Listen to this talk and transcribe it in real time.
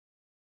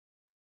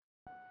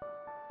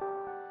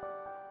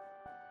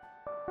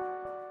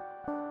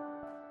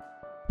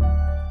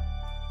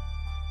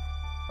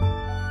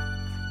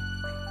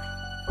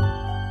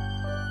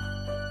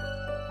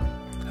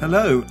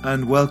Hello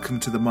and welcome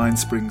to the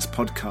Mindsprings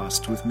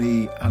podcast with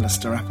me,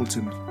 Alistair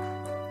Appleton.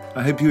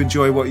 I hope you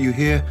enjoy what you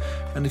hear,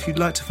 and if you'd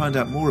like to find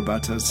out more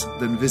about us,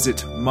 then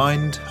visit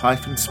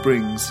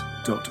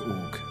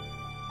mind-springs.org.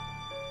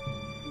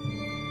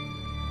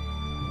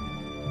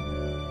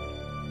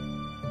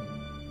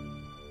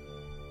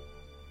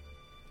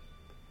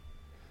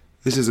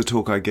 This is a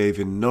talk I gave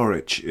in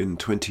Norwich in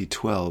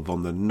 2012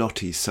 on the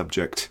knotty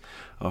subject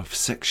of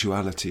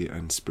sexuality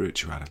and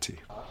spirituality.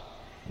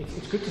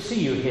 It's good to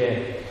see you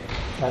here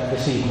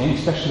this evening,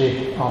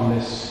 especially on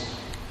this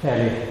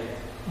fairly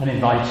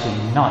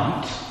uninviting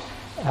night.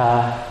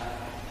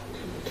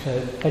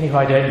 For any who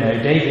I don't know,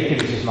 David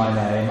Gibbs is my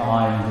name.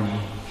 I'm the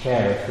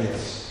chair of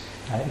this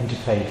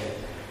interfaith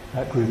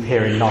group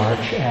here in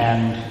Norwich,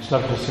 and it's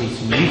lovely to see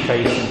some new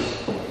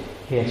faces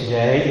here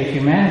today. If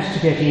you manage to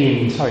get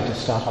in, sorry to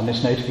start on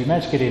this note, if you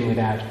manage to get in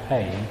without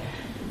paying,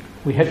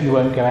 we hope you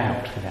won't go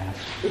out without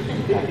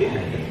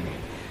paying.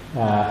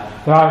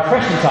 There are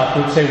refreshments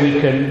afterwards, so we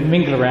can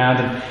mingle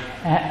around,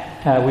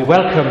 and we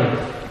welcome,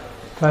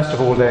 first of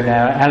all, though,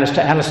 now,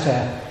 Alistair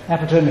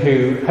Appleton,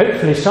 who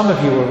hopefully some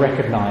of you will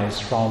recognise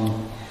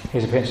from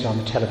his appearances on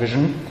the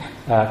television,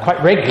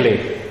 quite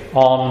regularly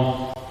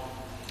on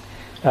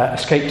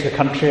Escape to the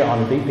Country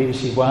on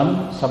BBC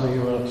One. Some of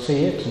you will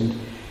see it, and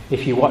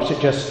if you watched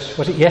it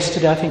was it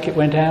yesterday, I think it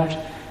went out,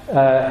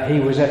 he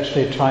was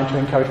actually trying to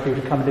encourage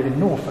people to come and live in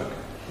Norfolk,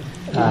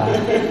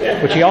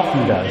 which he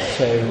often does,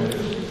 so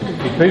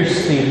he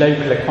boosts the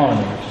local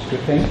economy, which is a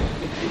good thing.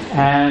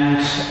 And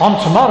on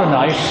tomorrow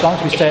night, as long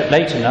as we stay up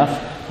late enough,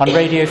 on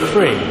Radio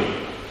 3.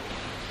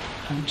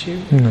 Haven't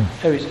you? No.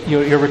 Oh,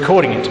 you're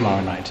recording it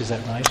tomorrow night, is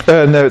that right?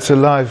 No, it's a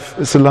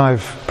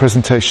live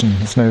presentation.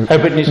 There's no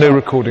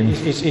recording.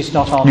 It's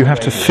not on. You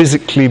have to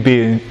physically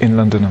be in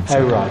London on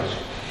Sunday. Oh,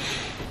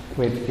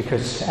 right.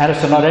 Because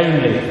Alistair not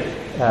only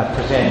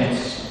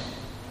presents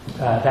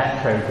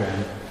that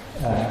programme,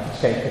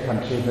 Escape to the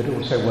Country, but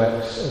also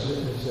works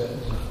as a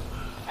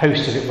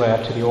host, as it were,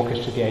 to the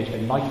Orchestra of the Age of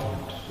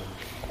Enlightenment,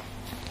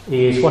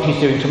 is what he's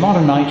doing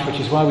tomorrow night, which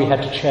is why we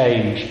had to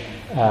change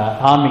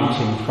our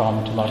meeting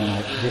from tomorrow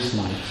night to this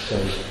night,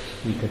 so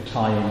we could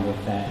tie in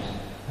with that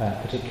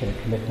particular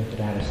commitment that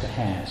Alistair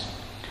has.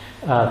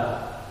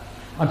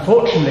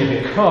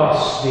 Unfortunately,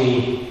 because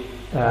the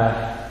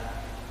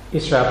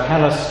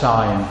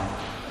Israel-Palestine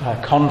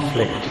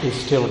conflict is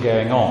still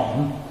going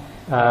on,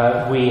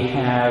 we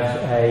have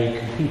a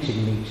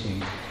competing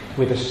meeting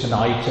with us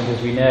tonight, and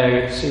as we know,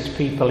 it's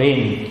people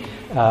in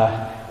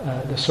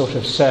the sort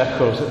of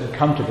circles that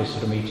come to this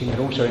sort of meeting that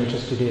are also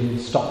interested in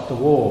Stop the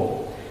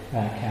War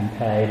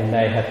campaign, and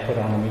they have put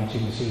on a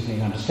meeting this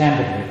evening,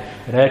 understandably,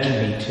 an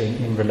urgent meeting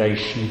in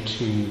relation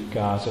to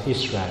Gaza,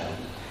 Israel.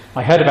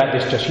 I heard about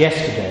this just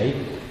yesterday.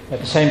 At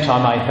the same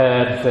time, I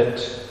heard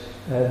that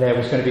there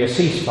was going to be a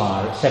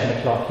ceasefire at 7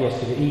 o'clock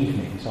yesterday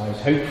evening, so I was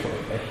hopeful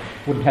they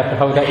wouldn't have to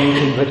hold that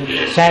meeting, but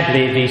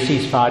sadly the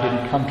ceasefire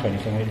didn't come to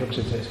anything, and it looks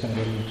as though it's going to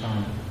be a little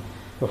time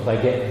before they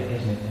get there,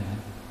 isn't it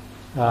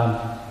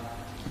now?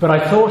 But I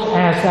thought,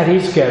 as that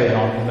is going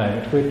on at the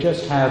moment, we'd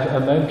just have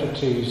a moment or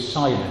two's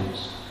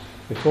silence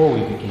before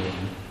we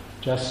begin,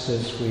 just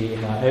as we,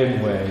 in our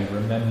own way,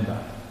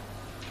 remember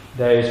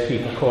those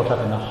people caught up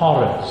in the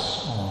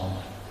horrors of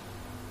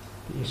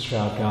the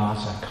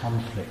Israel-Gaza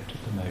conflict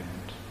at the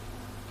moment,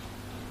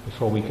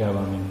 before we go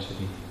on into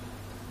the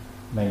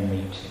main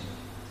meeting.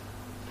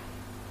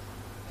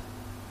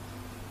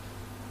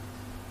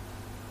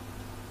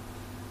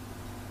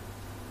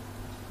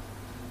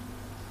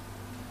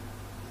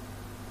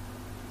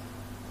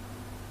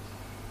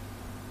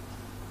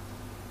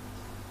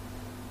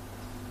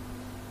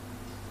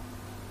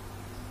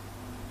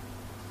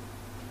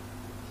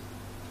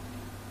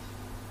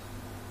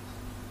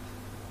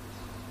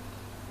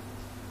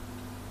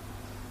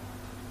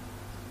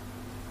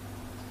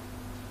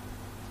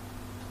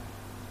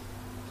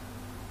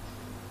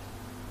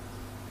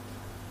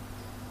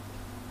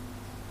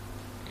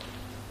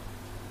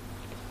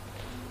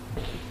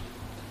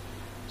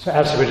 So,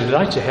 Alistair, we're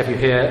delighted to have you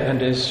here,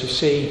 and as you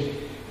see,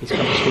 he's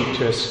come to speak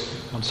to us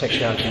on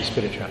sexuality and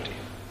spirituality.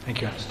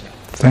 Thank you, Alistair.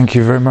 Thank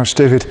you very much,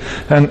 David.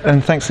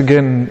 And thanks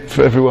again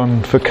for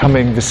everyone for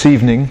coming this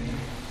evening.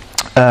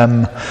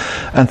 And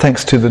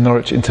thanks to the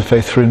Norwich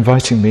Interfaith for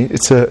inviting me.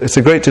 It's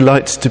a great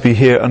delight to be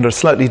here wearing a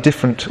slightly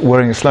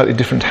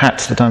different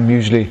hat that I'm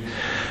usually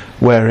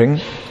wearing.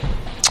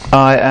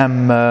 I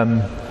am,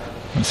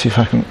 let's see if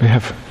we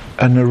have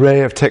an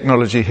array of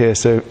technology here,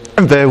 so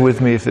bear with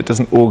me if it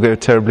doesn't all go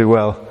terribly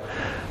well.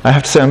 I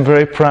have to say I'm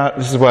very proud.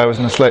 This is why I was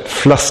in a slight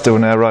fluster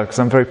when I arrived, because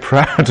I'm very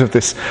proud of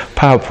this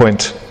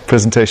PowerPoint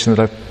presentation that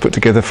I've put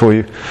together for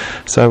you.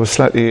 So I was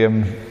slightly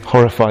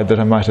horrified that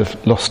I might have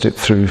lost it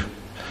through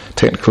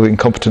technical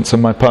incompetence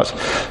on my part.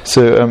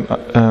 So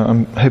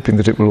I'm hoping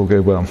that it will all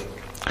go well.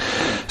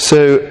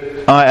 So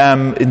I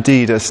am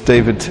indeed, as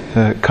David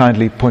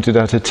kindly pointed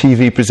out, a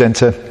TV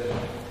presenter,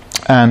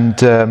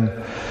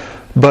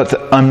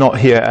 but I'm not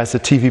here as a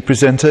TV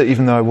presenter,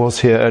 even though I was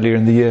here earlier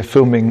in the year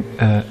filming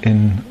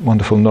in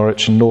wonderful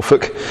Norwich and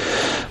Norfolk.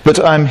 But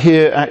I'm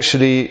here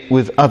actually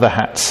with other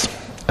hats.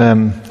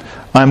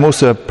 I'm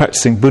also a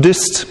practicing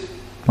Buddhist.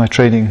 My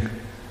training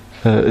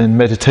in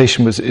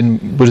meditation was in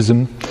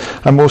Buddhism.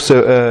 I'm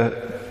also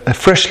a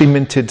freshly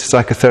minted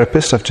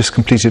psychotherapist. I've just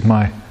completed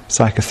my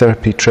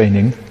psychotherapy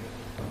training.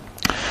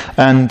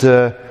 And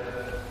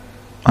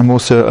I'm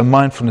also a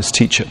mindfulness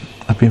teacher.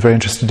 I've been very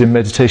interested in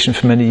meditation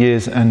for many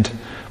years and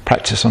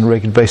practice on a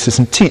regular basis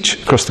and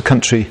teach across the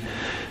country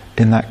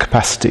in that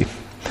capacity.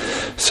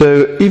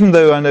 So even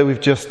though I know we've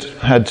just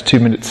had 2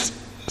 minutes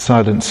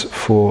silence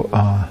for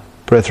our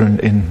brethren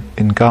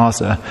in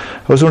Gaza,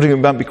 I was wondering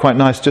it might be quite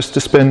nice just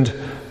to spend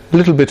a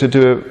little bit to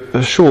do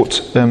a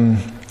short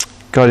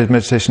guided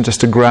meditation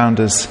just to ground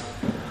us.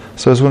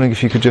 So I was wondering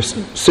if you could just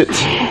sit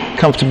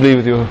comfortably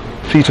with your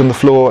feet on the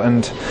floor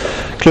and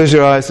close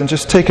your eyes and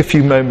just take a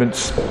few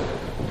moments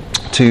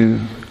to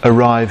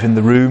arrive in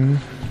the room.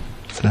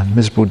 It's a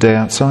miserable day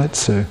outside,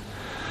 so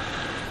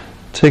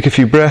take a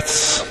few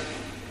breaths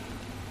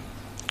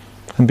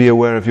and be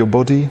aware of your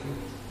body.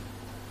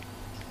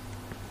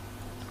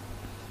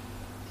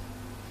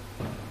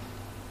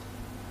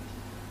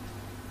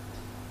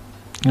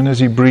 And as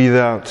you breathe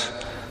out,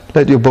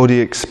 let your body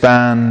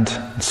expand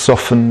and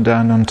soften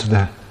down onto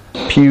the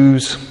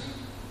pews.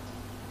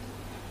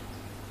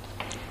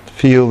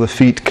 Feel the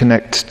feet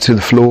connect to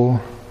the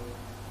floor.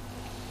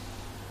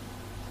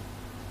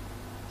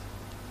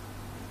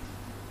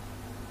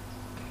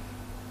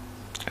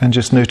 And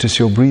just notice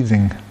your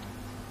breathing.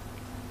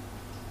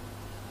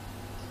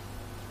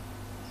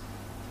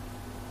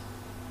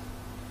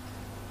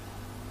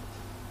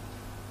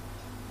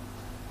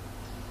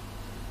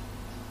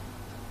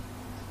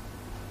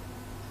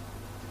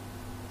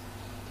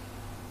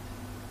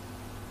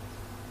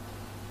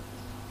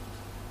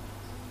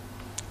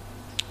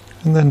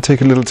 And then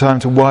take a little time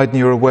to widen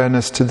your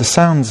awareness to the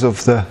sounds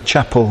of the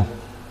chapel,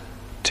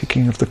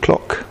 ticking of the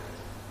clock,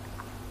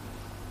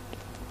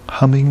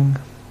 humming.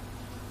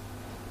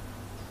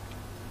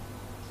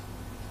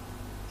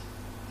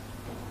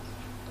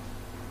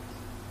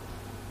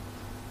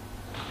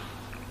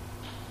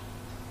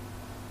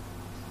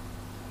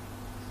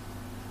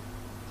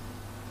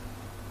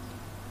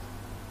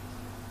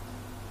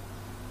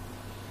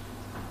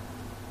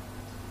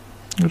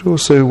 But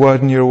also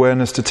widen your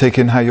awareness to take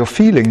in how you're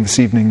feeling this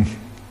evening.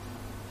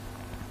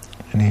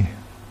 Any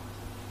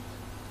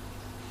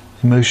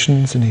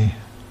emotions, any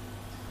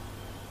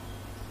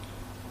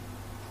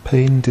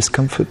pain,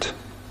 discomfort,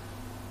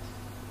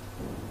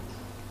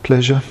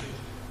 pleasure.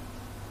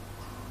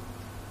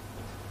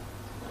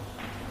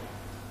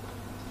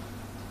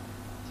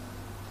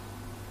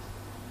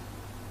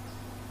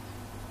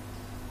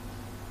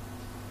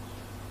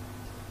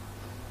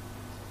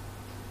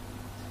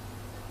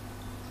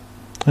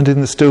 And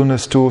in the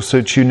stillness to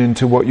also tune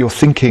into what you're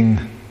thinking,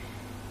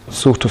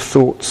 sort of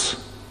thoughts.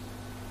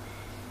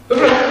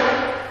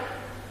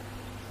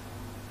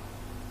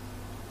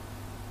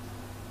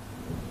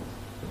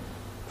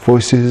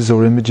 Voices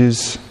or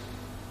images.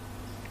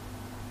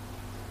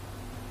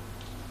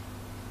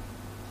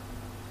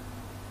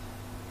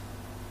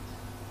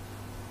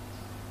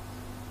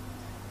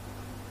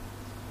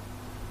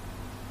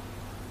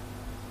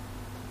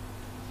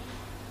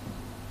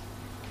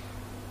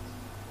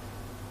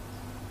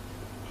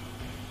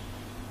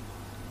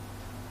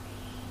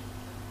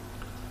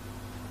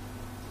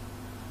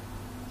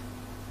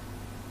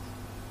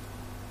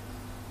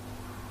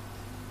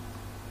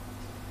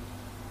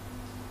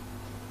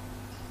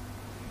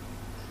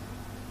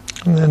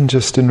 And then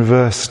just in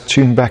reverse,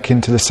 tune back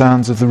into the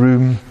sounds of the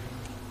room.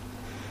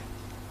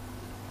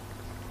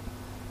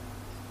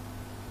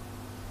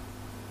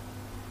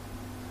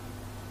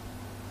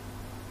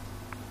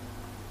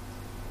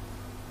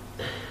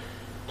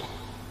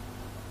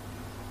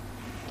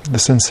 The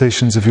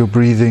sensations of your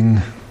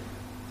breathing.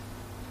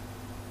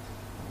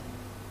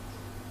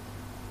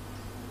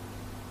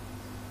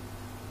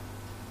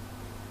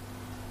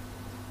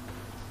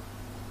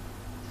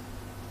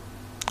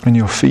 And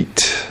your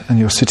feet and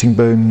your sitting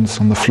bones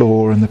on the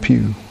floor and the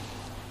pew.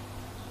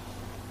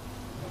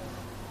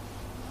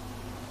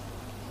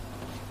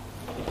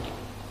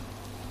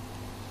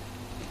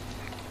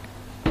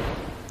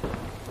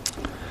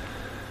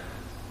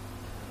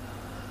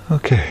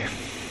 Okay,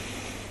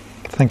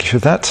 thank you for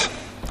that.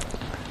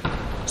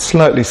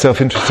 Slightly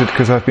self-interested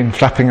because I've been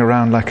flapping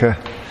around like a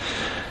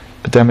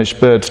damaged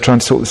bird trying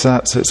to sort this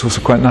out, so it's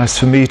also quite nice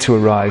for me to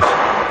arrive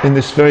in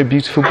this very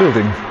beautiful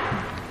building.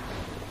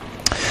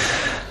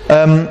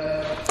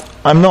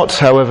 I'm not,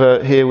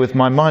 however, here with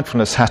my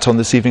mindfulness hat on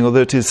this evening,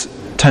 although it is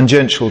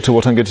tangential to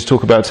what I'm going to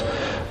talk about.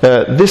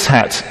 This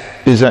hat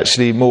is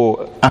actually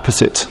more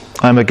opposite.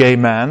 I'm a gay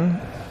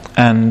man,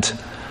 and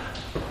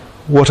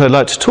what I'd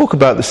like to talk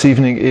about this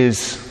evening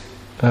is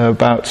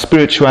about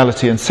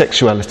spirituality and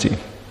sexuality.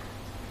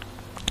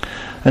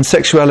 And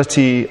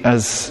sexuality,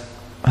 as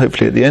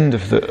hopefully at the end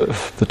of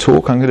the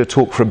talk, I'm going to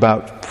talk for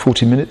about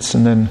 40 minutes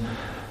and then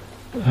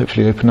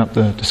hopefully open up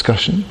the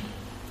discussion.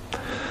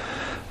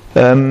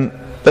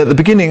 At the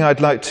beginning,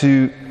 I'd like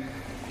to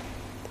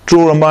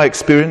draw on my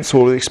experience,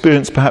 or the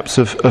experience perhaps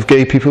of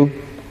gay people,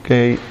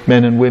 gay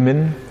men and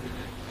women,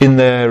 in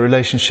their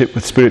relationship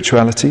with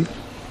spirituality.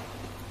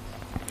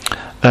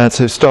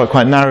 So start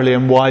quite narrowly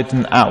and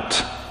widen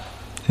out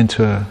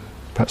into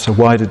perhaps a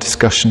wider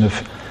discussion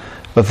of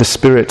the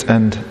spirit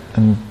and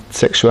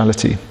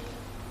sexuality.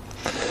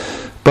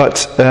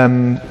 But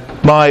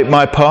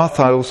my path,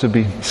 I'll also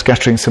be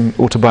scattering some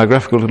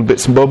autobiographical little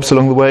bits and bobs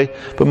along the way,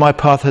 but my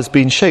path has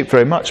been shaped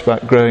very much by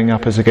growing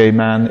up as a gay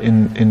man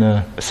in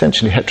a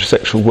essentially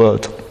heterosexual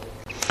world.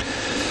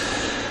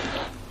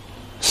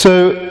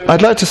 So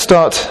I'd like to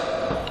start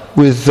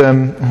with,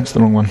 that's the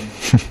wrong one.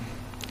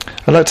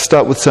 I'd like to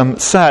start with some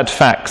sad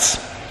facts.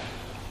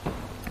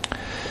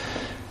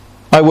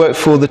 I work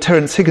for the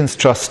Terence Higgins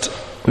Trust,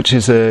 which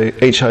is a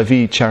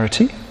HIV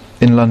charity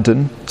in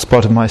London as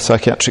part of my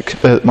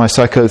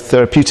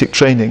psychotherapeutic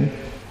training,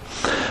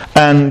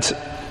 and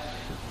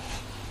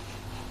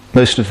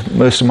most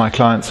of my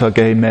clients are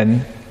gay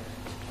men.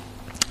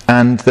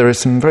 And there are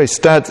some very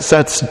sad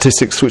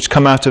statistics which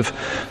come out of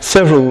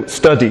several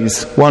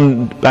studies.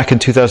 One back in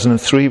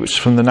 2003, which is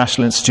from the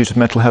National Institute of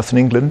Mental Health in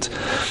England,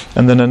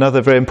 and then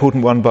another very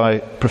important one by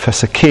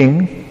Professor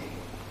King,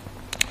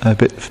 a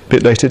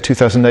bit later,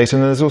 2008.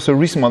 And there's also a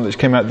recent one which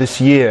came out this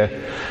year,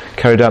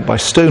 carried out by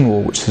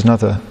Stonewall, which is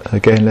another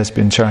gay and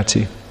lesbian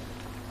charity.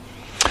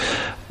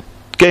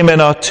 Gay men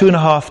are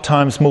 2.5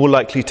 times more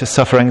likely to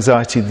suffer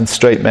anxiety than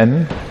straight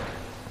men.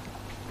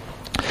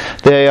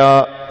 They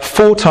are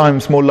 4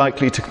 times more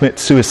likely to commit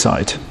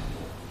suicide.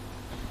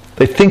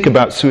 They think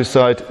about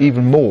suicide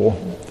even more.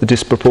 The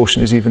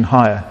disproportion is even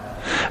higher.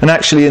 And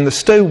actually in the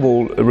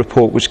Stonewall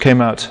report, which came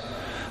out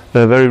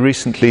very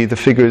recently, the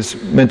figure is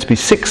meant to be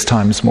 6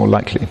 times more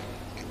likely.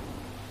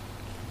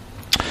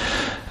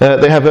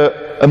 They have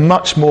a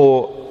much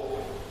more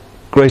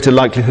greater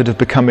likelihood of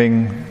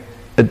becoming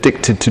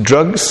addicted to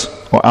drugs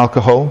or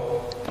alcohol.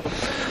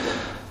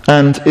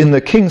 And in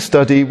the King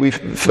study, we've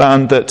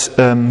found that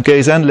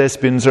gays and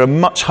lesbians are at a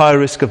much higher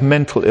risk of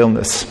mental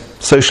illness,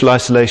 social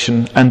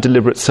isolation, and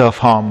deliberate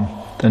self-harm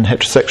than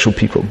heterosexual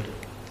people.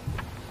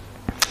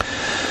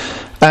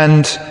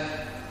 And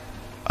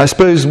I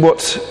suppose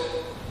what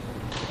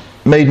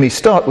made me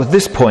start with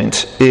this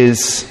point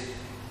is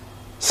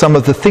some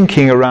of the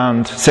thinking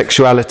around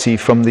sexuality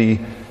from the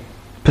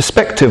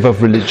perspective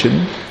of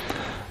religion.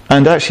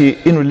 And actually,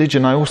 in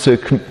religion,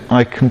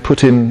 I can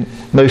put in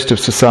most of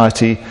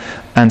society,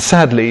 and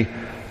sadly,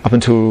 up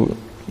until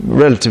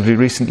relatively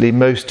recently,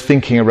 most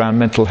thinking around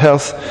mental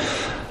health,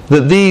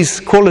 that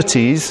these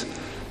qualities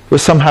were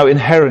somehow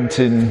inherent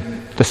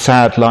in the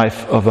sad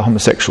life of a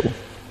homosexual.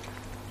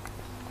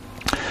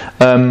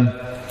 But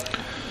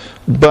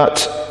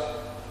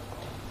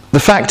the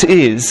fact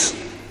is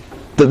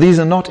that these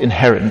are not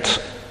inherent,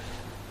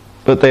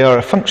 but they are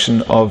a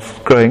function of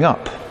growing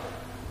up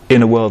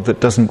in a world that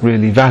doesn't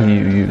really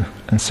value you,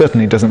 and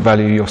certainly doesn't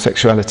value your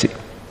sexuality.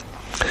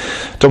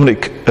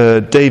 Dominic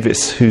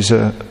Davis, who's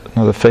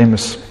another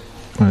famous,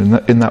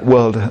 in that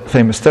world, a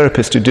famous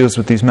therapist who deals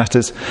with these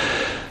matters,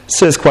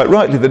 says quite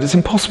rightly that it's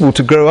impossible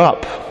to grow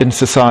up in a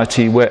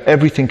society where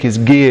everything is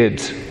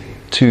geared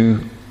to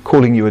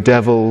calling you a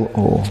devil,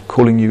 or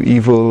calling you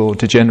evil, or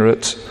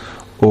degenerate,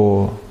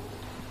 or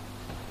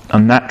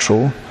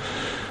unnatural.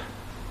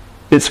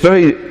 It's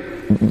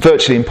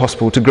virtually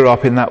impossible to grow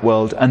up in that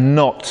world and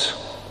not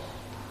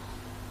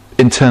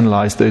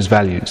internalize those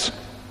values.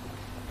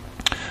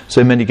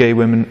 So many gay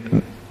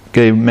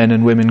men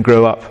and women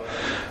grow up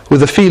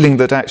with a feeling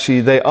that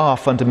actually they are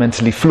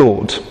fundamentally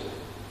flawed.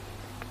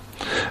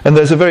 And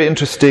there's a very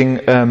interesting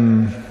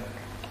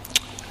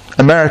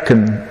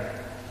American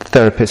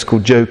therapist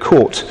called Joe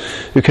Court,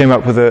 who came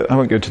up with I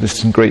won't go into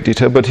this in great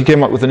detail, but he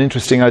came up with an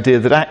interesting idea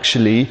that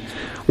actually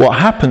what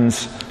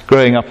happens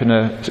growing up in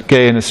a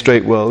gay and a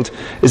straight world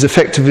is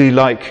effectively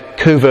like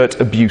covert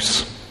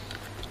abuse.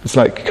 It's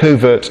like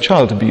covert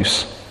child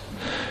abuse.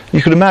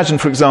 You could imagine,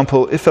 for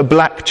example, if a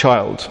black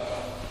child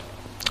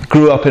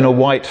grew up in a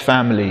white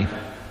family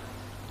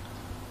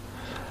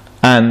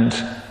and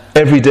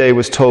every day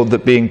was told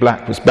that being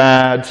black was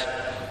bad,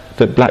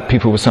 that black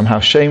people were somehow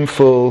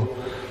shameful,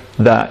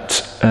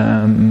 that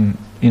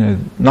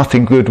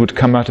nothing good would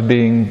come out of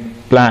being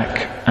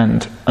black,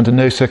 and under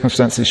no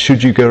circumstances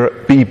should you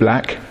be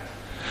black,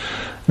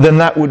 then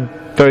that would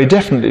very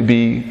definitely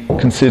be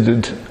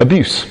considered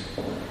abuse.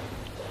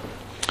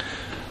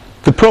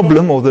 The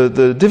problem, or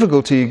the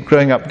difficulty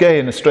growing up gay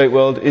in a straight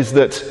world, is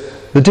that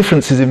the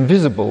difference is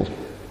invisible.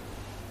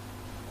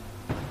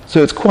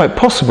 So it's quite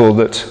possible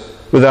that,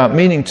 without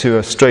meaning to,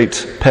 a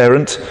straight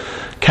parent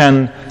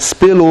can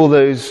spill all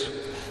those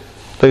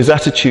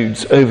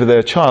attitudes over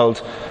their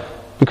child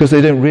because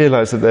they don't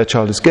realize that their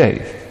child is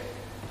gay.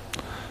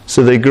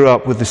 So they grow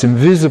up with this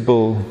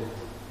invisible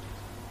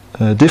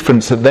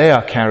difference that they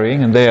are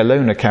carrying, and they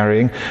alone are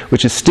carrying,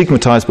 which is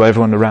stigmatized by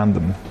everyone around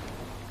them.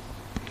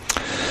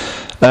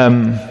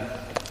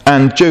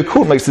 And Joe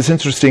Court makes this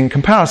interesting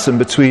comparison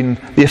between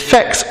the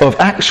effects of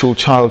actual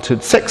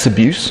childhood sex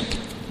abuse,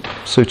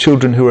 so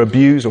children who are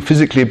abused or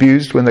physically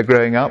abused when they're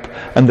growing up,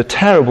 and the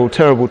terrible,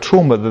 terrible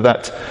trauma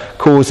that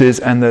causes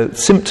and the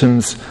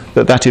symptoms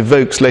that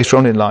evokes later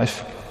on in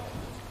life,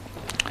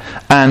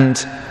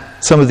 and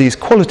some of these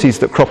qualities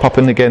that crop up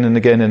again and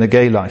again in a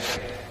gay life.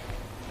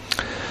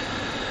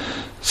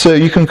 So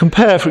you can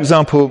compare, for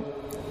example,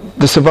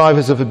 the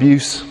survivors of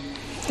abuse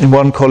in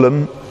one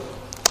column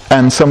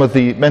and some of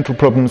the mental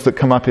problems that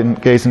come up in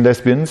gays and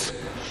lesbians,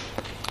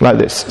 like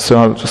this. So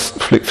I'll just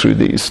flick through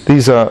these.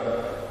 These are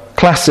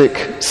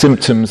classic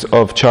symptoms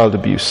of child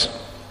abuse.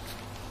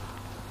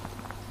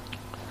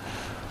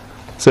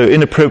 So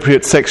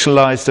inappropriate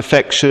sexualized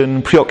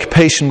affection,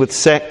 preoccupation with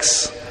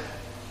sex,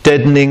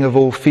 deadening of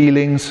all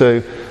feelings.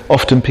 So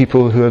often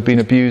people who have been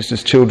abused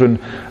as children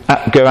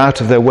go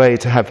out of their way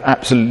to have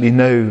absolutely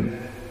no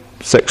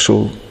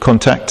sexual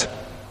contact.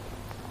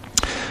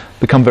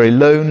 Become very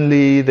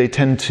lonely, they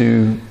tend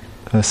to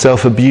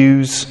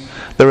self-abuse.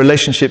 Their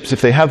relationships,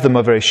 if they have them,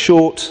 are very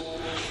short,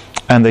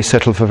 and they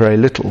settle for very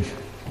little.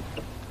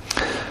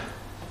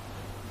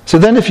 So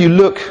then if you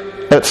look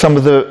at some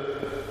of the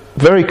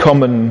very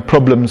common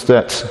problems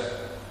that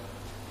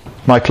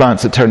my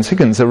clients at Terence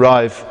Higgins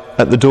arrive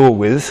at the door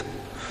with,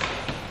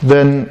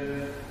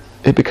 then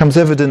it becomes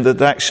evident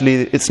that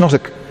actually it's not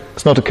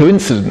a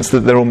coincidence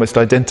that they're almost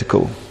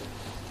identical.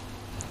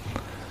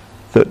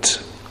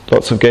 That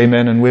lots of gay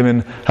men and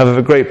women have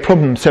a great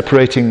problem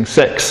separating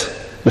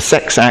the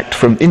sex act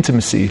from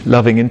intimacy,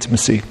 loving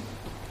intimacy.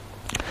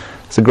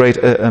 It's a great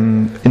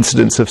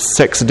incidence of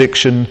sex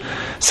addiction,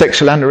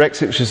 sexual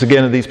anorexia, which is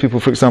again of these people,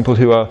 for example,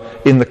 who are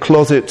in the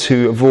closet,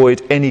 who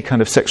avoid any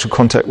kind of sexual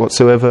contact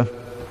whatsoever.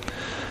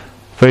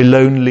 Very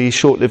lonely,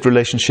 short-lived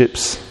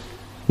relationships,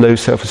 low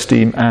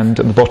self-esteem, and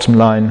at the bottom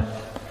line,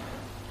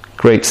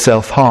 great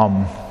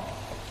self-harm.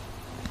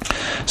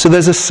 So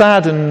there's a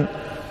sad and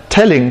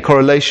telling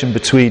correlation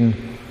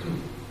between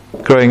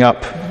growing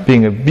up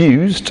being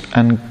abused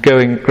and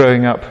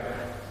growing up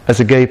as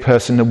a gay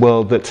person in a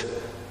world that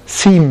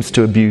seems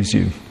to abuse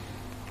you,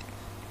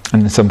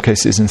 and in some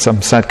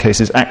sad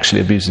cases,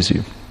 actually abuses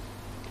you.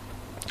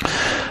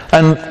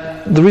 And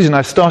the reason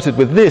I've started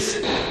with this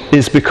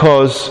is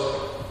because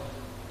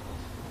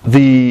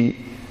the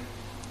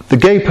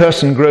gay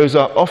person grows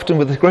up often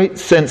with a great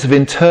sense of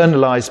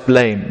internalized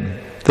blame.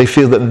 They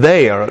feel that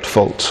they are at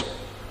fault,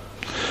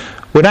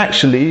 when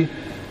actually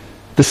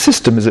the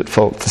system is at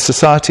fault, the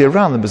society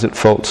around them is at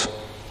fault.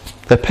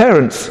 Their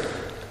parents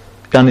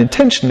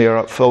unintentionally are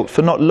at fault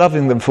for not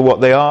loving them for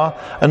what they are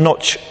and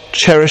not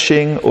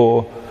cherishing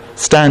or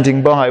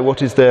standing by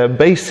what is their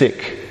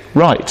basic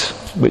right,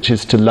 which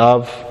is to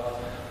love,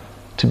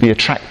 to be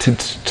attracted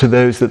to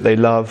those that they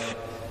love,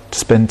 to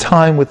spend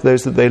time with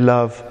those that they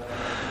love,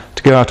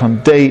 to go out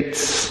on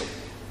dates,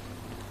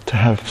 to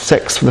have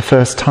sex for the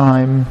first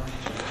time.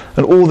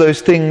 And all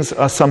those things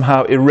are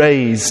somehow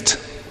erased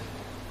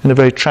in a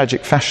very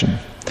tragic fashion.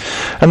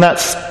 And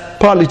that's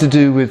partly to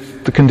do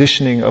with the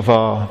conditioning of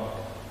our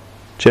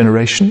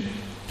generation.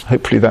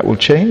 Hopefully that will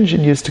change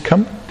in years to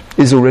come.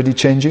 Is already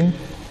changing.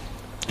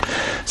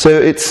 So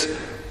it's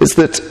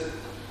that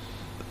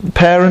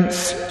parents,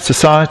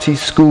 society,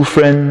 school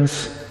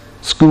friends,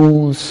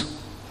 schools,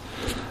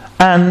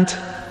 and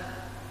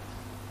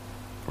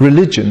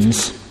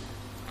religions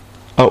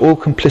are all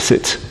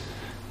complicit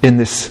in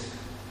this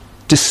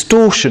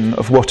distortion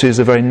of what is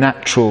a very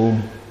natural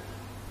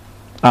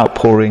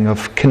outpouring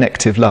of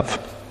connective love.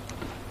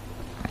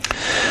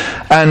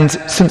 And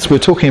since we're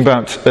talking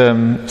about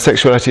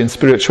sexuality and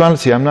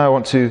spirituality, I now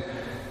want to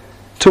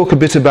talk a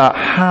bit about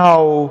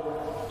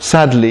how,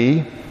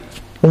 sadly,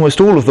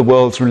 almost all of the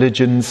world's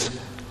religions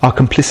are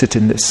complicit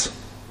in this.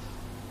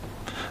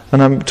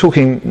 And I'm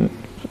talking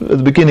at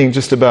the beginning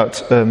just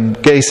about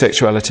gay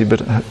sexuality,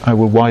 but I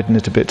will widen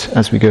it a bit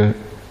as we go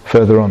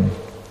further on.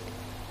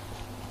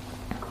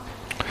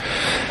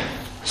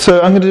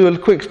 So I'm going to do a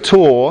quick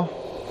tour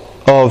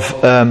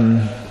of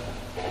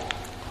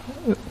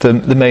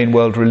the main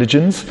world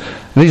religions,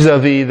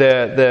 vis-a-vis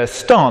their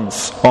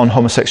stance on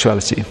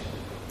homosexuality.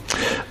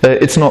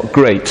 It's not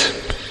great,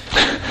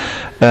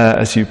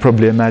 as you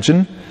probably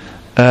imagine,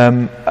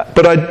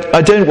 but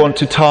I don't want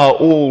to tar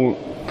all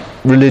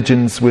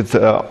religions with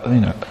a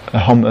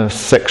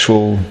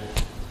homosexual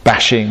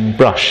bashing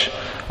brush.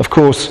 Of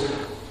course,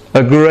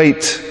 the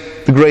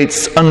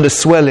great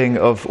underswelling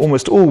of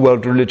almost all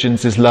world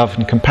religions is love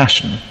and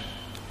compassion.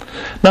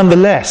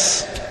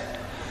 Nonetheless,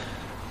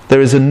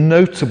 there is a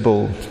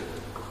notable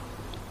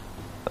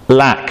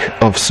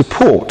lack of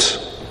support,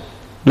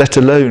 let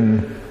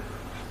alone,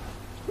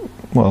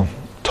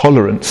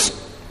 tolerance,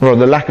 or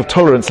the lack of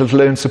tolerance, let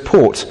alone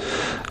support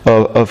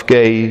of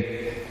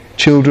gay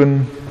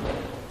children,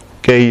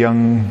 gay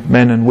young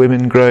men and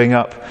women growing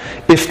up,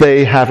 if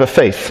they have a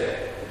faith.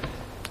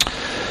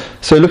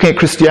 So looking at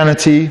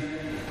Christianity,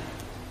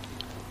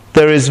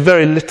 there is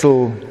very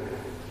little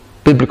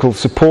biblical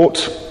support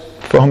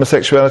for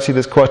homosexuality.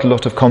 There's quite a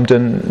lot of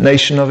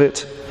condemnation of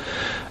it.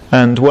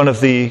 And one of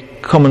the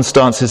common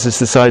stances is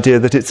this idea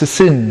that it's a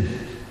sin,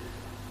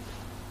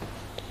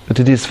 that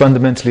it is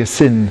fundamentally a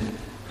sin.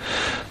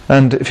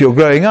 And if you're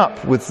growing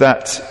up with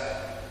that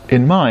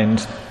in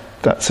mind,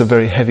 that's a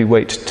very heavy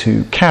weight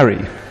to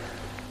carry.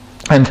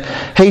 And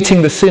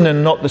hating the sin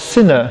and not the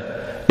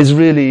sinner is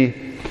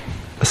really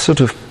a sort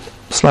of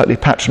slightly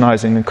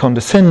patronizing and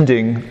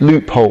condescending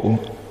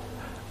loophole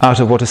out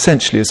of what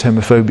essentially is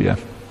homophobia.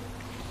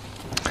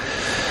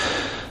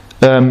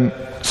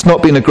 It's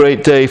not been a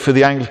great day for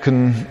the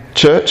Anglican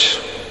Church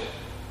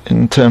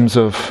in terms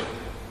of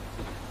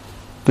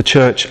the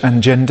church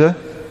and gender.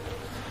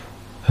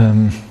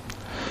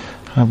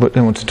 I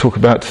don't want to talk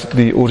about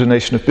the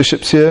ordination of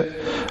bishops here,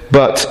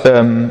 but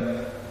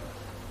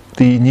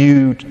the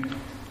new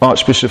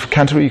Archbishop of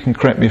Canterbury, you can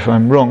correct me if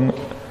I'm wrong,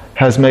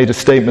 has made a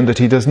statement that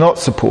he does not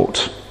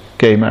support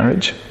gay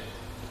marriage.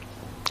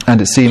 And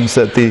it seems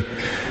that the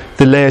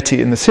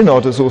laity in the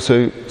synod has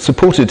also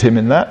supported him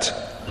in that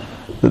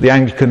the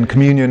Anglican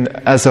Communion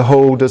as a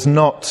whole does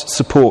not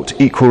support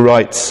equal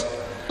rights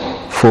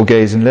for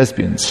gays and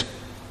lesbians.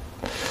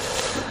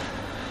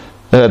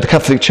 The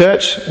Catholic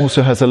Church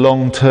also has a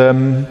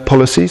long-term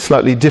policy,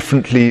 slightly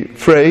differently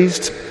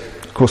phrased.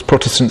 Of course,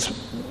 Protestants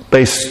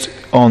based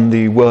on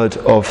the word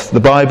of the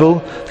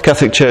Bible. The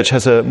Catholic Church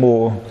has a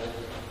more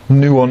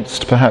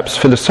nuanced, perhaps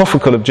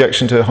philosophical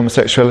objection to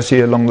homosexuality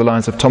along the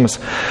lines of Thomas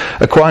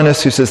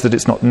Aquinas, who says that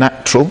it's not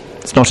natural,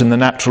 it's not in the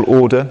natural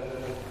order,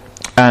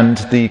 and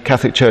the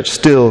Catholic Church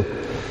still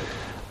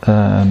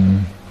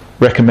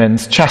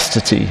recommends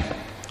chastity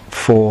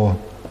for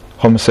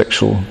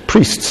homosexual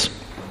priests.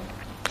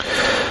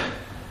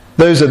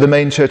 Those are the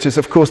main churches.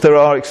 Of course, there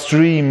are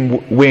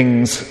extreme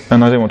wings,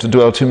 and I don't want to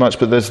dwell too much,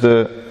 but there's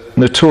the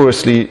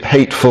notoriously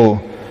hateful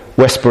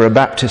Westboro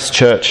Baptist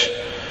Church,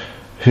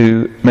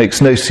 who makes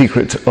no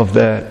secret of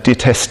their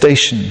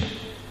detestation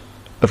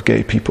of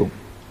gay people,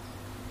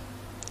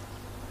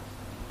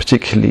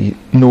 particularly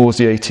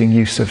nauseating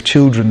use of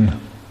children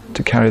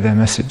to carry their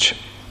message.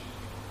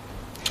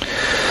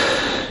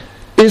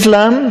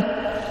 Islam,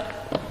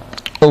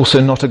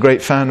 also not a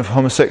great fan of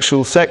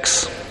homosexual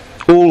sex.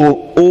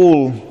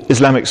 All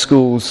Islamic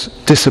schools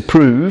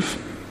disapprove,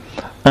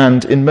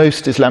 and in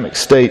most Islamic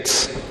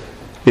states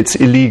it's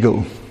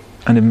illegal,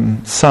 and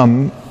in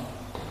some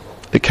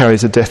it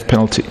carries a death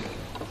penalty.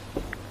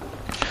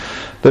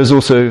 There's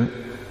also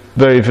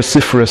very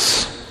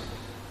vociferous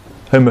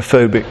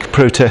homophobic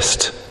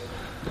protest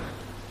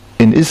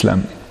in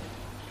Islam.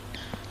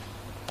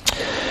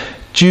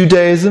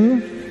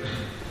 Judaism,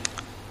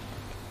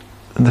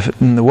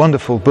 in the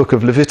wonderful book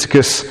of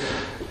Leviticus,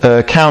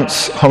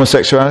 counts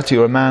homosexuality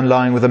or a man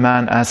lying with a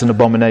man as an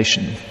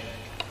abomination.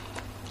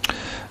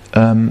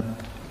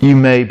 You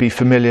may be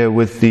familiar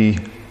with the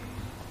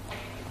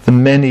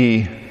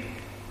many, I'm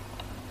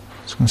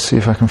just going to see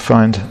if I can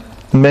find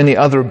many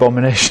other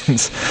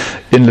abominations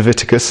in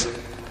Leviticus.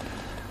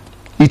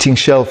 Eating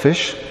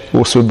shellfish,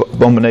 also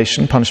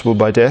abomination, punishable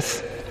by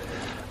death.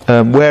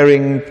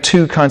 Wearing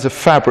two kinds of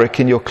fabric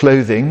in your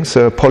clothing,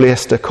 so a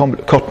polyester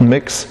cotton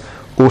mix,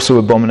 also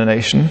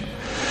abomination.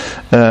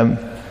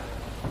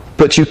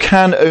 But you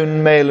can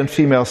own male and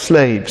female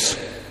slaves,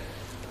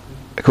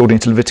 according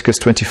to Leviticus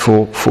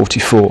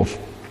 24:44.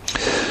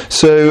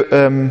 So,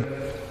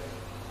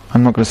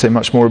 I'm not going to say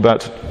much more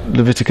about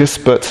Leviticus,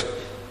 but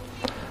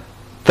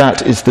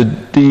that is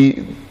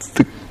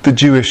the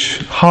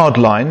Jewish hard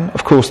line.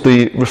 Of course,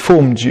 the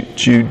Reformed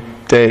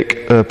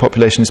Judaic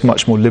population is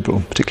much more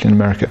liberal, particularly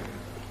in America.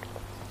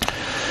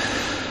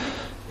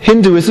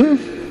 Hinduism.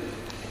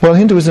 Well,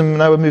 Hinduism,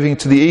 now we're moving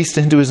to the East,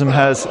 Hinduism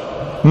has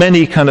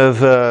many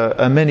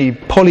many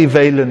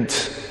polyvalent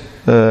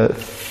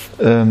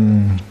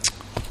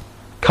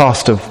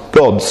cast of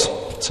gods,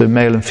 so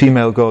male and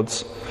female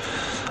gods.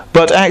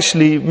 But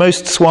actually,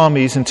 most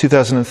swamis in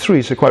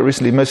 2003, so quite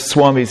recently, most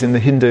swamis in the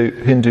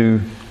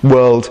Hindu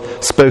world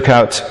spoke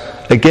out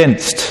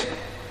against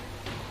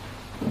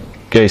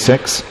gay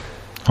sex,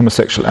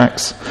 homosexual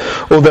acts.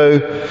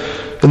 Although,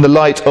 in the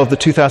light of the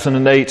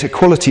 2008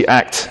 Equality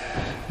Act,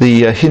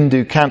 the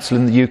Hindu Council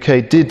in the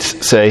UK did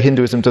say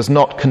Hinduism does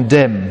not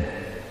condemn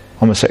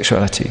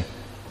homosexuality,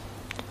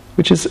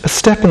 which is a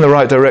step in the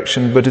right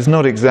direction, but is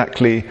not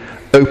exactly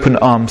open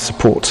arms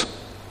support.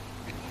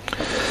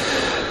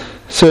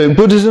 So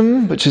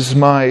Buddhism, which is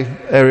my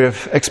area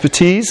of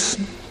expertise,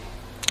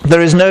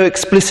 there is no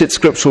explicit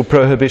scriptural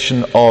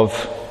prohibition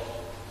of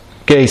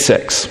gay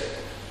sex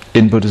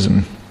in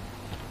Buddhism.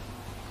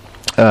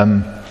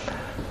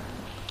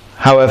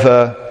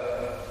 However,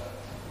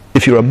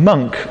 if you're a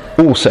monk,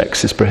 all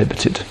sex is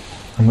prohibited.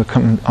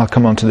 And I'll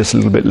come on to this a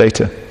little bit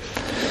later.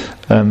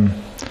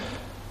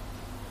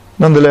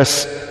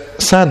 Nonetheless,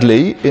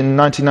 sadly, in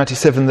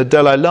 1997, the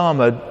Dalai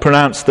Lama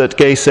pronounced that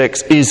gay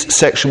sex is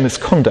sexual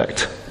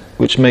misconduct,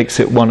 which makes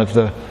it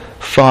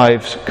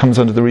comes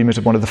under the remit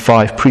of one of the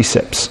 5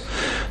 precepts.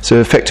 So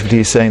effectively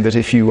he's saying that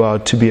if you are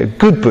to be a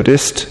good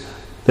Buddhist,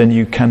 then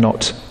you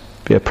cannot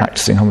be a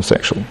practicing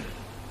homosexual.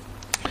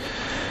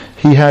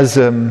 He has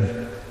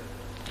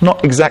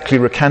not exactly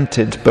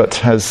recanted, but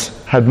has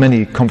had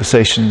many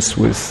conversations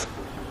with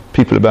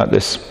people about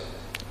this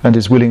and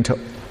is willing to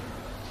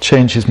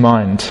change his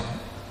mind.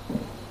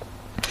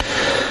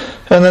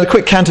 And then a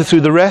quick canter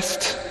through the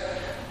rest.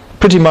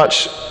 Pretty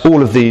much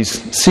all of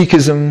these: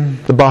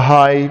 Sikhism, the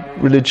Baha'i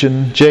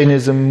religion,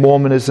 Jainism,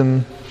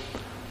 Mormonism,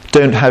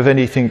 don't have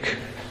anything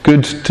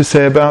good to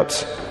say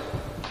about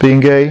being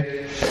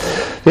gay.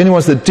 The only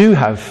ones that do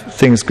have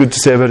things good to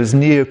say about it is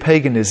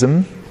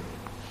neo-paganism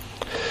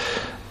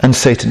and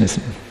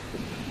Satanism,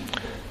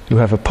 who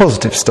have a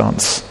positive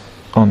stance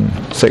on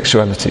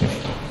sexuality.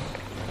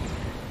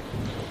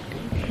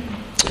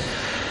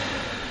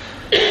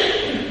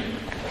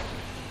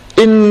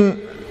 In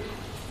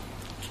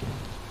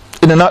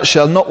a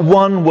nutshell, not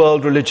one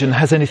world religion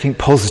has anything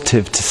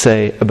positive to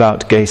say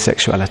about gay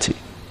sexuality.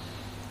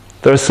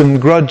 There are some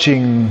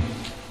grudging,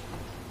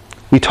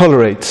 we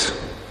tolerate,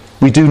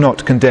 we do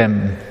not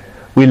condemn,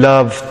 we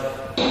love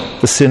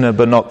the sinner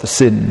but not the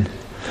sin.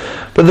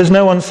 But there's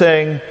no one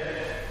saying,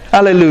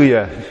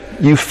 hallelujah,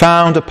 you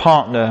found a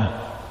partner,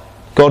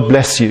 God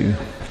bless you,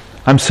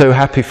 I'm so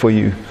happy for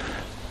you,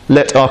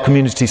 let our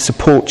community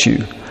support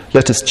you,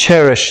 let us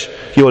cherish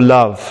your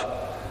love.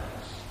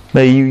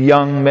 May you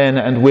young men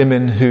and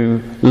women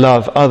who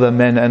love other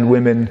men and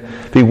women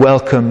be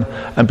welcome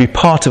and be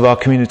part of our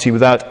community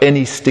without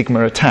any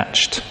stigma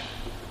attached.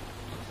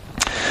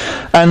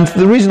 And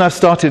the reason I've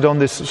started on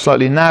this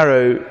slightly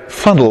narrow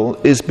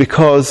funnel is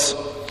because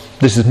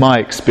this is my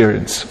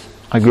experience.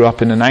 I grew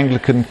up in an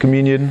Anglican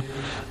communion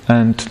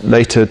and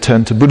later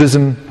turned to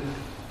Buddhism.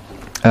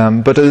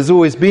 But there's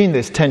always been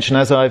this tension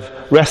as I've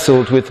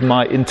wrestled with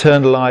my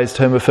internalized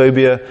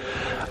homophobia.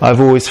 I've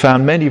always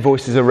found many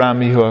voices around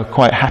me who are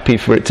quite happy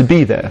for it to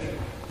be there.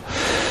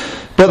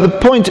 But the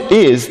point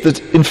is that,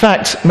 in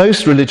fact,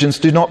 most religions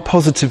do not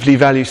positively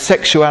value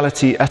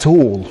sexuality at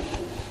all.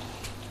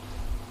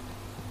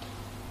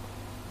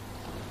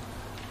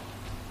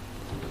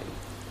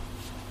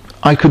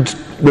 I could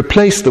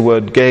replace the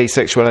word gay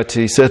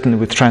sexuality certainly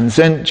with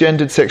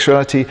transgendered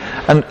sexuality,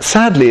 and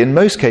sadly in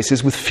most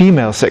cases with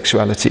female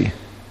sexuality.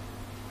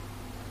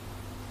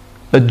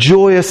 A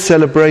joyous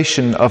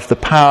celebration of the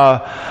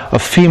power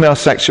of female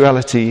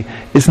sexuality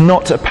is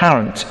not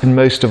apparent in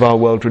most of our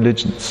world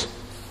religions.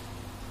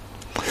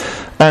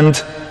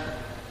 And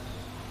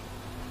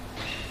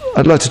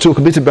I'd like to talk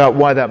a bit about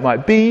why that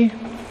might be,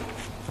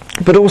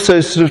 but also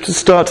sort of to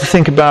start to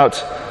think about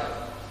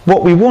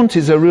what we want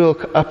is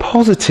a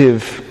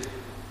positive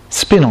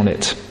spin on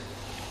it.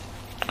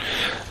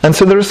 And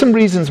so there are some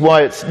reasons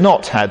why it's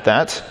not had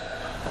that.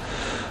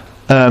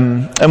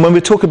 And when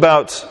we talk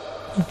about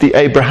the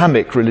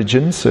Abrahamic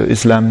religions, so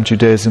Islam,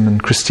 Judaism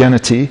and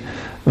Christianity,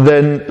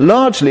 then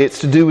largely it's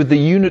to do with the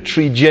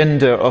unitary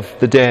gender of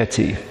the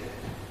deity.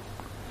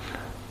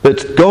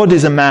 But God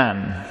is a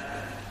man.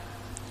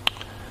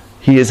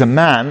 He is a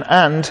man,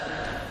 and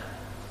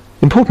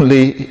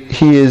importantly,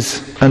 he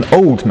is an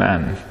old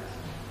man.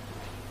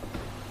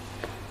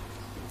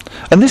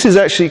 And this is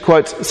actually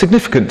quite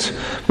significant,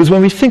 because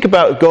when we think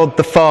about God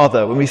the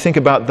Father, when we think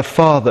about the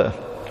Father,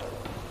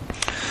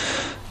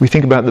 we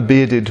think about the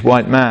bearded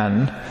white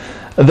man,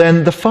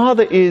 then the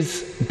Father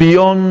is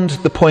beyond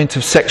the point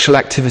of sexual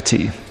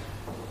activity.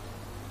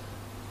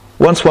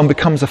 Once one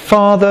becomes a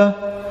father,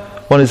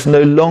 one is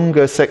no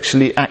longer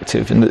sexually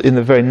active in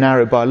the very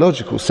narrow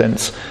biological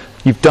sense.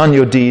 You've done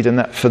your deed, and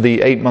that for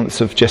the 8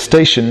 months of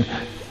gestation,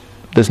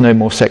 there's no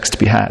more sex to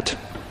be had.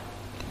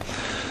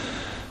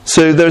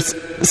 So there's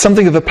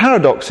something of a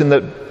paradox in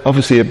that,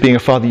 obviously, being a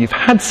father, you've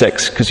had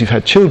sex because you've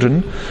had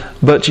children,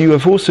 but you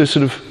have also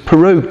sort of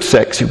prorogued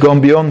sex. You've gone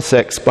beyond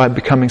sex by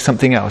becoming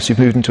something else. You've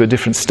moved into a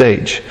different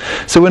stage.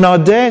 So when our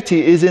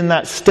deity is in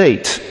that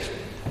state,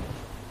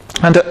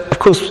 and of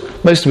course,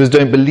 most of us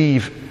don't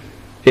believe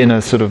in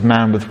a sort of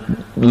man with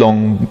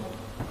long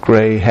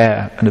grey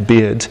hair and a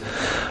beard,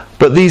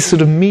 but these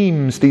sort of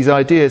memes, these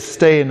ideas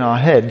stay in our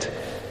head.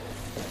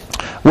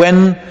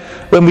 When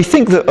we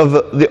think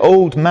of the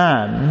old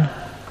man,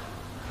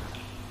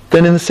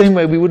 then in the same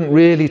way we wouldn't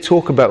really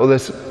talk about,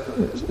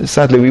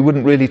 sadly we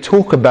wouldn't really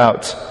talk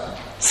about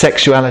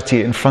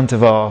sexuality in front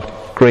of our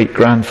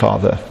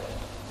great-grandfather.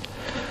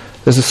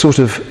 There's a sort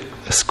of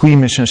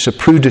squeamishness, a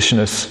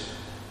prudishness.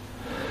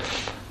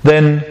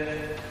 Then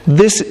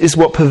this is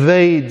what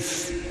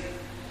pervades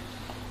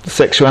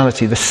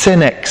sexuality, the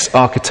senex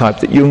archetype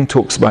that Jung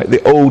talks about.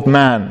 The old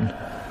man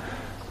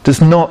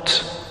does not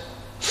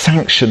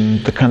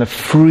sanction the kind of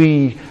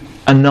free,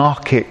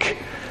 anarchic,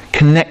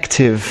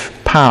 connective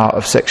power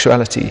of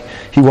sexuality.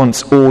 He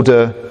wants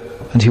order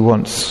and he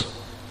wants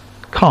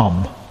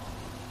calm.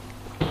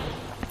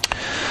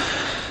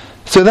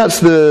 So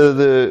that's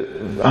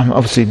I'm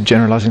obviously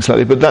generalizing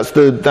slightly, but that's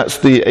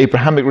the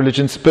Abrahamic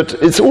religions. But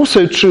it's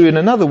also true in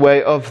another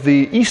way of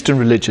the Eastern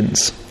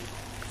religions.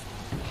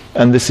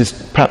 And this is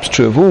perhaps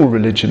true of all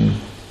religion,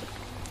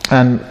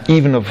 and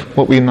even of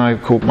what we now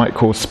might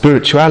call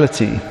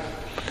spirituality,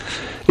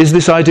 is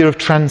this idea of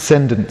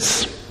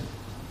transcendence.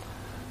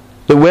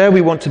 That where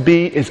we want to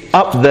be is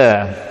up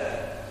there.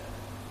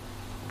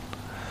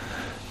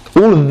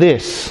 All of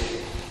this,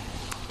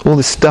 all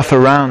this stuff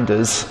around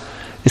us,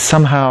 is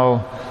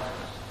somehow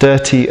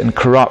dirty and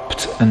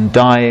corrupt and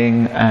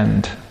dying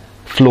and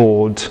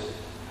flawed.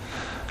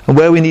 And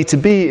where we need to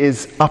be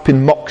is up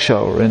in moksha,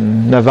 or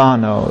in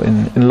nirvana, or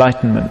in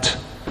enlightenment.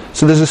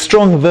 So there's a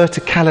strong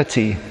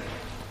verticality.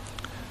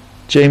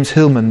 James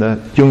Hillman,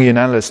 the Jungian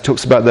analyst,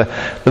 talks about the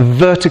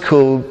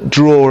vertical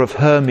draw of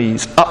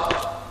Hermes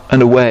up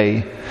and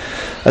away.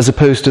 as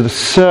opposed to the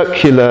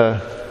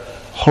circular,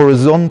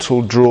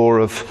 horizontal draw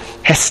of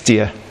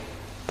Hestia,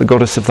 the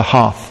goddess of the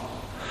hearth,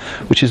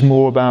 which is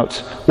more about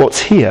what's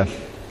here.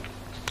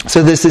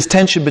 So there's this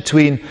tension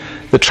between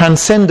the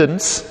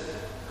transcendence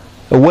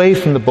away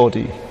from the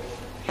body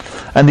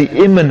and the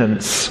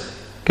immanence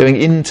going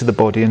into the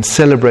body and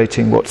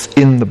celebrating what's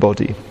in the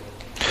body.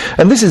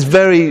 And this is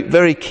very,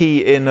 very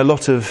key in a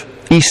lot of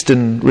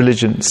Eastern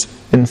religions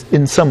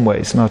in some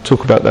ways, and I'll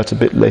talk about that a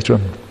bit later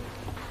on.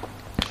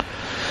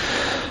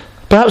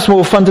 Perhaps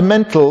more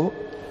fundamental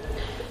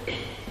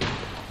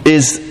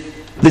is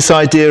this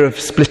idea of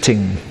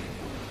splitting.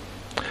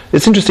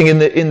 It's interesting, in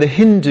the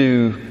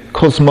Hindu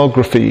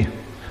cosmography,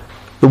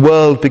 the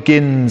world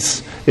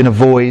begins in a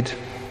void,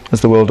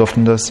 as the world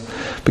often does,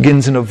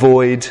 begins in a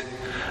void,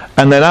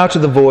 and then out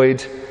of the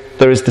void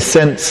there is the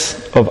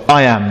sense of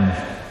I am.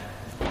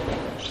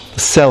 The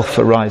self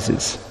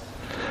arises.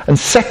 And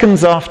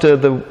seconds after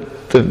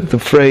the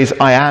phrase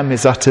I am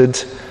is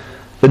uttered,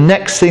 the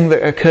next thing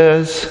that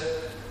occurs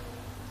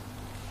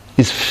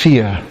is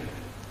fear.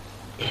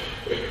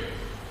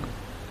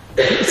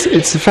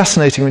 It's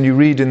fascinating when you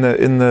read in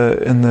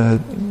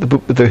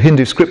the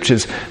Hindu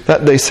scriptures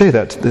that they say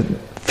that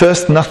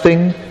first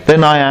nothing,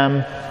 then I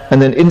am,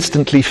 and then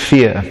instantly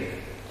fear.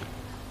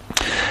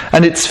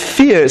 And it's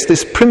fear, it's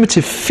this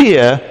primitive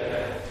fear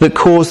that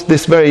caused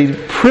this very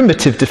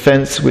primitive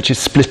defense, which is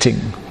splitting.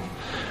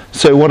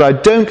 So what I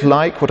don't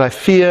like, what I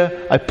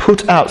fear, I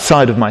put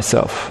outside of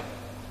myself.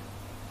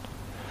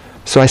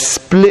 So I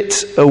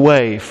split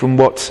away from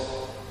what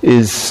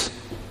is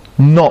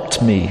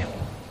not me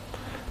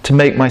to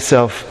make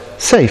myself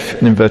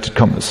safe, in inverted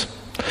commas.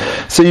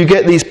 So you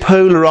get these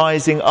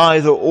polarizing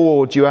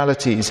either-or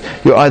dualities.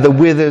 You're either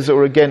with us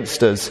or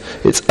against us.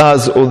 It's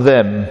us or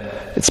them.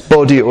 It's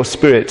body or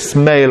spirit. It's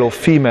male or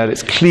female.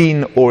 It's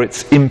clean or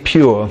it's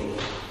impure.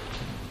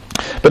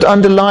 But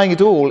underlying it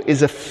all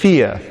is a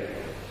fear,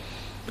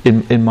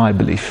 in my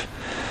belief.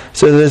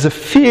 So there's a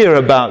fear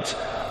about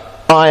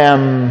I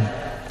am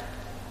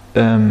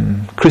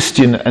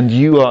Christian and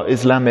you are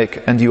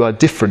Islamic and you are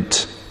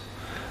different.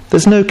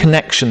 There's no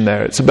connection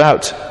there. It's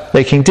about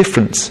making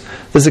difference.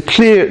 There's a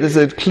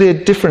clear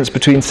difference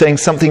between saying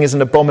something is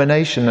an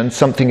abomination and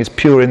something is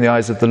pure in the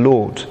eyes of the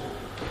Lord.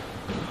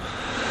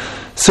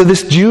 So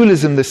this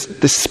dualism,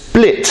 this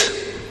split,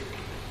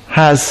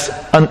 has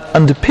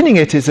underpinning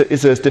it is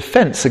a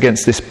defense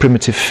against this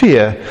primitive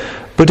fear,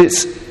 but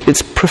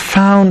it's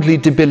profoundly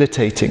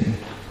debilitating.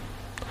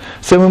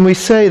 So when we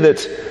say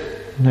that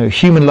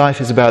human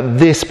life is about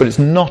this, but it's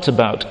not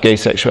about gay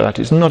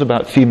sexuality, it's not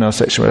about female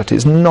sexuality,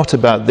 it's not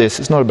about this,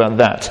 it's not about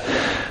that,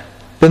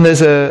 then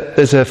there's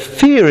a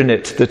fear in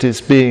it that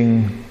is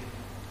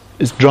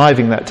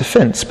driving that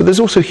defense. But there's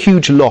also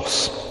huge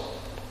loss.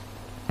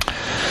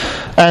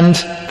 And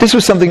this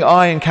was something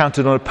I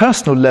encountered on a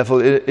personal level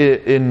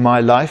in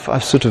my life.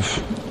 I've sort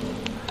of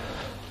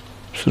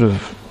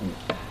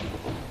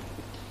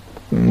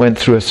went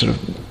through a sort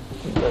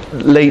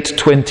of late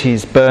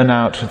 20s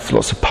burnout with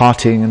lots of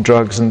partying and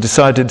drugs, and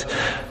decided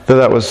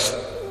that was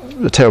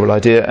a terrible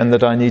idea and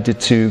that I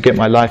needed to get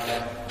my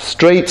life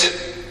straight.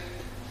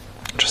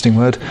 Interesting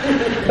word.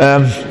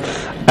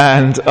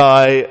 And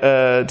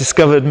I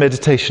discovered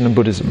meditation and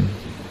Buddhism.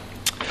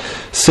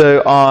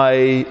 So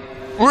I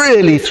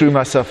really threw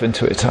myself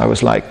into it. I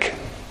was like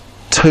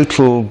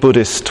total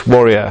Buddhist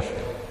warrior.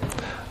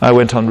 I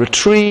went on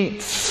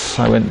retreats,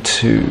 I went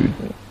to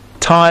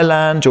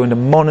Thailand, joined a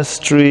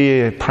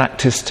monastery, I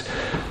practiced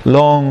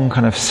long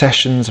kind of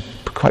sessions,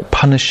 quite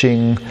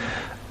punishing,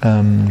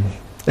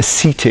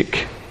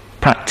 ascetic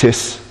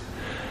practice.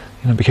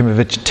 Became a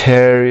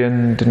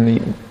vegetarian,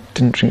 didn't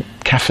drink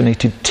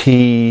caffeinated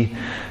tea.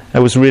 It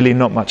was really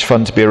not much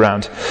fun to be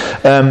around.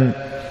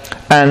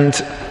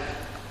 And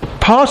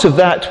part of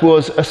that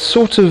was a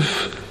sort of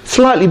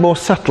slightly more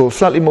subtle,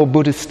 slightly more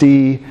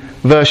Buddhist-y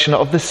version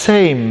of the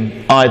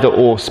same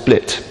either-or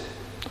split.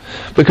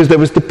 Because there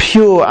was the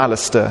pure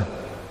Alistair,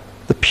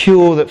 the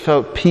pure that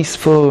felt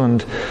peaceful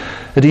and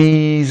at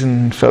ease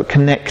and felt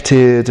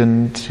connected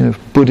and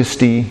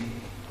Buddhist-y.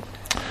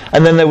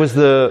 And then there was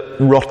the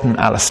rotten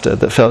Alistair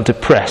that felt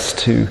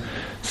depressed, who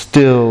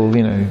still,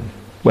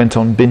 went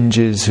on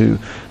binges,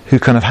 who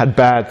kind of had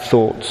bad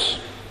thoughts.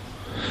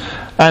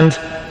 And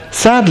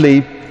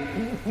sadly,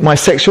 my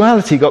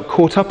sexuality got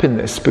caught up in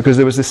this, because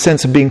there was this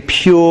sense of being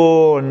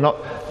pure and not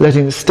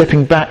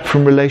stepping back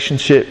from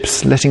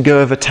relationships, letting go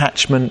of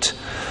attachment,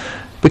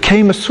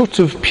 became a sort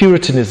of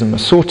Puritanism, a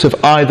sort of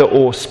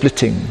either-or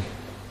splitting.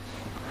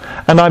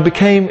 And I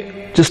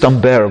became just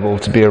unbearable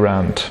to be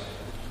around.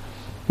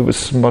 It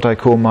was what I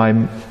call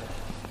my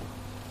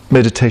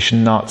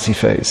meditation Nazi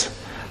phase.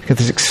 I had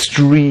this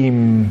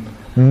extreme,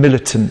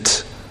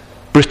 militant,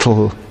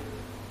 brittle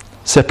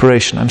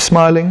separation. I'm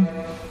smiling,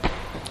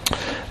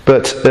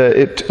 but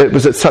it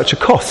was at such a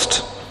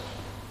cost,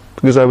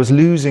 because I was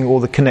losing all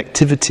the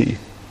connectivity.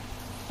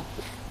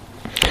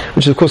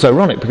 Which is of course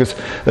ironic, because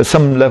at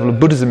some level of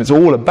Buddhism it's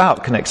all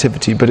about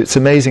connectivity, but it's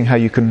amazing how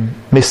you can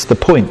miss the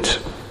point.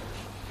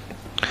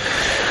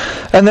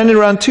 And then in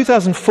around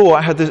 2004,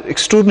 I had the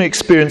extraordinary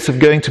experience of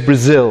going to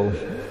Brazil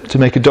to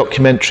make a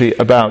documentary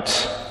about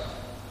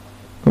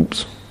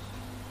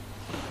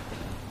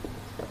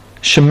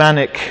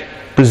shamanic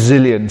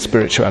Brazilian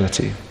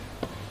spirituality.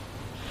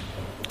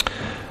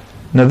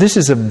 Now, this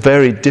is a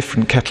very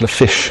different kettle of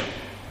fish.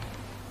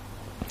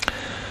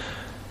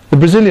 The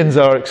Brazilians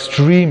are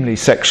extremely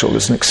sexual.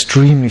 It's an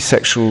extremely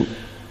sexual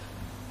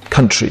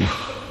country.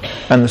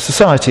 And the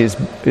society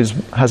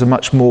has a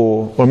much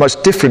more, or a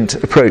much different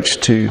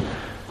approach to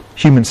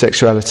human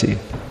sexuality.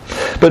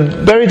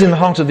 But buried in the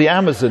heart of the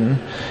Amazon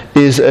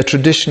is a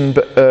tradition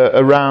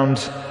around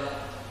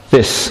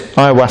this,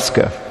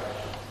 ayahuasca.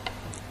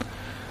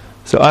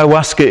 So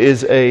ayahuasca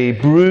is a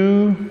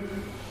brew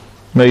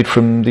made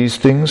from these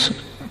things,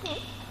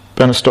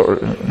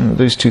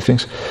 these two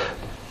things.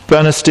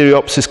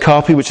 Banisteriopsis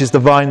carpi, which is the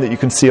vine that you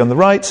can see on the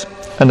right,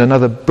 and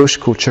another bush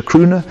called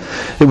chacruna.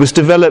 It was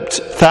developed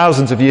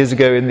thousands of years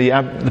ago in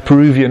the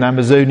Peruvian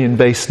Amazonian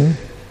basin,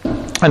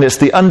 and it's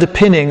the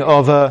underpinning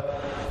of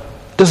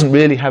doesn't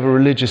really have a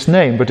religious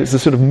name, but it's a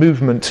sort of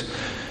movement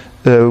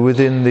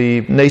within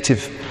the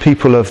native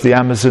people of the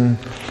Amazon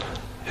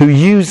who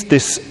used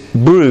this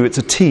brew. It's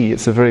a tea,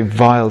 it's a very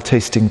vile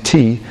tasting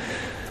tea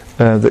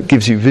that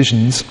gives you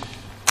visions.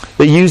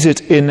 They use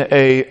it in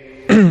a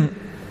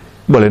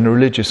in a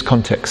religious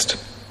context.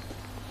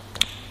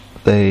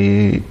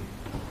 They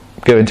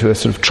go into a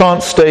sort of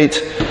trance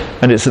state,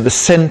 and it's at the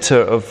center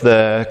of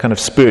their kind of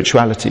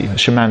spirituality,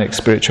 shamanic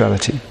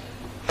spirituality.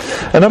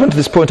 And up until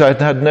this point, I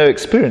had had no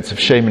experience of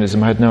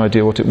shamanism. I had no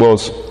idea what it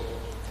was.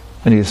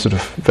 Any sort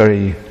of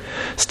very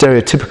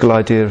stereotypical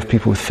idea of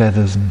people with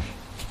feathers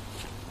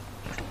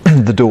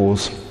and the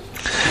doors.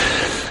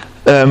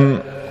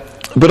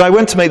 But I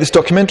went to make this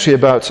documentary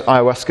about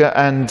ayahuasca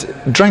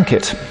and drank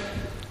it,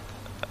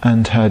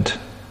 and had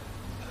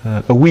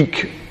a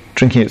week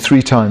drinking it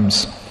 3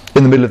 times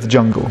in the middle of the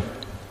jungle,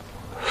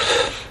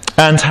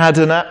 and had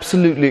an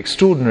absolutely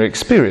extraordinary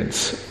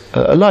experience,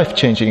 a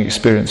life-changing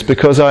experience,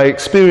 because I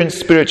experienced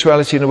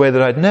spirituality in a way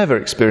that I'd never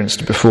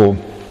experienced before.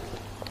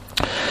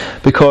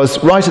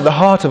 Because right at the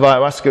heart of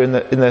ayahuasca,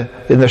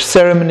 in their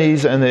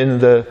ceremonies and in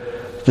the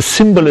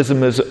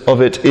symbolism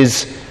of it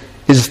is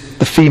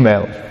the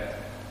female.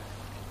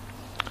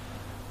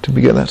 Did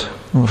we get that?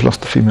 Oh, I've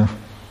lost the female.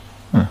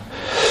 Oh.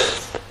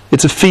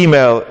 It's a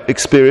female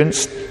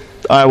experience.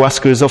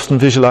 Ayahuasca is often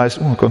visualized.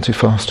 Oh, I've gone too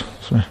fast.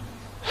 Sorry.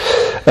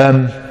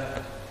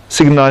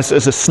 Signalized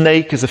as a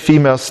snake, as a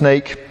female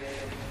snake.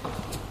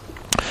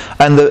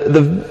 And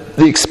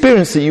the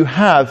experience that you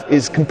have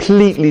is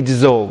completely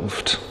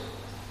dissolved.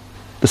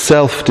 The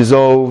self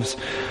dissolves.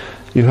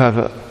 You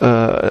have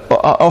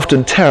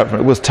often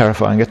terrifying. It was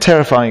terrifying. A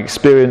terrifying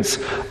experience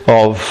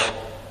of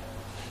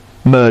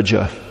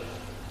merger,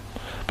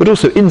 but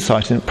also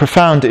insight,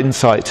 profound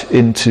insight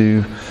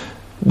into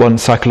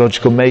one's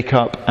psychological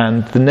makeup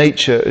and the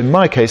nature, in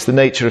my case, the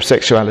nature of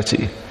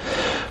sexuality.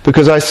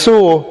 Because I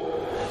saw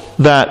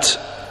that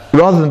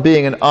rather than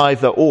being an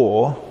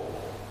either-or,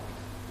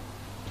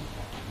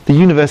 the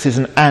universe is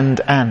an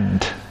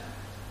and.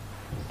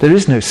 There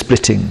is no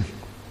splitting.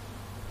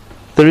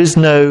 There is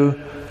no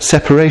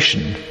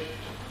separation.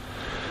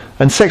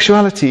 And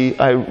sexuality,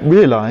 I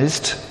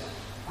realized,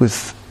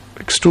 with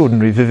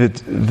extraordinary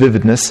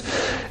vividness,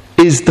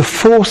 is the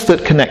force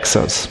that connects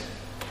us.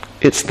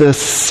 It's the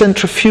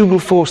centrifugal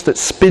force that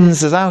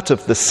spins us out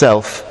of the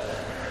self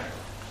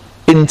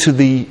into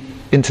the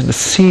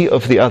sea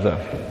of the other.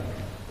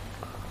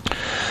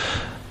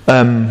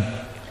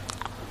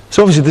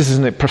 So obviously this is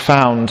a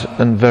profound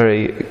and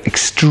very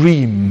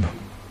extreme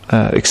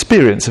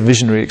experience, a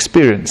visionary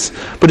experience.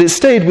 But it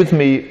stayed with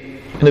me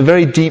in a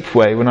very deep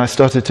way when I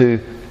started to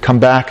come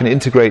back and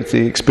integrate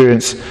the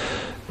experience,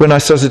 when I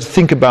started to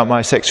think about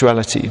my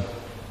sexuality.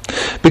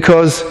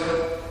 Because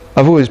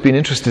I've always been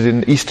interested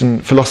in Eastern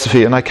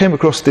philosophy, and I came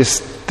across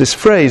this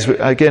phrase,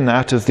 again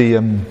out of the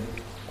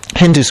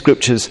Hindu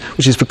scriptures,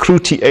 which is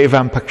Vikruti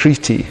evam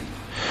pakriti,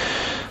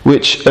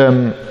 which,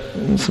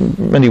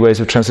 many ways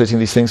of translating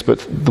these things,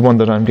 but the one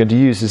that I'm going to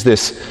use is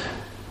this: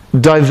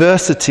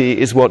 diversity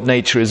is what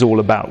nature is all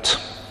about.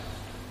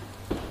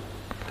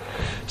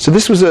 So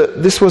this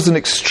was an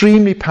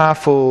extremely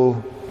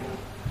powerful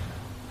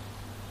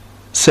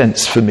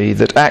sense for me,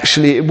 that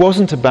actually it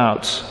wasn't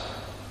about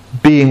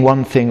being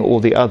one thing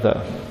or the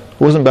other. It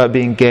wasn't about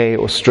being gay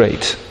or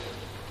straight,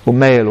 or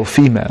male or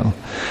female.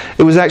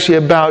 It was actually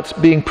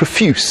about being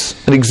profuse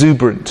and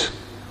exuberant.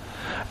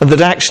 And that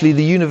actually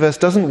the universe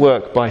doesn't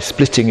work by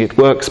splitting, it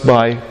works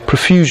by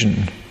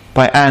profusion,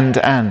 by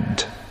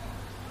and.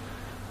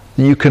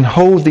 You can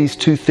hold these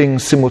two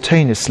things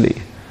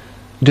simultaneously.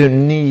 You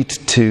don't need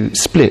to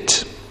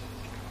split.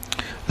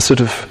 A sort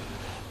of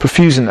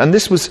profusion. And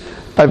this was,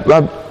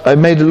 I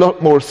made a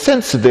lot more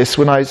sense of this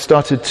when I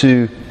started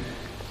to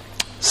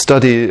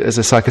study as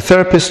a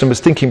psychotherapist, and was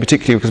thinking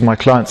particularly because my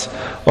clients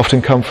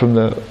often come from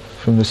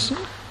this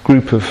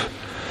group of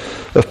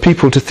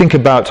people to think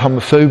about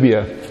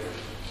homophobia.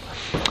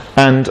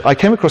 And I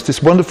came across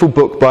this wonderful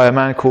book by a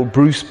man called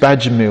Bruce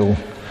Badgermill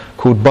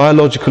called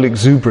Biological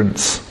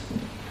Exuberance.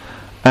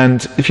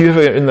 And if you're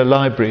ever in the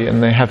library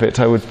and they have it,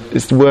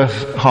 it's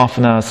worth half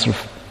an hour sort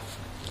of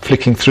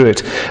flicking through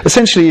it.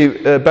 Essentially,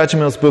 Badger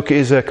Mill's book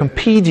is a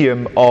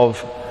compendium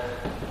of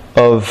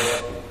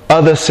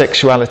other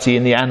sexuality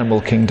in the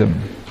animal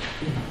kingdom.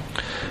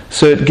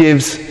 So it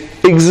gives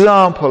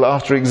example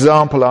after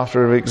example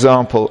after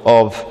example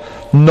of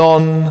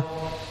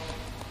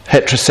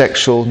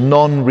non-heterosexual,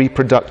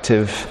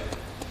 non-reproductive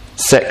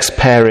sex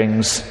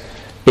pairings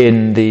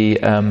in the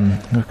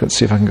let's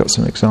see if I can get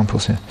some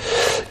examples here,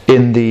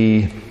 in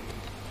the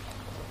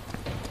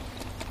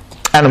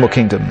animal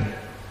kingdom.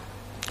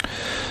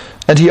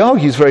 And he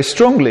argues very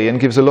strongly and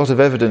gives a lot of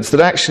evidence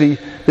that actually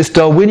this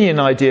Darwinian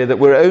idea that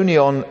we're only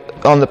on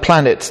the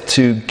planet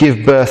to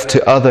give birth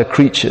to other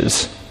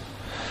creatures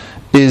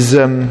is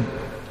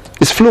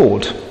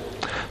flawed.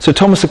 So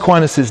Thomas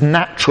Aquinas'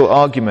 natural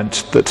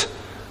argument that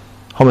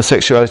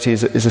homosexuality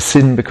is a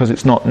sin because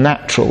it's not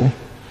natural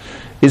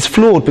is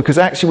flawed, because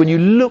actually when you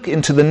look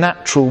into the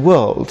natural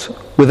world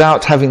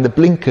without having the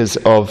blinkers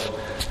of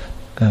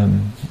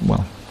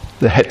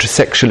the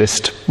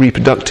heterosexualist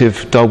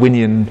reproductive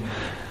Darwinian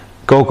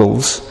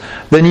goggles,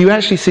 then you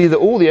actually see that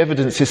all the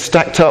evidence is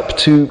stacked up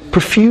to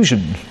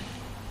profusion,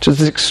 to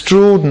this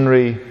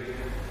extraordinary,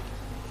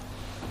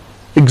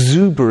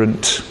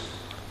 exuberant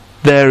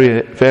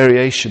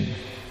variation.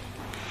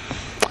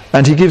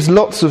 And he gives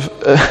lots of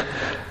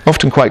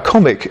often quite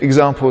comic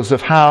examples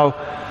of how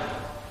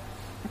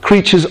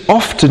creatures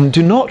often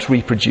do not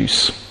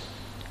reproduce.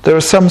 There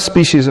are some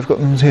species, I've got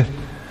them here.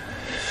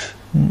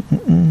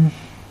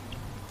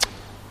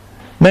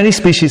 Many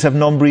species have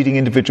non-breeding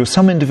individuals.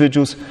 Some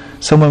individuals,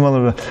 somewhere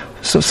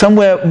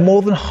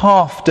more than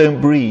half don't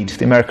breed.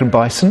 The American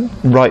bison,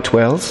 right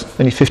whales,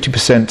 only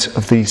 50%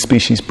 of the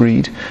species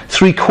breed.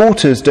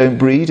 3/4 don't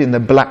breed in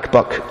the black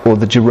buck or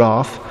the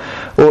giraffe.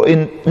 Or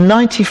in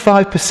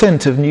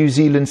 95% of New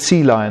Zealand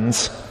sea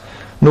lions,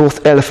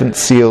 north elephant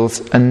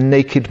seals and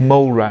naked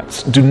mole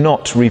rats do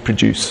not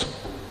reproduce.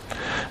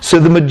 So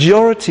the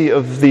majority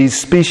of these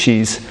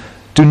species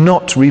do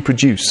not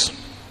reproduce.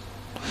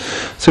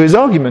 So his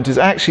argument is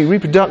actually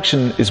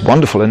reproduction is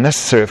wonderful and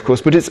necessary, of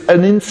course, but it's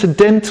an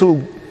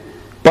incidental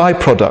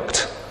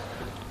byproduct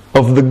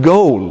of the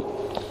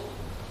goal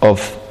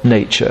of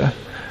nature,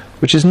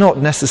 which is not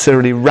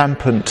necessarily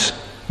rampant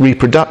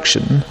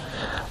reproduction,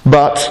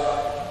 but,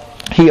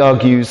 he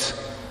argues,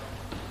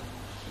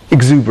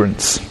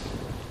 exuberance.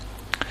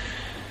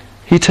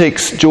 He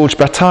takes George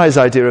Bataille's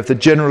idea of the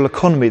general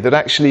economy, that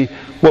actually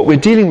what we're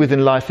dealing with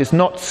in life is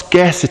not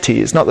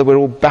scarcity. It's not that we're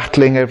all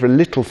battling over a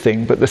little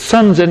thing, but the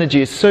sun's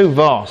energy is so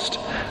vast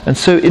and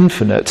so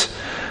infinite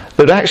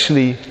that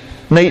actually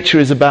nature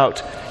is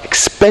about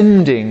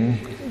expending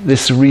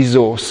this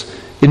resource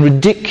in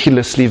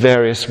ridiculously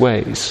various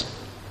ways,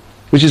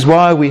 which is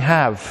why we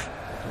have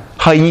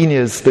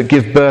hyenas that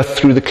give birth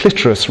through the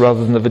clitoris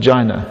rather than the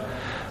vagina,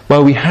 why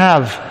we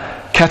have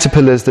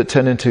caterpillars that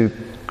turn into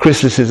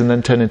chrysalises and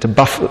then turn into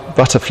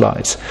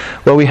butterflies,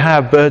 where we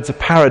have birds of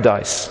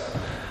paradise,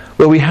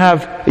 where we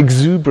have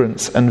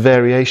exuberance and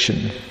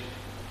variation.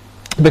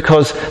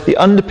 Because the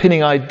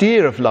underpinning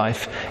idea of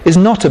life is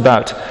not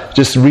about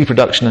just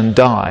reproduction and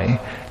die,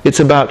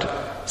 it's about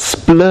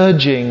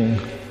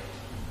splurging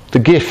the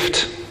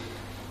gift,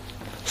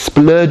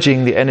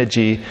 splurging the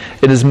energy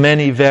in as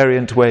many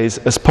variant ways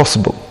as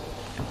possible.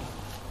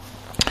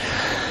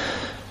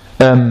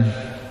 And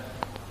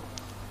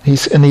he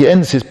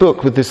ends his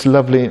book with this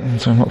lovely...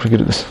 Sorry, I'm not very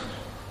good at this.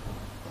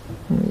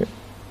 There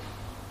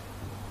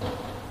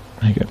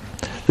you go.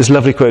 This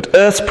lovely quote: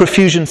 "Earth's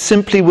profusion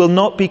simply will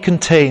not be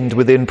contained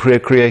within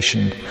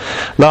procreation.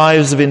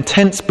 Lives of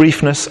intense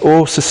briefness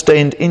or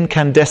sustained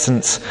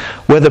incandescence,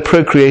 whether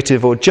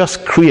procreative or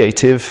just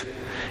creative,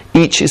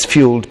 each is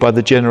fueled by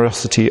the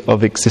generosity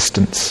of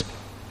existence."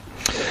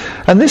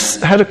 And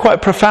this had a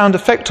quite profound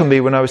effect on me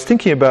when I was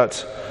thinking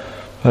about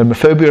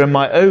homophobia and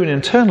my own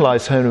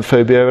internalized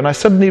homophobia, and I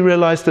suddenly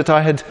realized that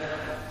I had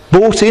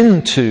bought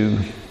into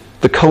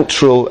the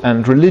cultural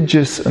and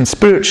religious and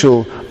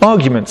spiritual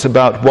arguments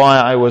about why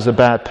I was a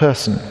bad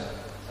person.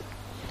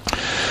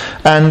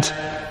 And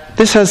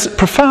this has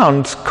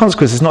profound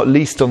consequences, not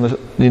least on the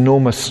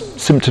enormous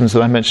symptoms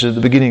that I mentioned at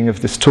the beginning of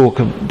this talk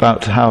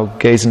about how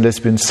gays and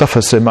lesbians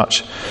suffer so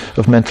much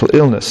of mental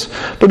illness,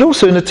 but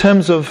also in the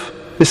terms of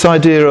this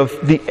idea of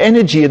the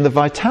energy and the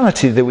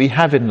vitality that we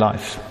have in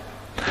life.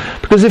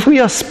 Because if we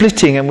are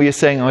splitting and we are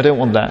saying, oh, I don't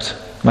want that,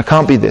 and I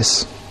can't be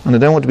this, and I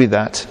don't want to be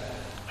that,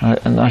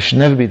 and I should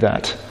never be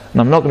that, and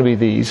I'm not going to be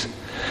these,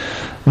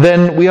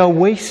 then we are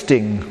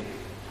wasting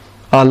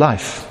our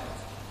life.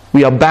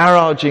 We are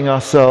barraging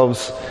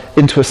ourselves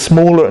into a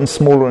smaller and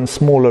smaller and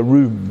smaller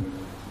room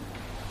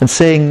and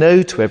saying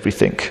no to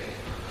everything.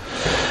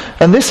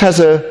 And this has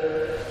a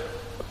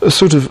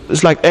sort of,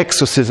 it's like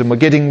exorcism. We're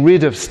getting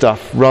rid of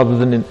stuff rather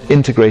than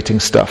integrating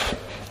stuff.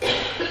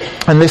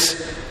 And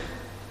this,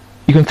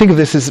 you can think of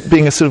this as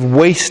being a sort of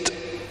waste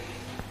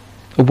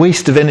a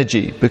waste of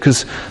energy,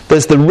 because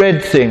there's the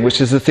red thing, which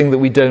is the thing that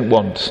we don't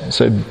want,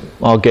 so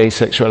our gay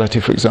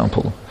sexuality, for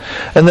example.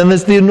 And then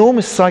there's the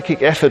enormous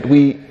psychic effort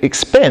we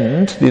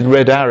expend, the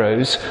red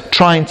arrows,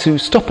 trying to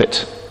stop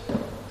it.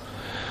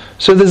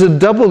 So there's a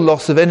double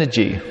loss of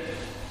energy.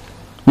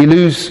 We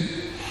lose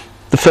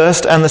the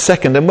first and the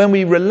second. And when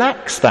we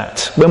relax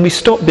that, when we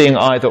stop being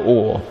either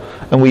or,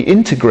 and we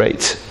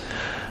integrate,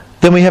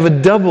 then we have a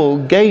double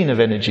gain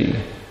of energy.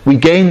 We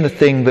gain the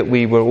thing that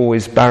we were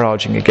always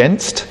barraging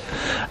against,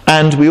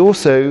 and we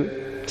also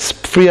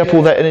free up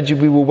all that energy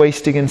we were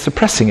wasting in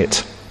suppressing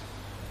it.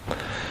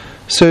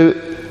 So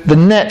the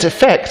net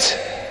effect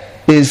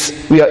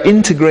is we are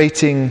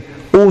integrating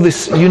all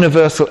this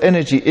universal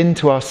energy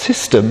into our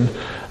system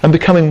and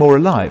becoming more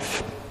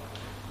alive,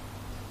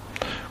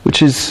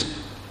 which is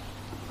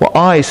what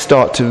I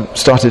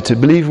started to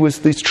believe was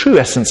the true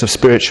essence of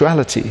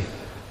spirituality.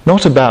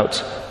 Not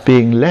about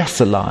being less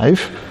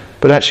alive,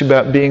 but actually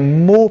about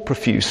being more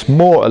profuse,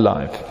 more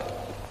alive.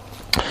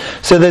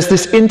 So there's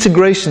this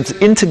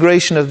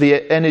integration of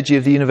the energy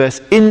of the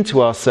universe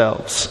into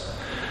ourselves,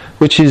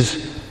 which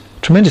is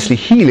tremendously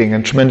healing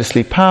and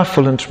tremendously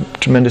powerful and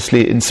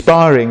tremendously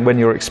inspiring when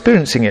you're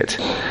experiencing it.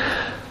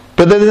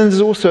 But then there's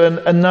also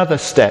another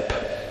step,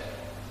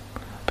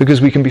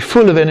 because we can be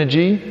full of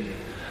energy,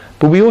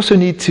 but we also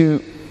need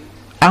to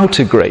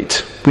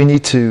outegrate. We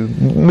need to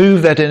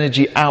move that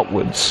energy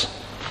outwards.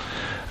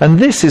 And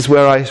this is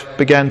where I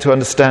began to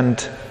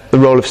understand the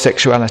role of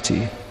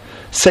sexuality.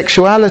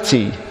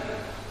 Sexuality,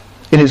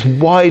 in its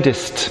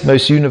widest,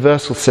 most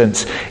universal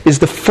sense, is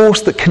the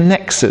force that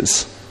connects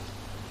us,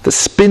 that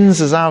spins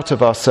us out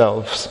of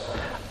ourselves,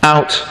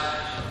 out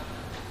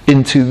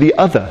into the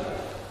other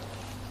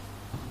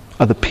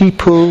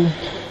people,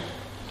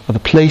 other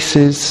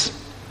places.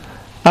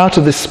 Out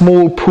of this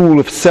small pool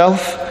of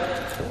self,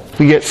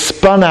 we get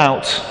spun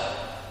out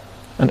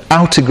and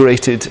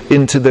outegrated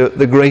into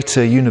the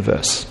greater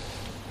universe.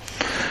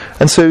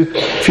 And so,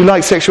 if you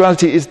like,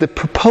 sexuality is the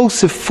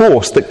propulsive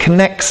force that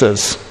connects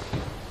us.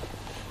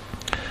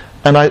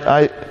 And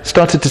I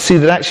started to see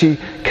that actually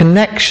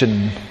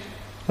connection,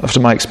 after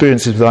my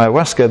experiences with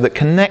ayahuasca, that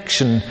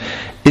connection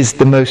is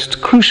the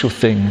most crucial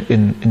thing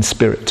in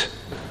spirit.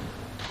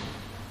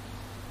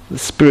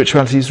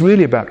 Spirituality is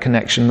really about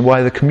connection,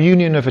 why the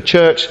communion of a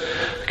church,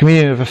 the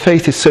communion of a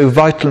faith is so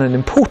vital and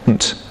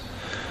important.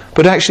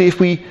 But actually, if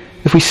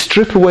we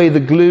strip away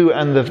the glue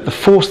and the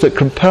force that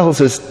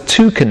compels us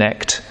to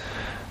connect,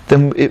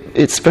 then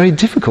it's very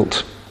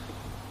difficult.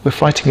 We're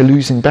fighting a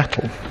losing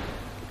battle.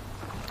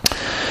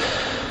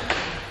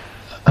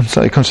 I'm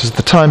slightly conscious of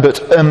the time,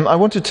 but I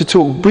wanted to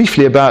talk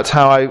briefly about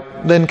how I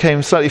then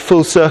came slightly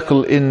full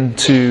circle in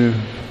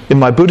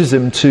my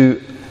Buddhism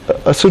to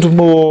a sort of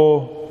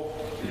more,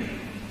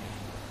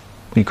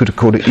 you could have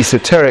called it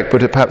esoteric,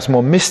 but perhaps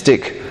more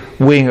mystic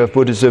wing of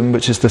Buddhism,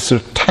 which is the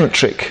sort of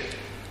tantric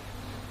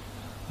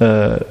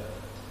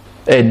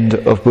end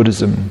of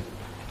Buddhism.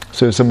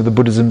 So some of the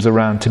Buddhisms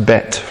around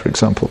Tibet, for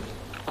example.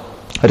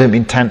 I don't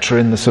mean tantra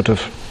in the sort of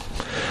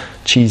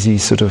cheesy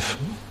sort of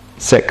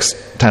sex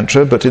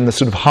tantra, but in the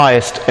sort of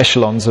highest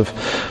echelons of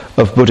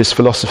Buddhist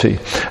philosophy.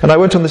 And I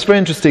went on this very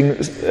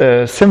interesting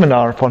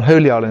seminar upon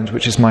Holy Island,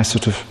 which is my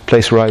sort of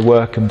place where I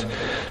work and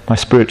my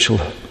spiritual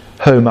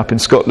home up in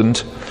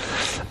Scotland,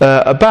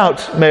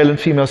 about male and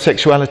female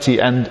sexuality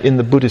and in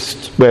the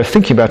Buddhist way of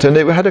thinking about it. And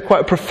it had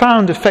quite a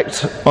profound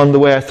effect on the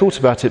way I thought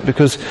about it,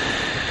 because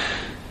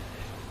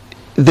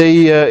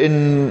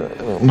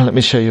let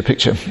me show you a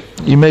picture.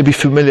 You may be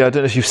familiar, I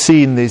don't know if you've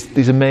seen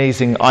these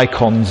amazing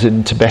icons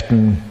in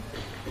Tibetan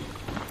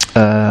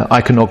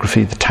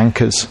iconography, the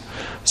tankas.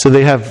 So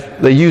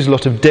they use a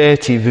lot of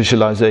deity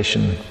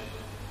visualization.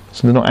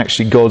 So they're not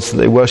actually gods that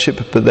they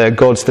worship, but they're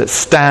gods that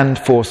stand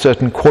for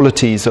certain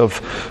qualities of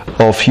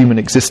human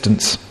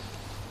existence.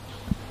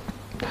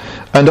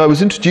 And I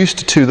was introduced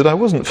to two that I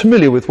wasn't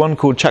familiar with, one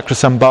called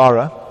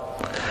Chakrasambhara,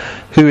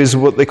 who is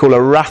what they call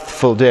a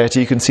wrathful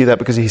deity. You can see that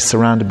because he's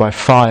surrounded by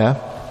fire.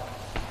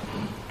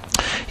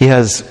 He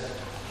has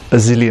a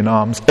zillion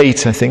arms,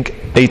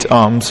 8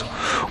 arms,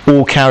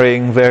 all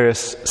carrying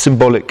various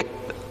symbolic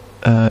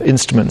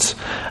instruments.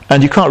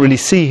 And you can't really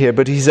see here,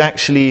 but he's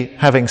actually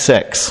having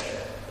sex.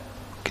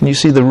 Can you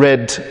see the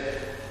red,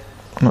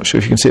 I'm not sure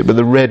if you can see it, but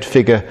the red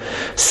figure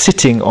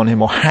sitting on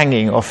him or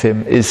hanging off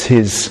him is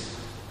his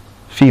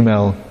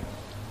female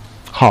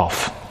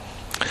half.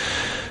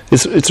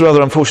 It's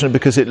rather unfortunate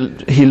because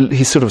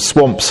he sort of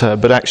swamps her,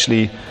 but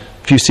actually,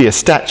 if you see a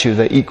statue,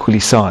 they're equally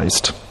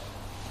sized.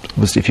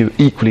 Obviously, if you're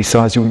equally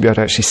sized, you wouldn't be able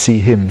to actually see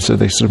him, so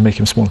they sort of make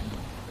him smaller.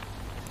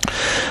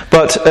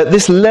 But at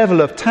this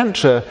level of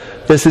Tantra,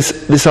 there's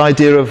this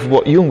idea of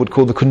what Jung would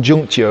call the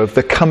conjunctio, of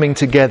the coming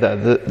together,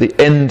 the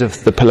end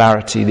of the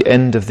polarity, the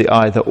end of the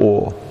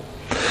either-or.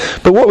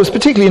 But what was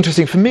particularly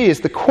interesting for me is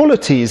the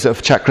qualities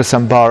of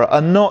Chakrasambhara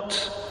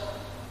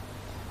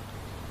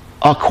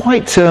are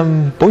quite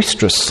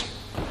boisterous.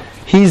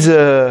 He's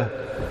a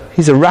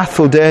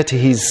wrathful deity.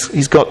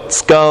 He's got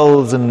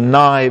skulls and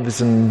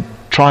knives and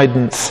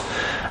tridents,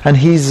 and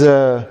he's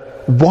a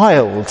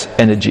wild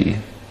energy.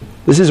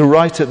 This is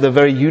right at the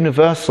very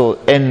universal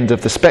end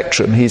of the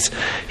spectrum. He's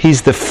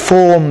the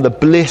form, the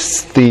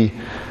bliss, the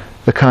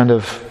kind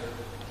of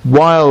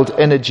wild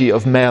energy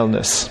of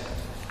maleness.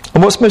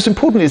 And what's most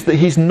important is that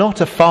he's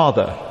not a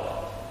father.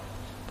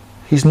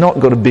 He's not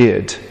got a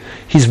beard.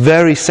 He's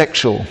very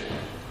sexual.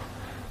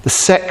 The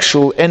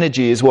sexual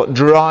energy is what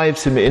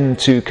drives him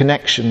into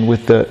connection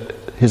with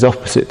his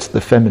opposite,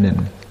 the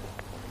feminine.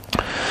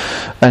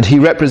 And he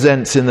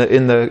represents in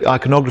the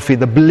iconography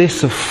the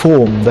bliss of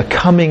form, the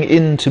coming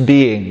into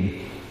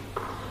being.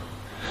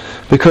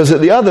 Because at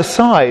the other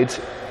side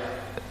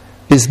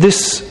is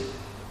this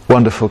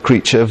wonderful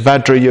creature,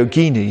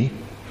 Vajrayogini,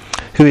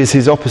 who is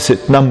his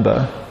opposite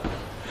number,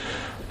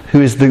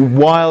 who is the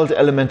wild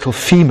elemental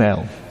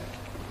female.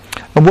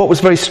 And what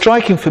was very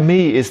striking for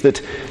me is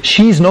that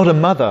she's not a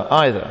mother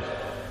either.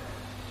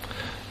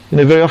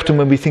 Very often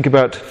when we think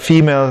about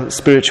female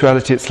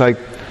spirituality, it's like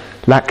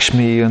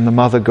Lakshmi and the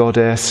mother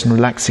goddess and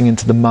relaxing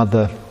into the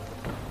mother.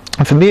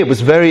 And for me it was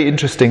very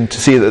interesting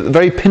to see that the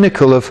very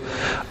pinnacle of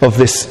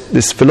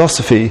this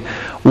philosophy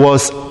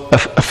was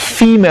a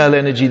female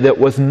energy that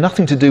was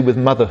nothing to do with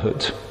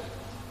motherhood.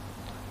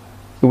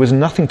 It was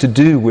nothing to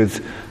do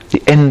with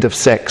the end of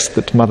sex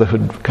that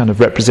motherhood kind of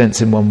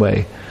represents in one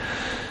way.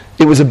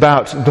 It was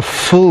about the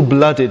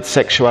full-blooded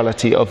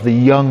sexuality of the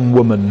young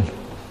woman.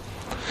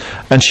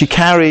 And she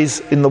carries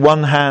in the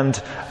one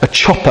hand a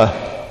chopper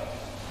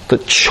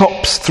that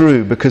chops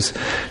through, because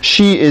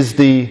she is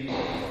the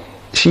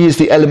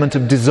element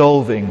of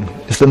dissolving.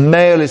 As the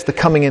male is the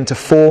coming into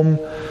form,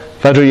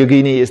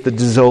 Vajrayogini is the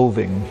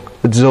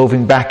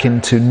dissolving back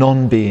into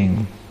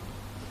non-being.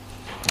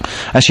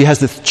 And she has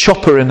this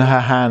chopper in her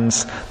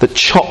hands that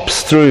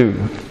chops through,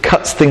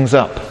 cuts things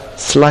up,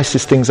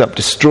 slices things up,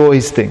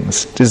 destroys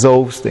things,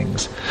 dissolves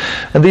things.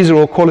 And these are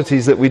all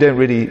qualities that we don't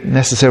really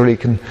necessarily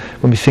can,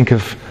 when we think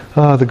of,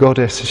 the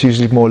goddess is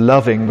usually more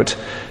loving, but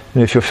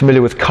if you're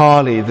familiar with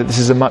Kali, that this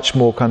is a much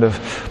more kind of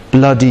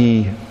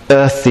bloody,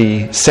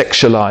 earthy,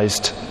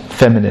 sexualized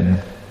feminine.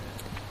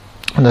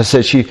 And as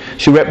I said,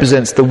 she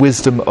represents the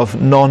wisdom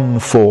of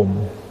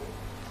non-form.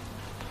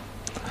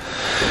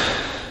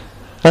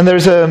 And there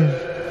is another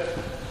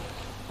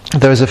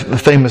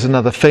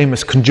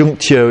famous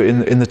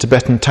conjunctio in the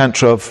Tibetan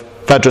Tantra of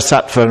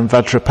Vajrasattva and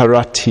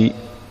Vajraparati,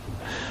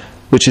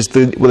 which is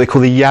what they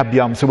call the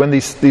Yabyum. So when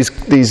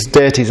these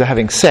deities are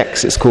having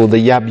sex, it's called the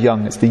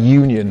Yabyum. It's the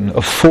union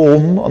of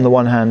form on the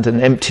one hand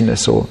and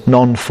emptiness or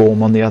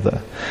non-form on the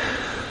other.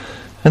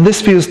 And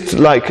this feels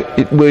like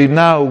we're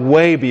now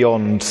way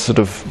beyond sort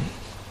of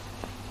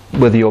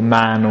whether you're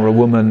man or a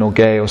woman or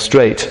gay or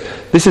straight.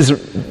 This is,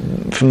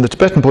 from the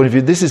Tibetan point of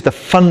view, this is the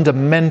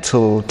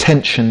fundamental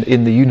tension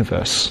in the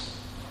universe.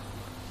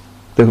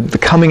 The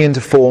coming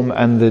into form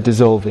and the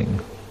dissolving.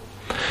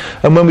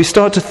 And when we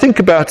start to think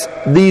about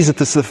these as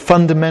the sort of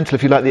fundamental,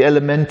 if you like, the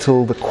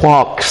elemental, the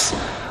quarks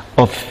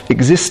of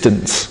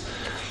existence,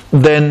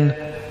 then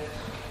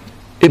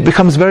it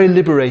becomes very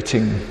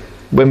liberating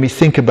when we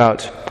think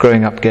about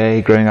growing up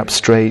gay, growing up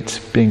straight,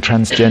 being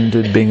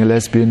transgendered, being a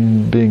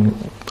lesbian, being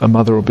a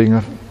mother or being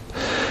a...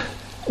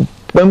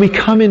 When we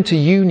come into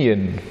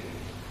union,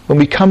 when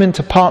we come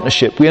into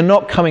partnership, we are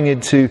not coming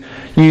into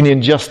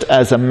union just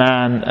as a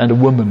man and a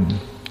woman.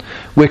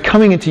 We're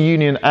coming into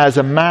union as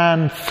a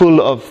man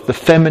full of the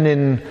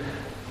feminine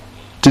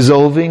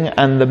dissolving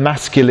and the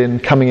masculine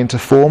coming into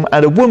form,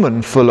 and a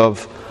woman full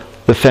of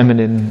the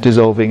feminine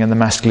dissolving and the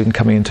masculine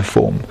coming into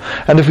form.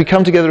 And if we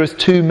come together as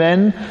two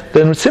men,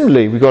 then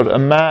similarly we've got a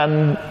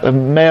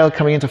male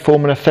coming into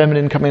form and a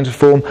feminine coming into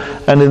form,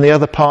 and in the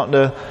other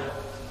partner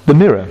the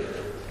mirror.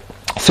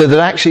 So that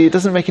actually it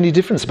doesn't make any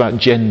difference about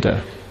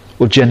gender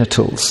or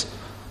genitals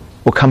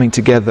or coming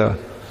together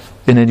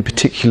in any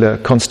particular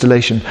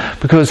constellation,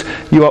 because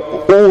you are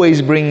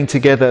always bringing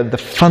together the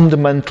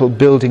fundamental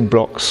building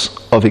blocks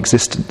of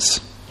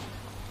existence,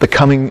 the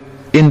coming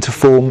into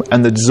form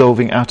and the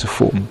dissolving out of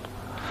form,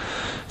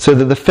 so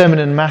that the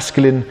feminine and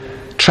masculine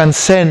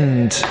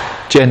transcend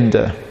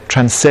gender,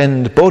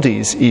 transcend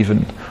bodies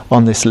even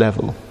on this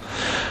level.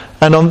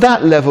 And on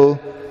that level,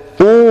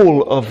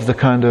 all of the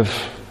kind of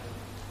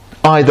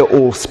either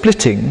or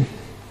splitting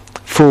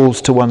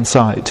falls to one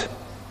side.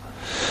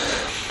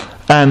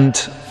 And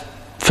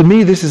for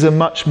me, this makes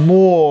much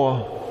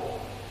more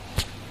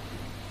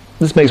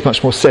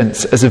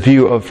sense as a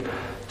view of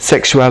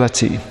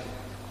sexuality.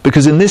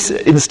 Because in this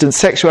instance,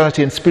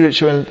 sexuality and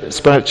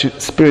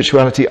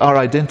spirituality are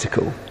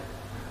identical.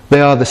 They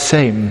are the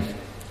same.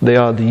 They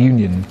are the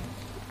union.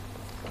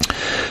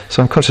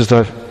 So I'm conscious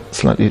that I've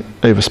slightly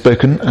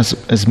overspoken,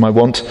 as my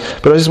want,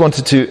 but I just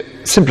wanted to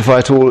simplify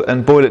it all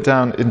and boil it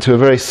down into a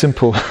very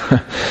simple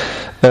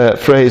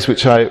phrase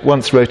which I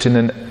once wrote in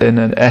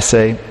an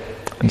essay,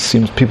 and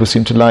people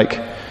seem to like,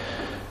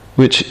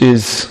 which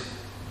is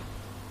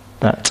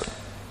that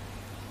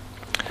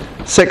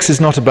sex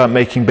is not about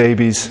making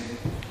babies,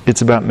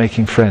 it's about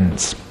making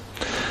friends.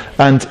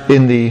 And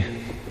in the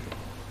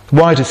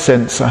widest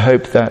sense, I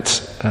hope that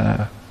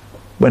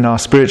when our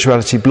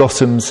spirituality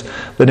blossoms,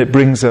 then it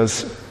brings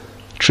us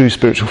true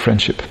spiritual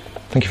friendship.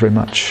 Thank you very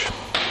much.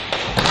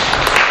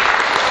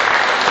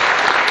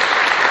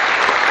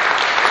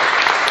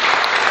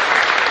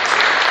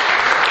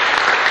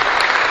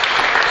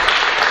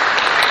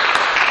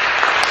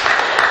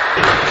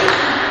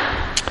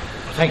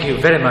 Thank you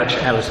very much,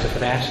 Alistair, for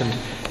that,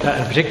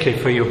 and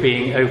particularly for your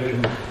being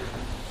open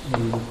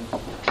in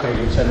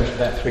trading so much of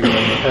that through your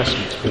own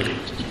personal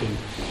experience. It's been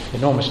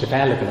enormously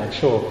valuable, I'm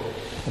sure.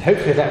 And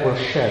hopefully that will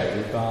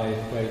show by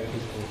the way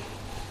people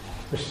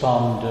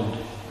respond and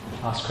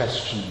ask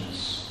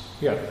questions.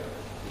 Yeah,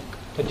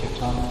 plenty of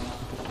time.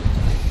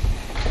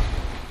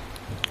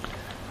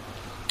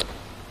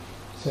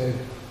 So,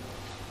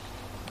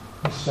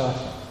 let's start.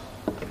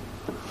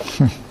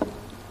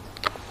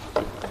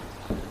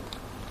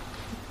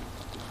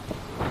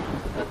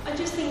 I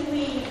just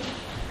think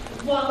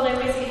while there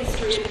is a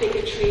history of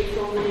bigotry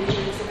from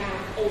religions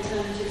about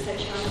alternative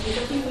sexuality,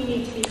 I think we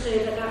need to be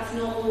clear that that's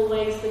not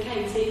always the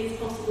case. It is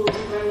possible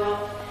to grow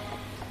up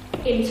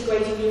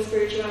integrating your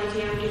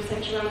spirituality and your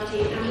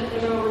sexuality, and that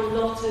there are a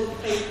lot of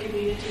faith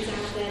communities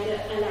out there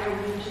that allow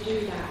you to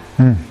do that.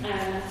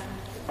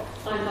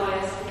 I'm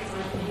biased because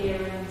I'm from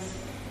here and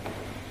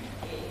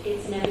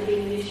it's never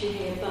been an issue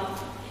here, but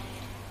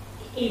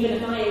even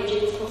at my age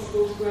it was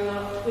possible to grow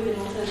up with an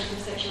alternative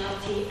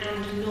sexuality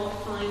and not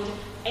find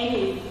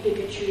any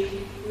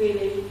bigotry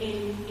really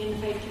in the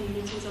faith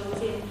communities I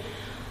was in.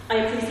 I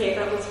appreciate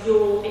that was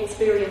your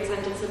experience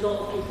and it's a lot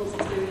of people's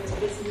experience,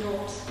 but it's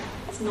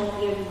not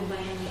the only one by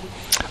any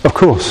means. Of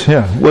course,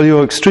 yeah. Well,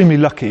 you're extremely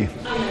lucky.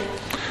 I know.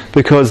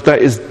 Because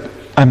that is,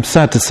 I'm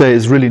sad to say,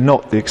 is really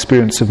not the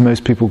experience of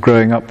most people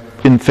growing up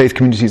in faith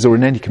communities or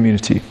in any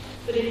community.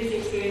 But it is the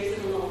experience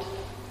of a lot.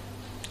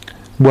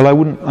 Well,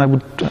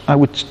 I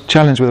would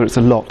challenge whether it's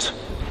a lot.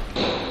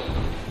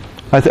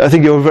 I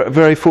think you're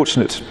very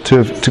fortunate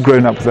to have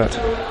grown up with that.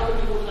 There are other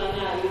people that I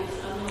know,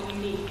 I'm not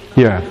unique.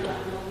 Yeah. I'm not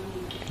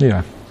unique.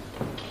 Yeah.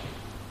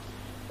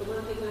 The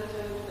one thing I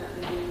found that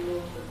living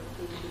north of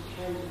teaching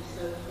can be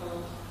so far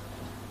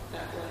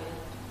that way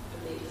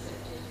and be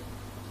accepted,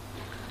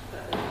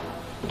 but there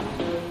are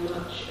very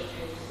much a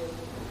case of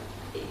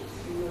it's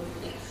not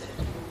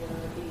acceptable where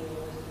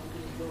anyone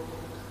in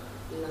Norfolk,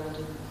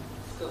 London,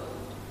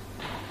 Scotland,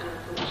 and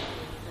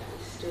unfortunately that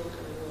is still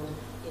going on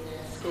in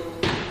our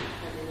schools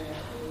and in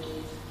our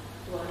colleges,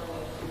 right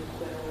away from the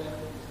ground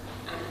level.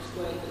 And it's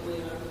great that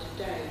we are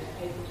today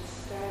able to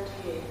stand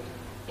here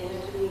in a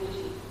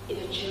community, in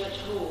a church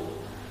hall,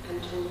 and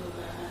talk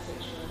about our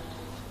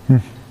sexuality.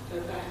 Go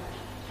back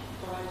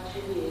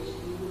 5-10 years,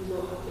 you would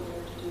not have been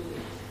able to do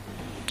this.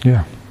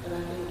 Yeah. And I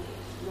think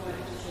it's right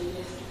to say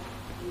yes,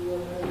 you are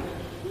very,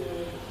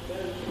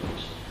 very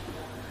passionate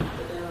about that.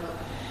 But there are a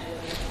hell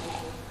of a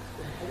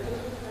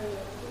lot of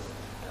people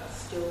that are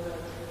still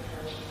going through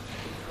hell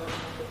because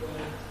of the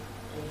way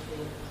they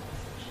feel about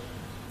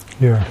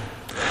sexuality. Yeah.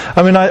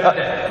 I mean,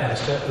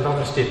 A lot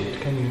of us didn't.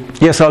 Can you?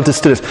 yes, I'll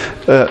distill it.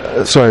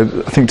 Sorry,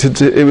 I think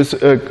it was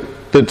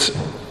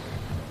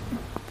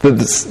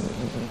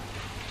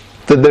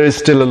that there is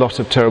still a lot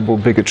of terrible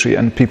bigotry,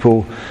 and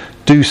people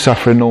do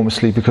suffer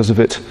enormously because of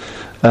it.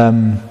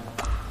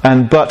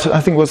 But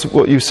I think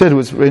what you said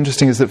was very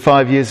interesting. Is that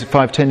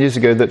 5-10 years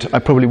ago, that I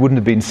probably wouldn't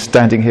have been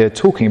standing here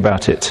talking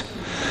about it.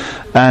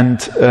 And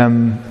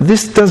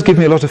this does give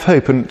me a lot of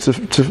hope. And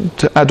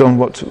to add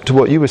on to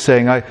what you were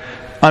saying,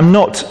 I'm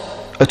not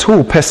at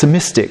all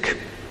pessimistic.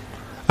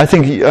 I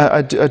think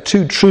I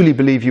truly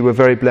believe you were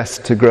very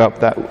blessed to grow up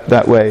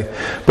that way.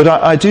 But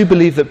I do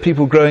believe that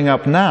people growing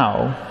up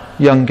now,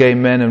 young gay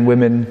men and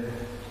women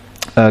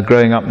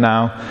growing up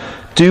now,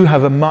 do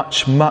have a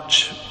much,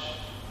 much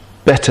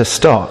better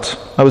start.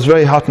 I was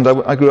very heartened.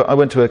 I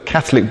went to a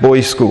Catholic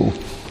boys' school,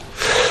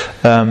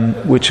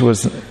 which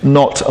was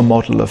not a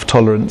model of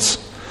tolerance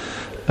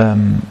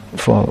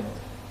for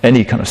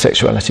any kind of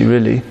sexuality,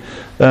 really.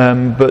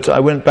 But I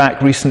went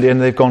back recently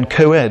and they've gone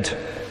co-ed.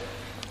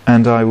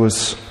 And I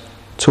was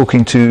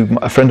talking to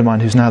a friend of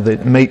mine who's now the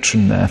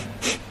matron there.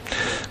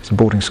 It's a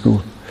boarding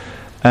school.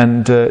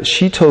 And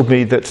she told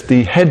me that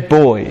the head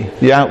boy,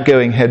 the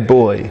outgoing head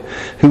boy,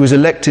 who was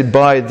elected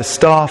by the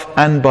staff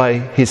and by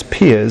his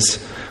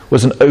peers,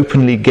 was an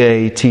openly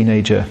gay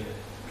teenager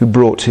who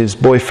brought his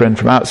boyfriend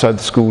from outside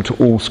the school to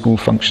all school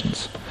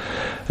functions.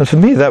 And for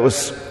me that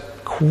was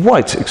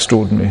quite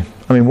extraordinary.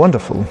 I mean,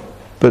 wonderful,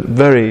 but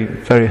very,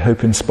 very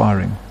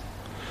hope-inspiring.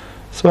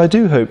 So I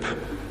do hope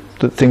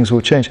that things will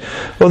change.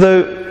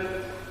 Although,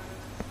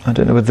 I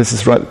don't know whether this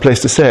is the right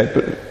place to say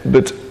it,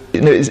 but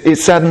you know, it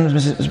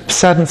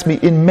saddens me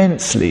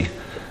immensely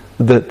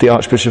that the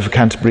Archbishop of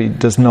Canterbury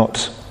does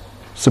not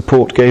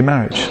support gay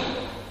marriage.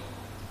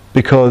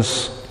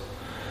 Because,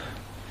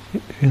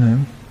 you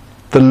know,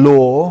 the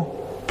law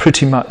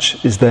pretty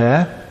much is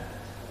there.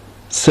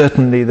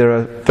 Certainly there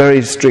are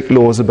very strict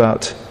laws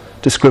about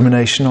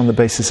discrimination on the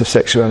basis of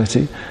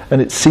sexuality,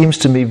 and it seems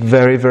to me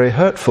very, very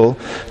hurtful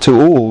to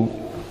all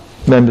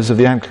members of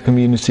the Anglican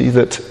community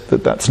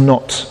that's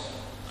not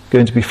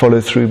going to be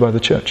followed through by the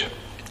Church.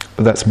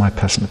 But that's my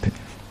personal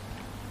opinion.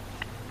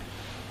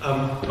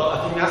 But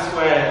I think that's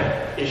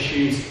where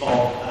issues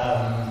of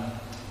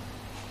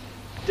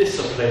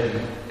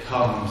discipline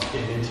comes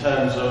in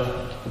terms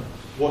of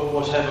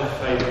whatever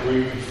faith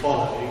group you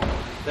follow.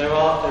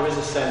 There is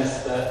a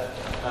sense that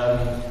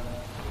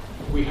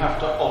we have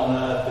to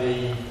honour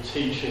the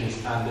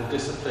teachings and the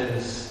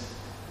disciplines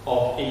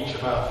of each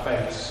of our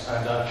faiths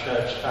and our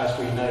church as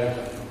we know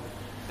them.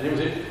 And it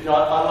was,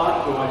 I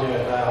like your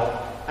idea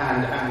about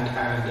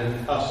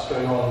and us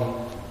going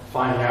on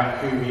finding out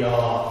who we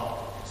are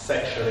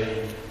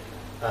sexually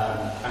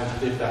and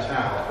to live that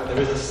out. But there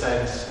is a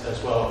sense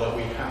as well that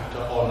we have to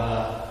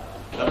honour,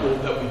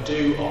 that we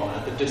do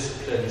honour the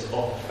disciplines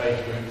of the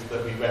faith groups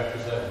that we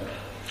represent.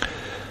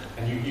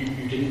 And you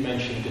didn't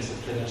mention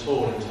discipline at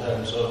all in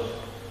terms of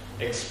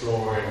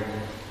exploring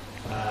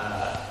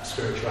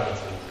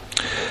spirituality.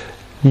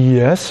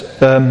 Yes,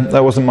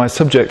 that wasn't my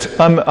subject.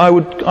 I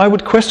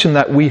would question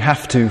that we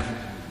have to.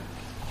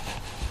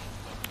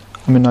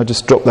 I mean, I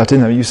just dropped that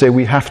in there. You say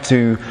we have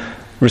to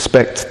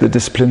respect the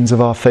disciplines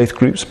of our faith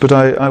groups, but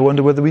I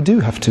wonder whether we do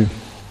have to.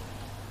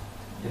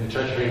 In the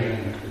Church of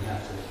England, we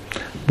have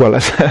to. Well,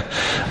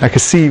 I can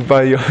see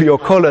by your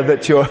collar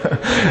that you're...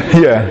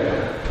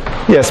 yeah.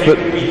 Yes, but...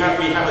 We have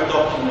a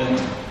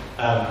document,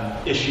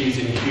 Issues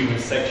in Human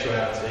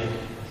Sexuality,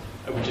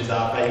 which is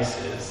our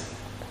basis.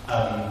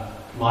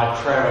 My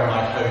prayer and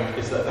my hope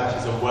is that that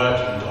is a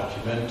working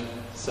document,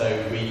 so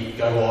we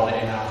go on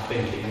in our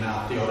thinking, in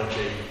our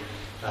theology,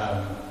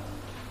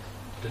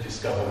 to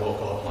discover what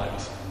God might be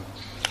saying.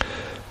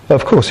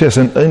 Of course, yes,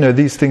 and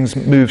these things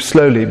move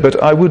slowly,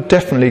 but I would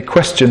definitely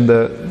question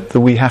the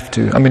we have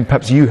to. I mean,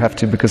 perhaps you have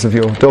to because of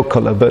your dog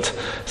collar, but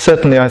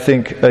certainly I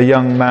think a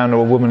young man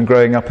or woman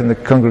growing up in the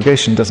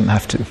congregation doesn't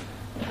have to.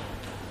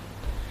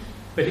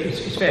 But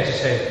it's fair to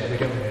say that we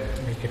don't want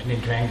to make it an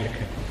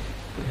inter-Anglican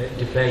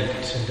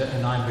debate,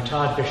 and I'm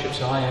retired bishop,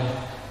 so I am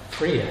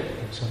freer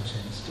in some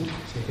sense to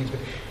say things. But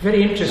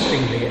very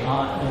interestingly,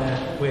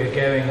 we're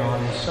going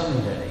on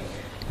Sunday.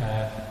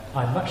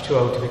 I'm much too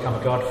old to become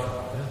a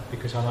godfather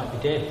because I might be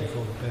dead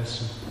before the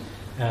person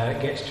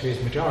gets to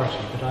his majority,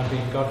 but I'm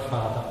being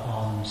godfather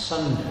on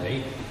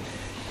Sunday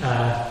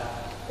at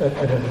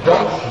an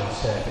adoption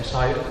service.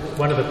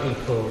 One of the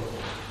people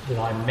that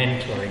I'm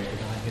mentoring,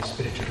 that I'm his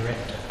spiritual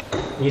director,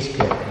 is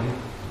gay,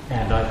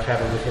 and I've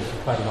travelled with him for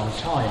quite a long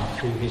time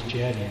through his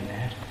journey in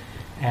that,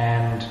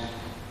 and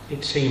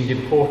it seemed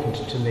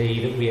important to me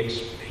that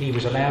he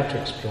was allowed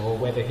to explore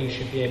whether he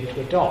should be able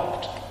to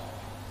adopt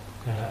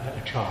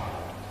a child.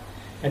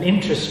 And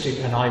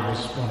I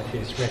was one of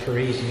his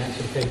referees and that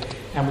sort of thing,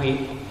 and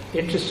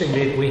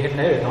interestingly, we had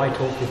known, I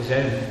talked with his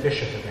own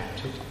bishop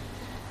about it,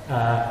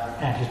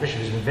 and his bishop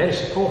has been very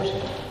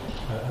supportive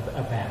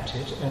about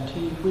it, and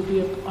he would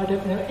be, I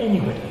don't know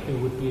anybody who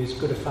would be as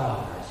good a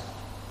father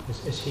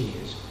as he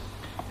is.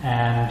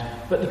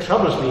 But the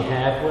troubles we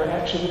had were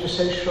actually with the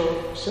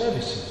social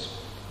services,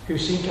 who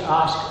seemed to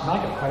ask, and I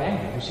got quite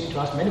angry, who seemed to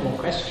ask many more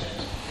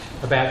questions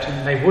about him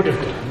than they would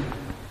have done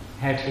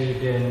had he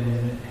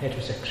been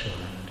heterosexual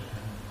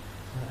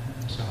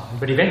and so on.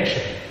 But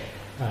eventually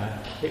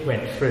it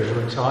went through,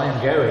 and so I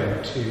am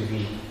going to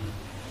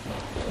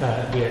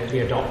the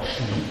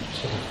adoption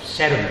sort of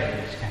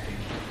ceremony he's having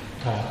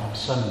on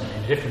Sunday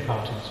in a different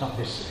part of it's not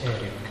this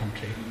area of the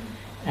country.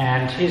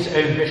 And his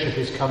own bishop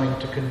is coming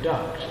to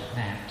conduct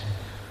that.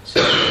 So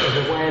as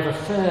a way of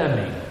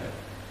affirming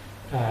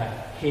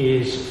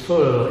his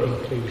full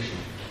inclusion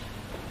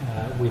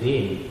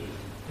within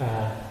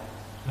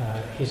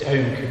his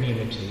own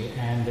community,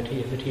 and that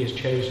he has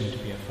chosen to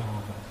be a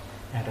father,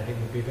 and I think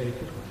would be a very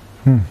good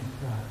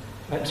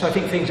one. So I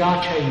think things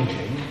are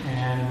changing,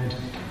 and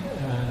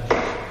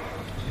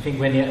I think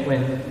when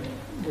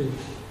the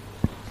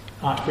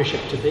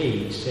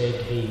Archbishop-to-be said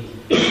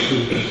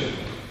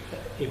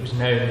it was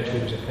known that he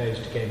was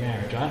opposed to gay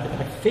marriage,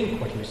 I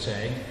think what he was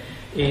saying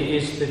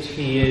is that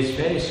he is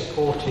very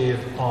supportive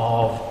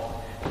of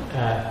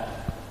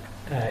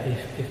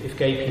if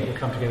gay people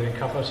come together in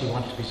couples, he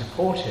wants to be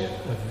supportive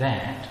of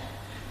that,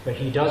 but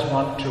he does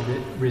want to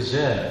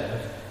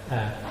reserve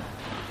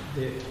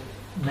the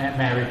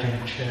marriage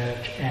in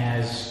church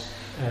as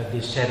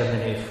the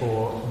ceremony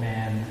for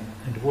man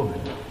and woman.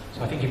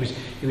 So I think he was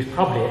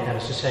probably,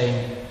 Alistair,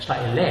 saying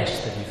slightly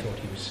less than he thought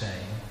he was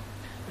saying.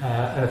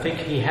 And I think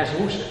he has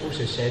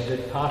also said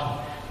that part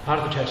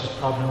of the church's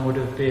problem would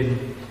have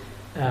been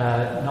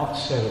not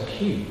so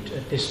acute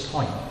at this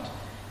point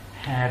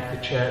had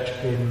the church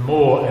been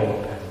more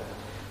open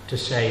to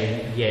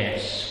saying,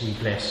 yes, we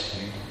bless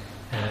you,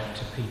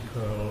 to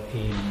people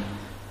in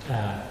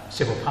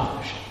civil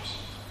partnerships,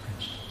 for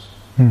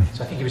instance.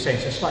 So I think he was saying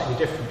so slightly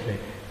differently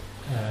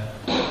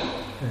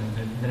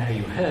than how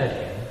you heard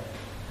him,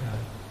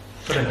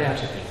 but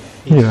undoubtedly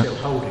he's still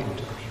holding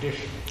to the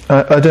tradition.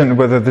 I don't know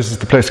whether this is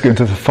the place to go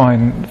into the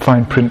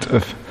fine print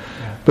of...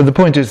 Yeah. But the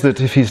point is that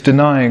if he's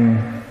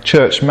denying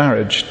church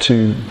marriage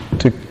to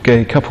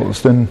gay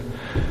couples, then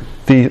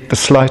the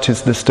slight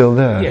is still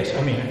there. Yes,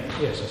 I say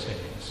yes.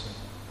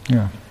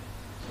 Yeah.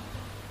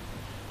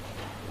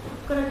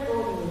 Could I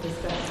broaden the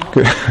discussion?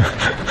 Good.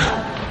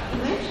 You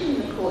mentioned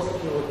in the course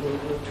of your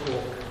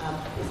talk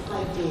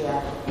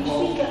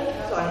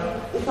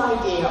this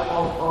idea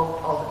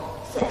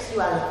of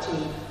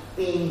sexuality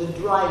being the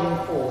driving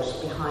force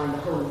behind the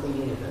whole of the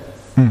universe.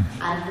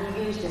 And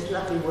you used this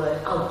lovely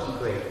word,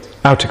 outegrate.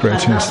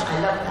 Outegrate, yes. I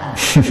love that.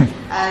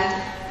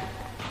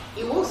 And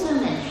You also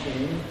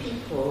mentioned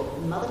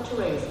people, Mother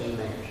Teresa you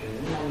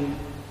mentioned, and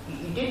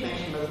you did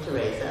mention Mother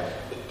Teresa,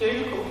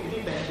 during the course you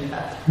did mention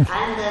that,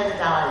 and the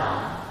Dalai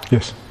Lama.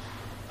 Yes.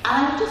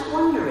 And I'm just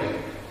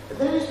wondering,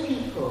 those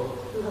people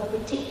who have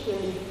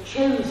particularly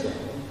chosen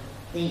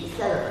the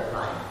celibate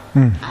life,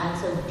 and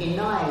so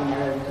denying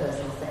their own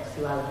personal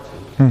sexuality,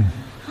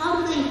 how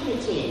do they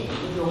fit in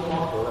with your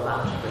model of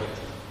outrability?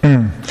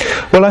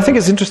 Well, I think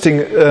it's interesting.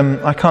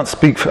 I can't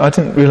speak for, I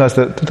didn't realise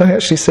that. Did I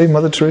actually say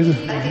Mother Teresa?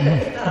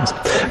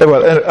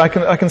 Well,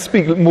 I can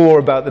speak more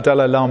about the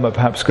Dalai Lama,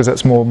 perhaps, because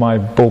that's more my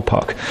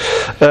ballpark.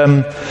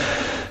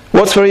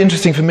 What's very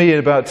interesting for me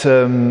about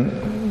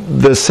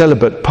the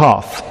celibate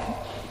path,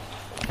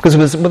 because it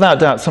was without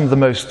doubt some of the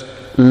most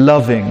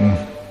loving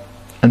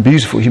and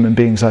beautiful human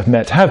beings I've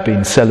met have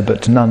been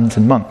celibate nuns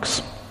and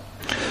monks,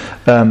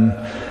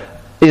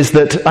 is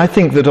that I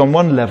think that on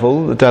one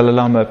level, the Dalai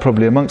Lama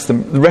probably amongst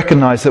them,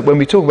 recognise that when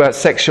we talk about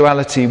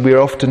sexuality, we're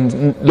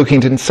often looking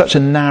at it in such a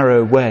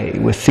narrow way.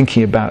 We're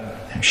thinking about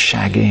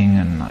shagging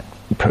and like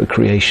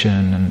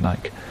procreation and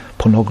like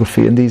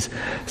pornography and these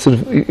sort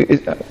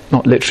of,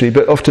 not literally,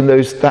 but often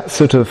that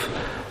sort of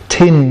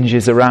tinge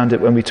is around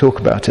it when we talk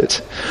about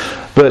it.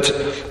 But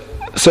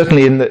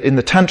certainly in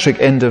the tantric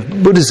end of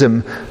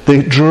Buddhism,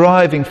 the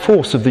driving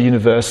force of the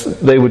universe,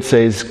 they would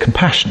say, is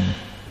compassion.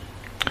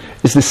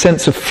 Is this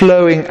sense of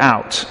flowing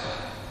out.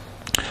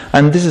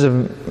 And this is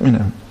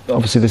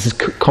obviously this is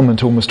common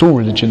to almost all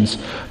religions,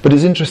 but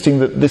it's interesting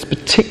that this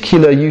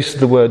particular use of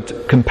the word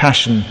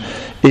compassion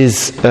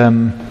is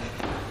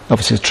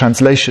obviously a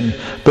translation,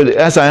 but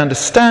as I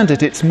understand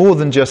it, it's more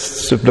than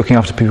just sort of looking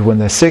after people when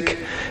they're sick.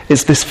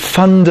 It's this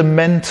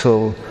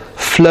fundamental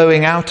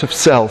flowing out of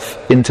self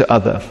into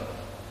other.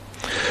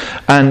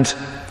 And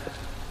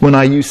when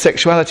I use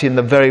sexuality in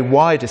the very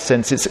widest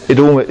sense, it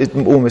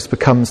almost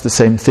becomes the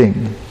same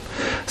thing.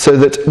 So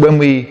that when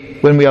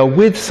we are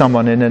with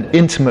someone in an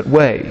intimate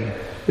way,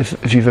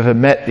 if you've ever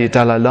met the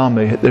Dalai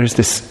Lama, there is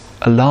this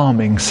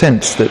alarming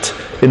sense that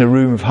in a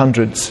room of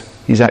hundreds,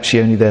 he's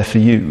actually only there for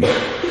you.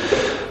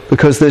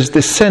 Because there's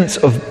this sense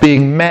of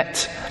being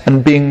met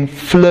and being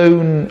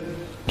flown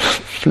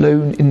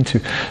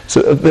into.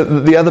 So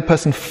the other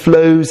person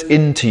flows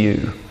into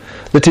you.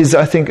 That is,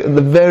 I think,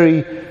 the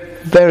very,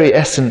 very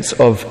essence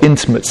of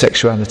intimate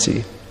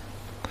sexuality.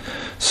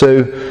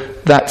 So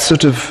that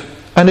sort of,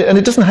 and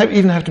it doesn't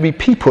even have to be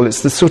people.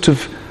 It's the sort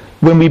of,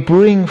 when we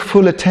bring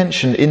full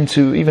attention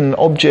into even an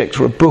object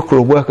or a book or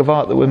a work of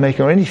art that we're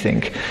making or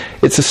anything,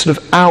 it's a sort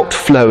of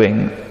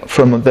outflowing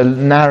from the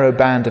narrow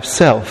band of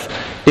self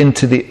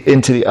into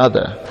the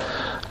other.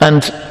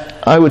 And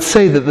I would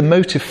say that the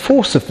motive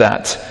force of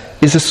that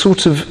is a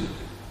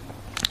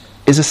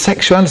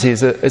sexuality,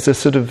 is a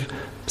sort of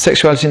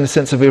sexuality in the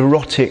sense of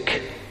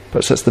erotic,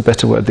 perhaps that's the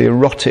better word, the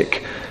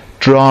erotic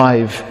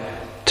drive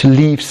to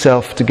leave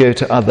self to go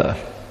to other.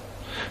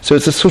 So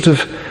it's a sort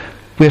of,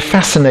 we're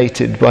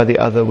fascinated by the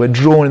other, we're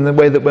drawn in the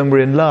way that when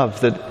we're in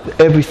love, that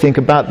everything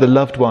about the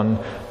loved one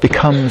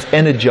becomes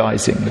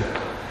energizing.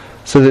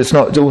 So that it's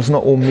not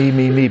all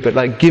me, but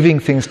like giving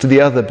things to the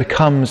other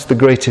becomes the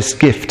greatest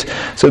gift.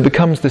 So it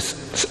becomes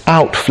this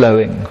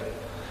outflowing.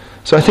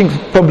 So I think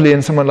probably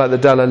in someone like the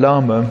Dalai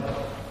Lama,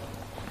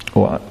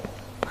 or I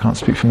can't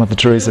speak for Mother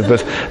Teresa,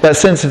 but that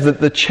sense of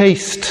the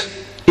chaste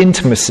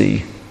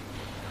intimacy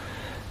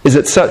is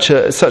at such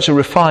a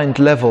refined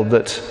level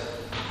that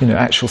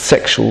actual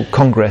sexual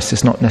congress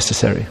is not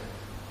necessary.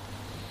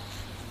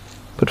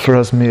 But for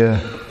us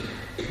mere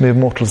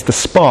mortals, the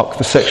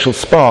sexual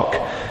spark,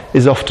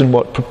 is often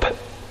what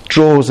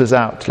draws us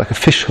out, like a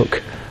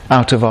fishhook,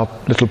 out of our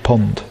little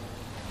pond.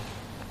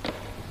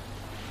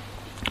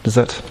 Does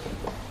that?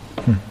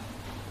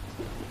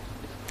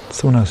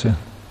 Someone else, yeah?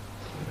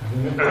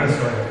 Sorry, I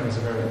think it's a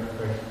very,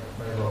 very,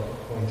 very well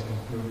point. I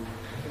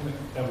think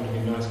that would have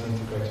been nicely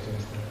integrated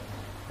into the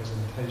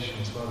presentation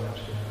as well,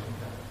 actually. I think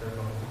that very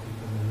well with the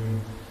people in the room.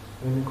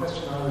 I mean, the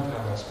question I would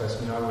have, I suppose,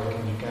 I work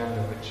in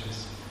Uganda, which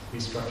is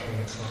restructuring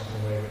itself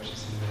in a way which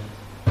is even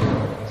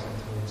facing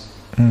towards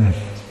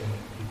lesbian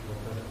people.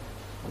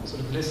 But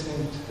sort of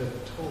listening to the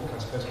talk, I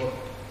suppose,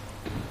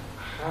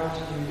 how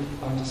do you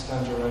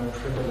understand your own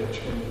privilege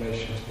in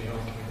relation to the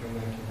argument you're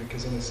making?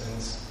 Because in a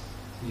sense,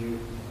 you're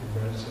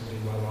relatively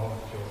well off,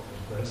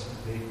 you're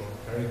relatively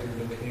very good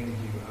looking,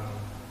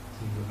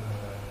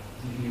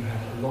 you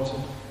have a lot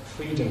of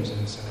freedoms in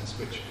a sense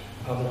which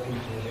other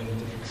people in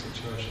different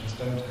situations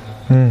don't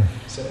have.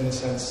 So in a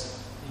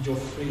sense, you're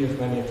free of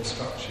many of the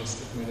structures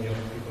that many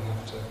other people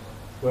have to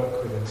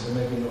work with. And so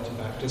maybe not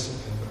about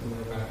discipline, but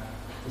more about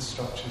the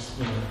structures,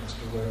 sort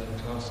of working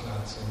class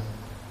lads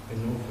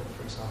in Norfolk,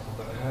 for example.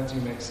 But how do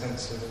you make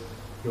sense of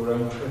your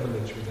own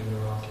privilege within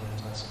your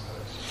argument, I suppose?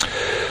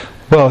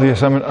 Well,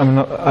 yes, I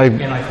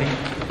think.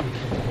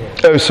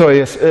 Oh, sorry.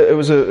 Yes, it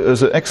was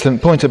an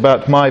excellent point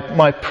about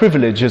my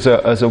privilege as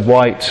a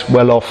white,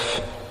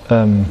 well-off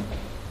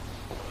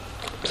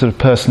sort of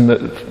person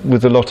that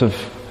with a lot of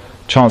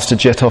chance to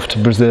jet off to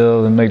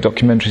Brazil and make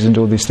documentaries and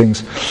do all these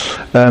things.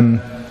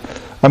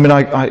 I mean,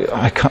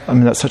 I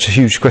can't, that's such a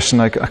huge question.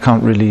 I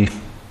can't really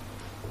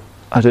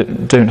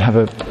don't have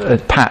a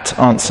pat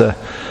answer.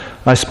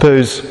 I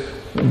suppose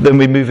then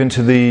we move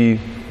into the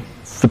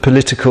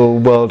political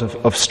world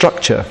of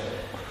structure,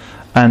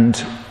 and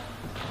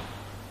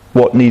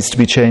what needs to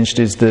be changed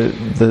is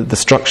the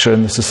structure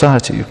in the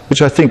society,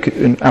 which I think,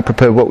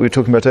 apropos of what we were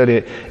talking about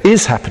earlier,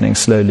 is happening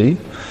slowly,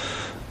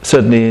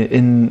 certainly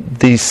in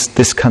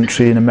this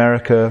country, in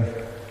America.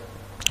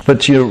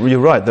 But you're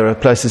right, there are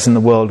places in the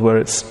world where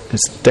it's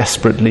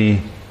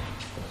desperately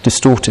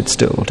distorted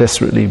still, or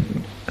desperately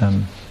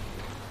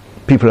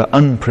people are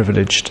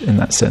unprivileged in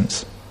that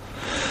sense.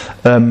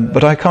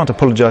 But I can't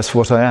apologise for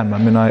what I am. I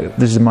mean,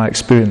 this is my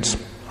experience.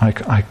 I'm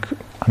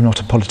not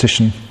a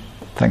politician,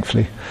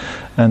 thankfully,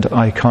 and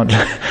I can't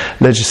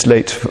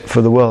legislate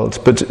for the world.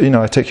 But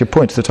I take your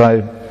point that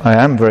I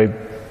am very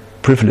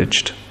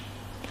privileged.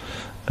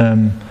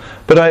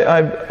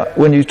 But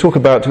when you talk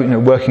about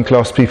working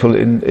class people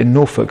in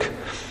Norfolk,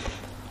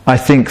 I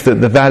think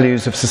that the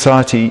values of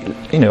society,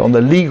 on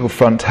the legal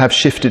front, have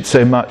shifted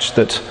so much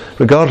that,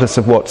 regardless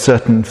of what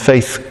certain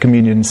faith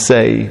communions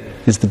say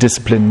is the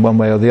discipline one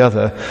way or the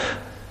other,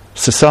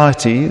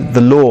 society, the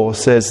law,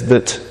 says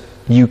that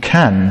you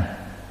can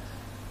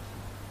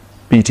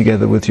be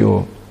together with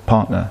your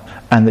partner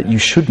and that you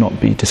should not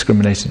be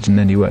discriminated in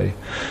any way.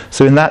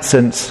 So in that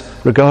sense,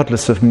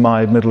 regardless of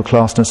my middle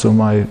classness or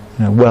my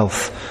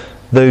wealth,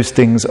 those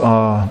things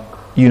are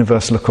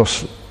universal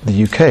across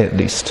the UK at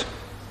least.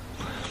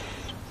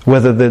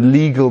 Whether the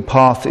legal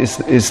path is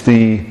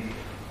the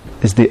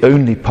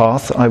only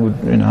path, I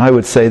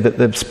would say that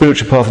the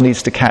spiritual path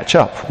needs to catch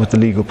up with the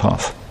legal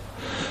path.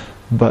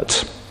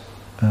 But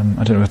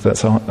I don't know if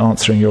that's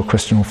answering your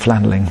question or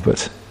flanneling,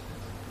 but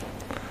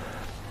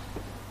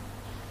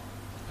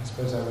I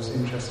suppose I was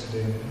interested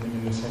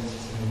in the sense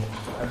it's an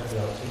incredibly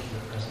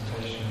articulate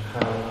presentation.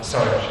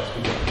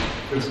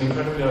 It was an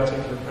incredibly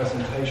articulate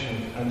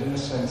presentation, and in a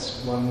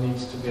sense one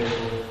needs to be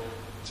able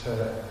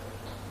to.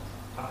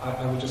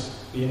 I would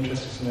just be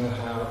interested to know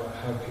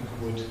how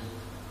people would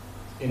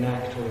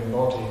enact or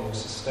embody or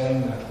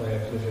sustain that way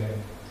of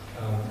living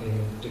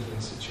in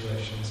different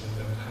situations, and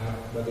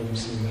whether you've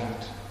seen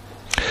that.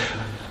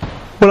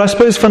 Well, I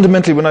suppose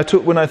fundamentally when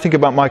I think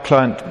about my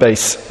client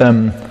base,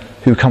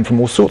 who come from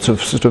all sorts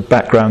of sort of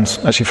backgrounds,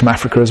 actually from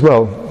Africa as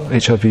well,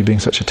 HIV being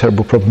such a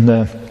terrible problem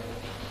there,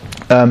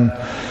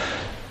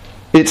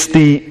 it's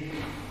the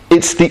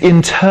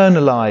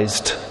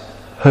internalised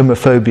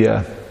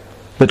homophobia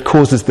that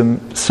causes them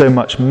so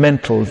much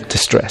mental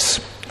distress.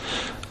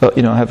 I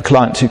have a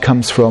client who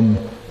comes from,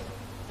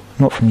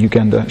 not from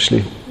Uganda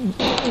actually,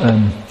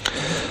 I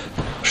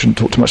shouldn't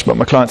talk too much about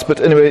my clients, but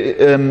anyway,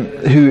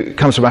 who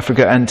comes from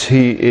Africa, and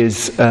he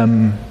is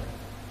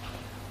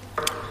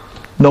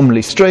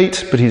nominally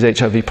straight, but he's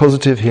HIV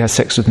positive, he has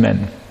sex with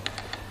men.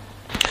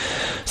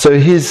 So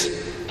his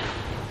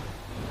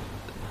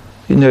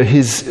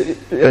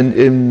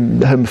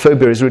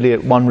homophobia is really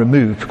at one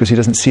remove because he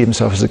doesn't see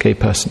himself as a gay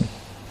person.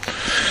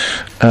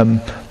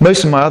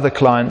 Most of my other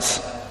clients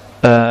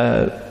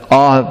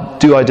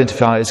do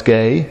identify as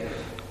gay,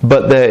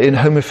 but their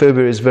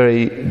homophobia is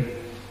very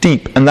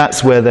deep, and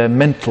that's where their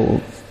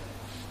mental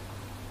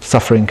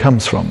suffering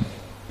comes from.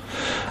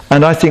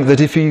 And I think that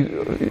if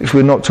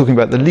we're not talking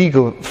about the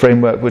legal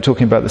framework, we're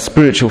talking about the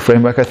spiritual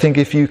framework. I think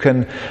if you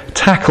can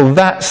tackle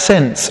that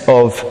sense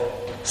of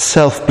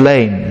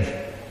self-blame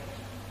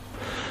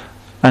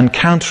and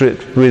counter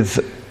it with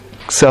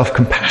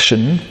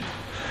self-compassion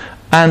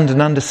and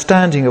an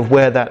understanding of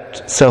where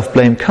that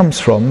self-blame comes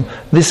from,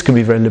 this can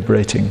be very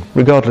liberating,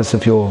 regardless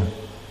of your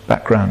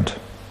background.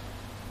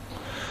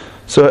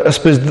 So I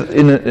suppose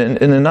in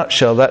a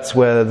nutshell, that's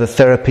where the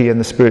therapy and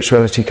the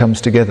spirituality comes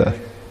together.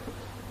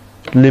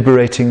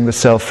 Liberating the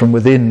self from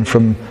within,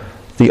 from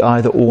the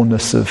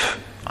either-orness of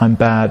I'm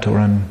bad or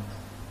I'm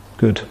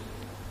good.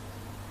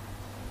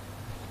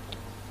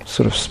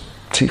 Sort of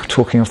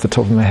talking off the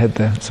top of my head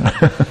there. So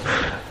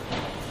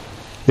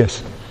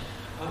yes?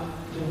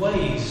 The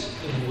ways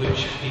in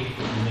which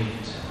people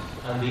meet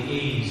and the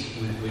ease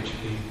with which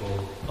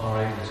people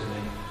are able to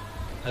meet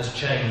has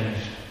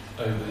changed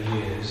over the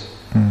years.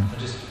 I'd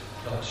just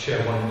like to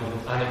share one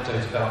little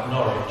anecdote about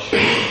Norwich.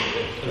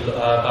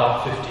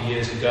 About 50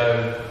 years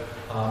ago,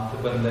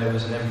 when there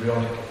was an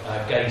embryonic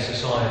gay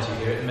society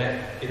here, it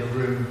met in a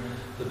room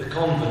that the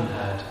convent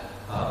had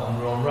on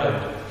Rouen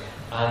Road.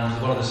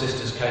 And one of the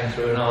sisters came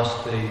through and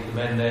asked the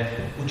men there,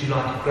 would you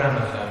like a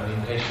gramophone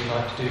in case you'd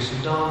like to do some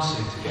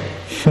dancing together?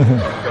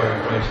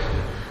 Very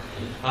graceful.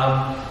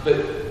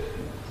 But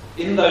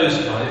in those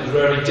times, it was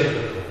very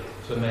difficult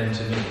for men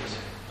to meet.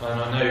 And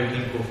I know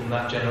people from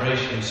that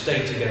generation who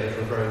stayed together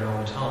for a very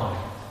long time.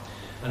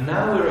 And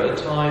now we're at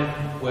a time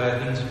where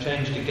things have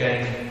changed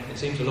again. It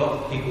seems a lot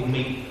of people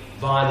meet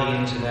via the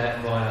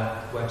internet, via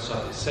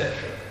websites, etc.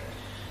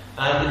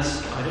 And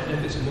I don't know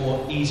if it's a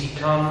more easy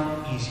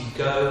come, easy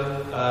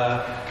go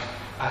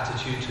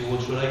attitude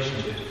towards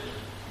relationships.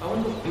 I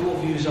wonder what your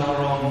views are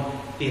on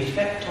the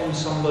effect on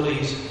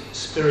somebody's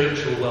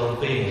spiritual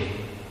well-being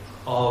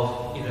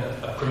of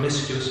a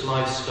promiscuous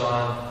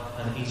lifestyle,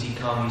 an easy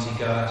come, easy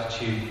go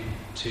attitude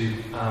to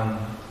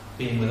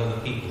being with other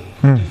people.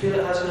 Do you feel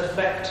it has an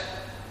effect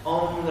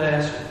on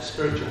their sort of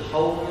spiritual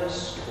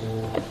wholeness?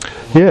 Or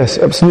Yes,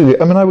 absolutely.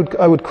 I mean,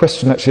 I would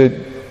question, actually,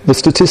 the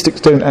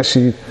statistics don't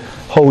actually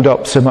hold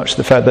up so much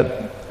the fact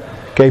that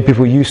gay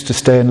people used to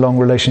stay in long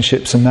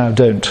relationships and now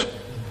don't.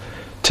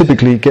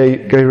 Typically, gay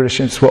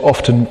relationships were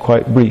often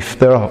quite brief.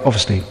 There are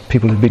obviously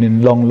people who've been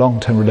in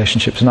long-term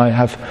relationships, and I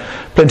have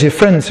plenty of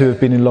friends who have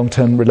been in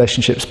long-term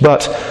relationships,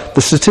 but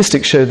the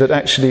statistics show that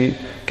actually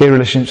gay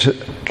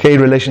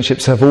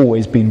relationships have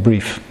always been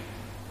brief,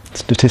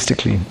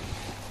 statistically.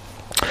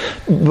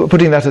 But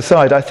putting that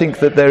aside, I think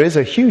that there is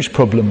a huge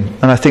problem,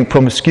 and I think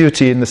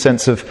promiscuity in the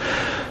sense of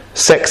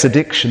sex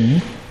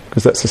addiction,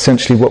 because that's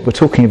essentially what we're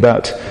talking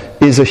about,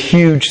 is a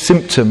huge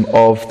symptom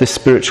of this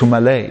spiritual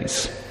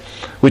malaise,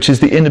 which is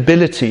the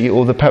inability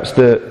or perhaps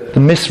the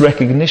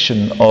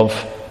misrecognition of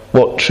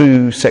what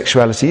true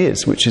sexuality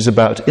is, which is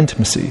about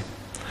intimacy,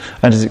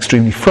 and is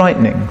extremely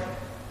frightening.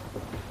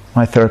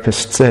 My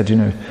therapist said,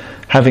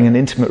 having an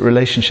intimate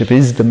relationship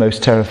is the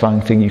most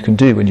terrifying thing you can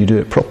do when you do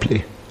it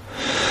properly.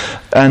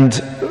 And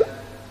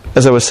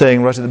as I was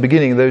saying right at the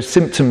beginning, those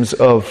symptoms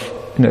of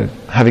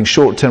having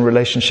short-term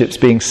relationships,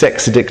 being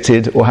sex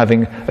addicted, or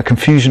having a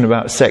confusion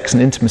about sex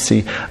and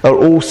intimacy are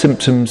all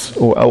symptoms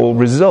or are all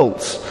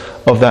results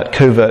of that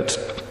covert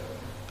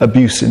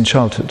abuse in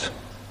childhood.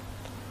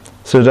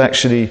 So that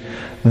actually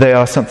they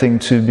are something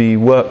to be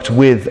worked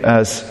with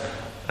as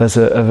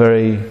a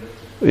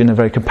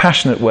very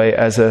compassionate way,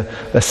 as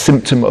a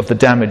symptom of the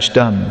damage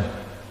done,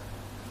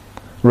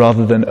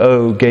 rather than,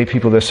 gay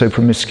people, they're so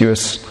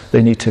promiscuous,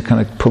 they need to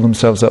kind of pull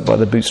themselves up by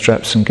the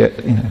bootstraps and get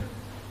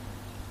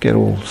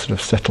all sort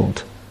of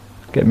settled,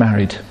 get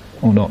married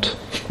or not.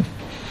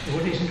 Well,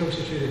 isn't it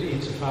also true that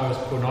insofar as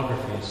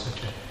pornography is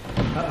such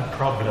a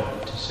problem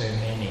to so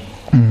many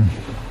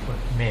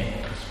men,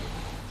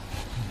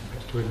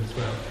 perhaps to women as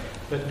well,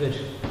 but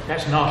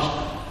that's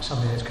not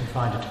something that's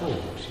confined at all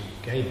to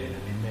gay men. I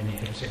mean, many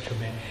heterosexual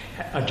men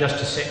are just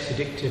as sex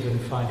addictive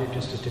and find it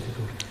just as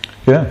difficult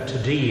to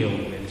deal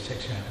with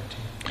sexuality.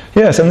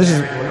 Yes, and this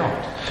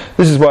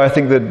is why I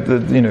think that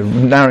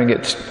narrowing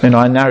it,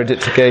 I narrowed it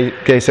to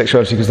gay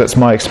sexuality because that's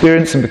my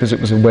experience and because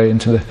it was a way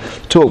into the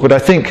talk. But I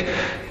think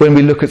when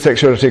we look at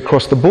sexuality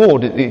across the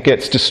board, it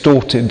gets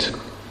distorted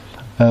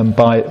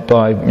by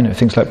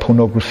things like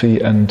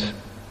pornography and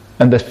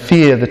the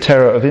fear, the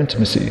terror of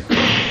intimacy.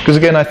 Because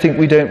again, I think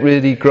we don't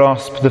really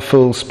grasp the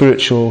full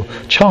spiritual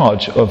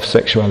charge of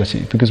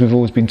sexuality because we've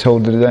always been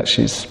told that it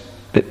actually is a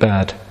bit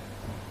bad.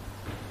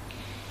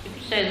 If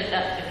you say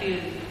that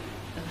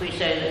if we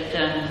say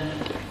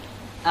that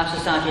our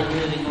society is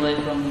moving away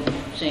from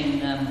seeing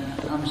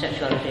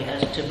homosexuality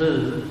as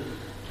taboo,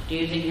 do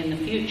you think in the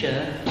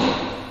future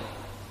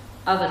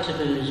other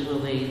taboos will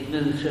be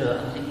moved through?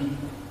 I'm thinking,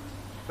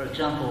 for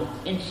example,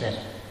 incest,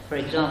 for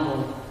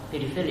example,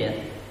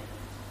 paedophilia.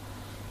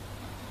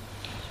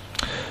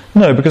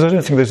 No, because I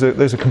don't think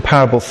those are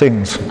comparable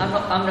things.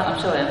 I'm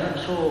sorry, I'm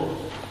not sure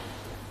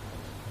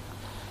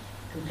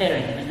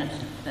comparing them.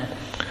 No.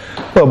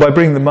 Well, by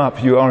bringing them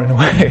up, you are in a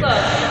way.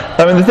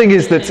 I mean, the thing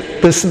is that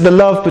the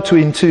love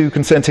between two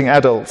consenting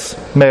adults,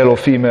 male or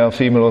female,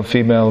 female or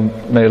female,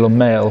 male or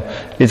male,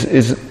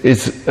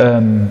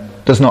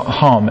 does not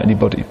harm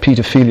anybody.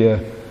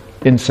 Paedophilia,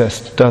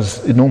 incest,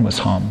 does enormous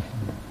harm.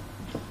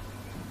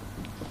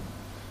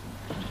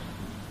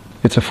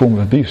 It's a form of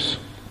abuse,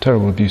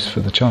 terrible abuse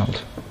for the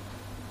child.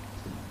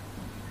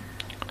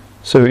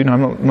 So,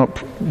 I'm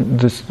not.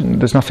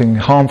 There's nothing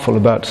harmful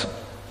about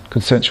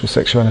consensual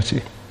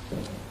sexuality.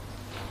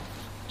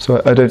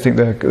 So I don't think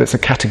that's a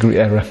category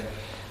error.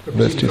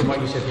 But from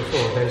what you said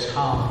before, those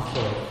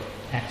harmful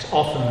acts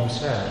often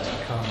themselves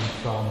come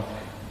from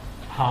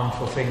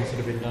harmful things that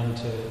have been done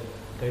to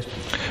those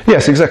people.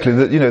 Yes, exactly.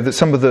 That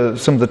some of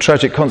the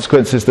tragic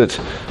consequences that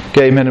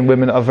gay men and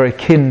women are very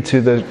kin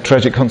to the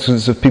tragic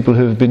consequences of people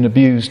who have been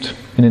abused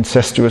in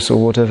incestuous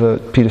or whatever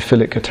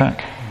paedophilic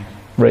attack,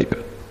 rape.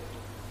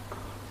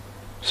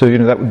 So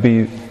that would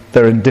be,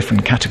 they're in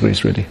different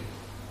categories really.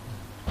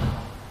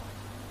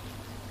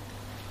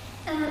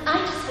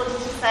 I just wanted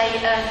to say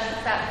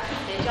about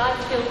privilege. I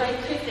feel very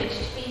privileged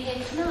to be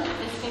here tonight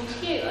listening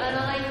to you, and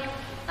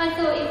I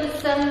thought it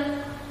was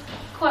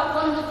quite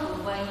wonderful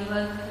the way you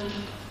opened.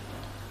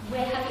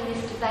 We're having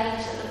this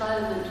debate at the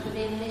moment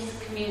within this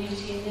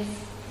community, in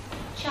this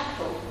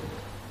chapel,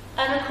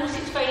 and of course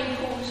it's very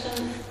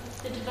important,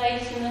 the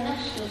debate in the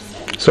national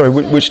sense. Sorry,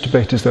 which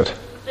debate is that?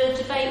 The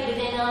debate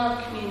within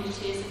our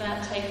community is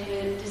about taking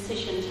the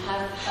decision to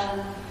have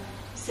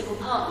civil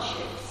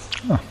partnerships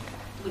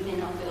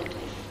within our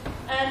building.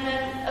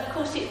 And of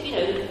course, in a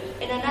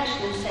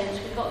national sense,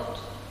 we've got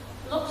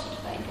lots of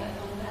debate going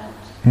on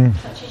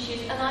about such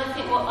issues. And I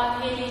think what I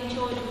really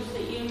enjoyed was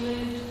that you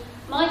moved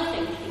my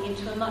thinking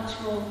into a much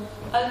more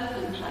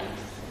open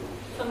place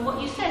from what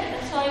you said.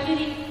 And so I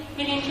really,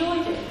 really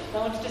enjoyed it. I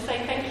wanted to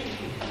say thank you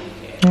for coming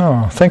here.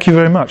 Oh, thank you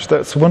very much.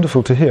 That's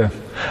wonderful to hear.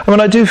 I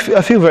mean, I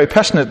feel very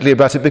passionately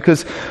about it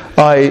because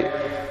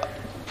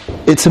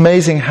it's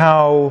amazing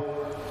how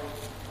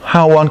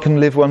one can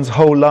live one's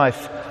whole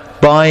life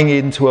buying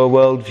into a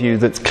worldview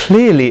that's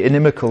clearly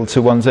inimical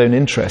to one's own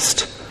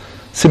interest,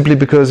 simply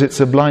because it's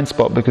a blind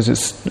spot, because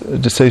it's a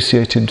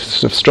dissociated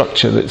sort of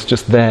structure that's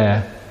just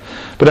there.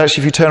 But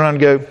actually, if you turn around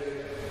and go,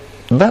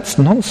 that's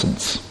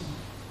nonsense.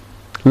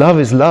 Love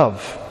is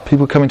love.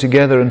 People coming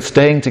together and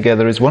staying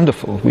together is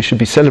wonderful. We should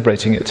be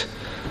celebrating it,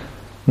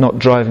 not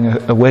driving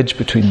a wedge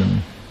between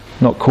them,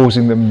 not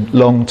causing them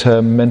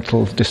long-term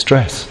mental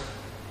distress.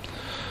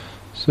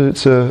 So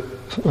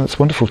that's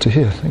wonderful to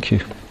hear. Thank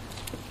you.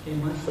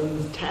 My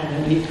son's 10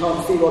 and he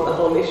can't see what the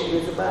whole issue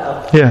is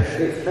about. Yeah.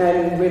 It's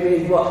men,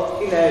 women,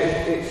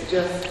 it's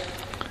just,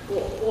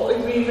 what are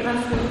we even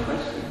asking the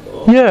question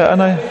for? Yeah,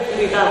 and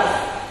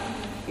that's,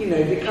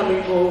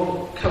 becoming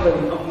more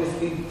current,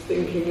 obviously,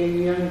 thinking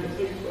in younger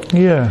people.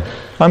 Yeah.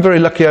 I'm very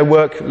lucky. I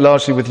work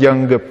largely with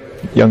younger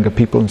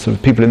people, and sort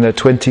of people in their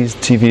 20s.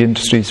 TV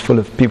industry is full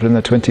of people in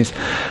their 20s.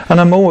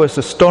 And I'm always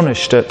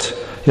astonished at,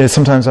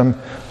 sometimes I'm,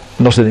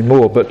 not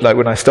anymore, but like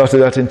when I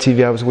started out in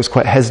TV, I was always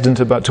quite hesitant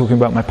about talking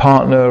about my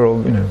partner,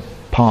 or,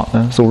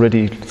 partner, it's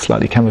already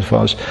slightly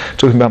camouflaged,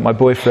 talking about my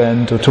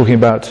boyfriend, or talking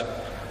about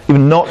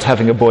even not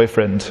having a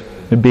boyfriend,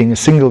 being a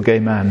single gay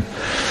man.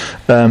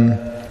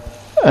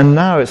 And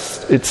now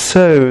it's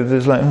so,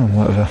 there's like,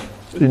 whatever.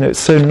 It's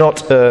so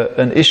not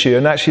an issue.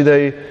 And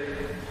actually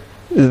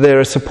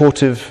they're a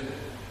supportive,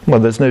 well,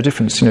 there's no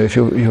difference. If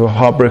you're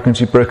heartbroken,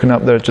 if you've broken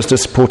up, they're just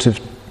as supportive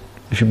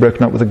if you've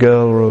broken up with a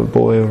girl or a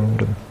boy or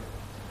whatever.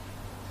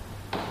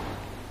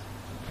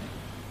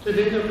 Do you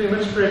think there'd be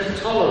much greater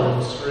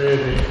tolerance,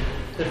 really,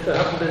 if there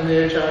hadn't been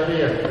the HIV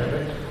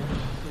epidemic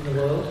in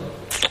the world?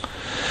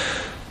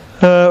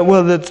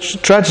 Well, the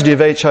tragedy of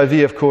HIV,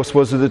 of course,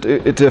 was that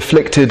it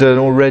afflicted an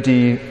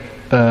already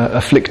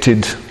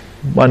afflicted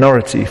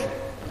minority.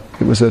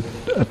 It was a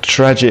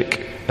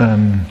tragic,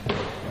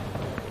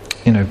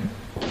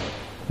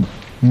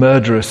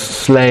 murderous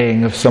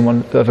slaying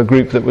of a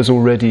group that was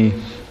already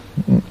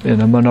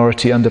in a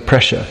minority under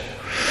pressure,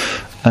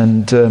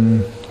 and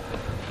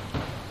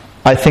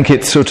I think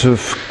it sort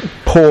of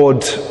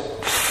poured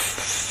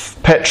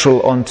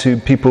petrol onto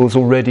people's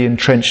already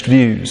entrenched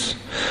views.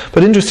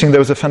 But interesting, there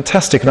was a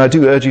fantastic, and I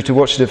do urge you to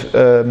watch it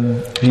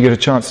if you get a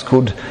chance,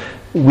 called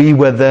We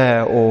Were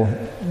There, or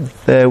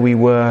There We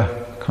Were,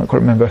 can't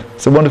quite remember.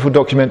 It's a wonderful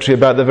documentary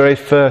about the very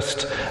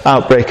first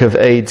outbreak of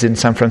AIDS in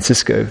San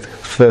Francisco, the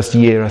first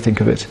year, I think,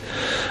 of it.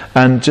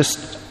 And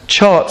just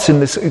charts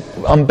in this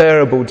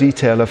unbearable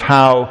detail of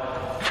how,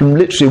 from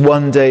literally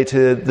one day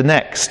to the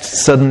next,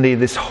 suddenly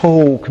this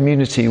whole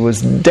community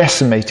was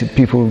decimated,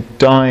 people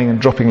dying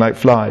and dropping like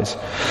flies.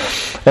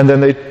 And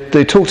then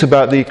they talked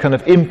about the kind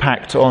of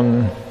impact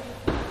on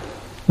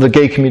the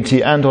gay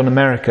community and on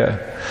America.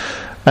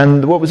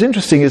 And what was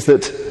interesting is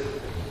that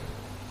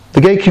the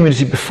gay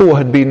community before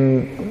had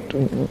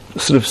been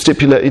sort of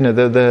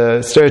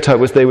the stereotype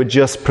was they were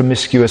just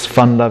promiscuous,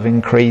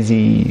 fun-loving,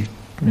 crazy,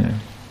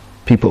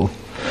 people.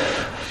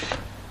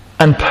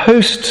 And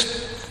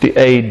post the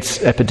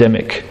AIDS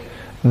epidemic,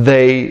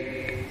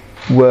 they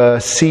were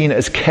seen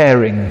as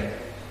caring,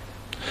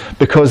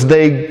 because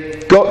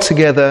they got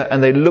together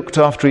and they looked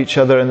after each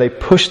other and they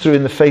pushed through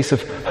in the face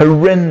of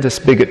horrendous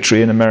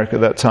bigotry in America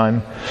at that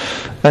time,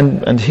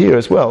 and here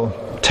as well,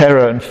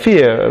 terror and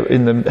fear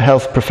in the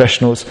health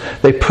professionals.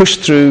 They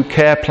pushed through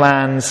care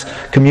plans,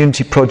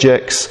 community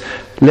projects,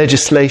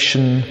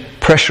 legislation,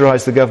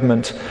 pressurized the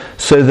government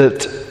so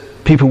that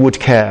people would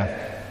care.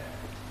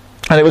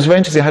 And it was very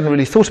interesting. I hadn't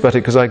really thought about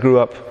it because I grew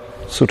up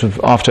sort of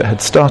after it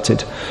had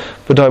started.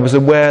 But I was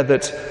aware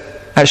that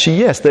actually,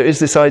 yes, there is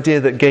this idea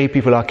that gay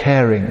people are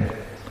caring,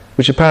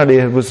 which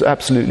apparently was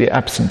absolutely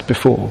absent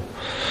before.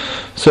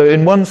 So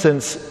in one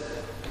sense,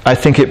 I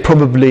think it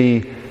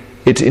probably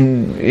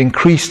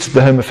increased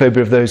the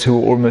homophobia of those who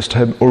were almost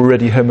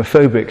already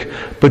homophobic,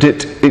 but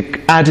it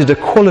added a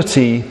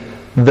quality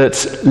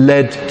that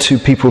led to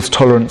people's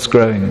tolerance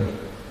growing.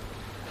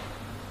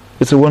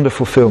 It's a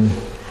wonderful film.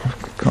 I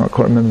can't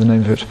quite remember the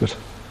name of it, but...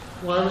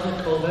 Why was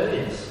it called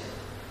AIDS?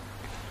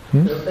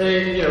 Coming to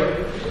aid.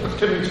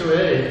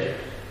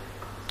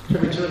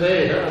 Coming to an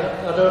aid.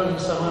 I don't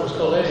understand why it was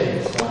called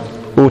AIDS.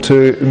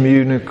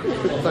 Autoimmune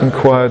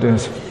acquired,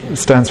 it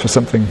stands for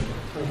something.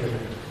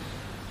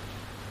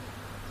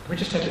 We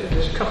just have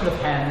there's a couple of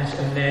hands,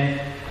 and then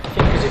I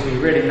think because it'd be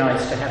really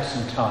nice to have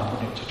some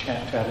time to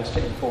chat to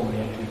Alistair informally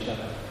and to each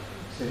other.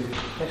 So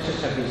let's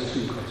just have these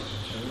two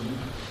questions, shall we?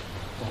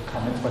 Or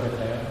comments, whatever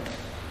they are.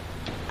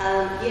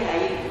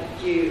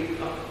 You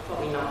are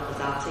probably not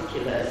as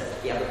articulate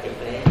as the other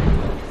people here,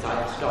 because I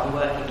have a strong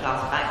working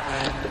class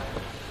background.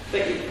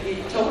 But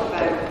you talk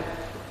about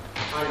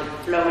kind of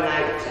flowing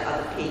out to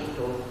other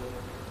people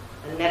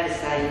and never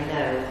saying no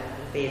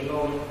and being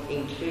more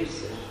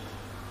inclusive.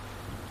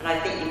 And I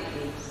think you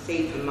can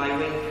see from my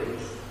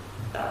wrinkles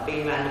that I've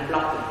been around the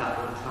block a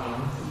couple of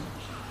times.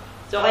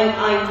 So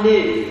I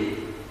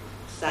knew,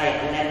 say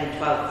at 11,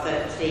 12,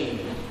 13,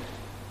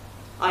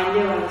 I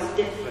knew I was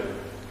different.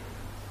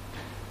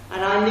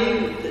 And I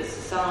knew that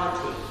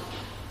society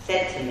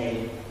said to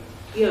me,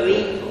 you're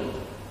evil,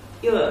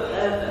 you're a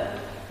pervert,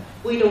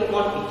 we don't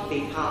want you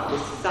to be part of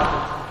this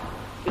society.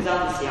 Because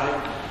obviously I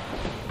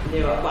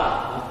knew, well,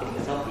 I think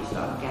it's obvious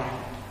I'm gay.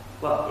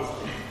 Well,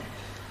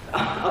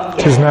 I'm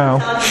gay. It is now.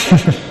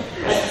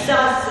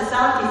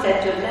 Society said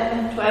to an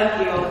 11,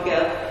 12-year-old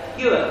girl,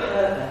 you're a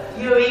pervert,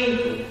 you're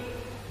evil.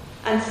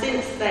 And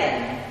since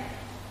then,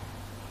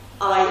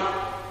 I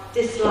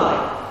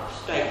dislike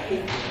straight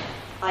people.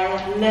 I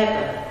have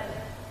never,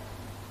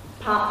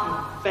 apart from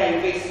very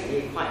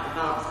recently, quite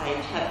advanced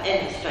age, have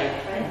any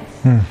straight friends.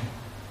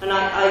 And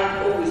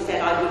I always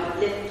said I would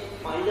lift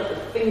my little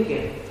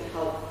finger to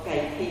help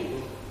gay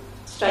people,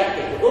 straight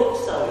people. Oops,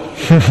 sorry,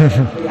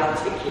 be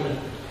articulate.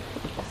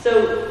 So,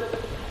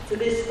 to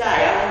this day, I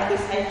have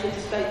this hatred to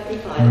straight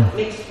people. I don't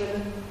mix with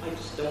them. I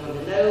just don't want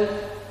to know.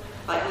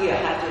 You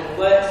have to in a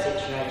work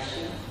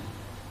situation.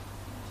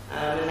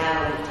 And now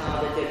I'm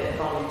retired, I do a bit of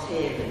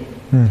volunteering.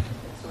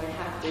 So I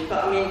have to. But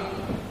I mean,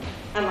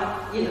 I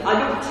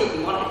don't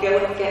particularly want to go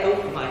and get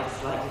over my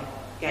dislike of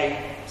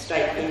gay,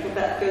 straight people.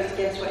 That goes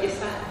against what you're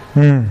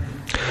saying.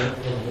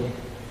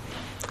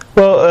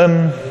 Well,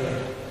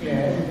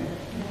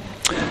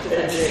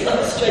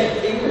 straight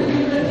people.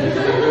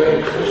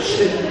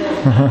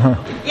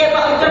 Yeah,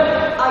 but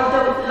I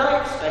don't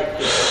like straight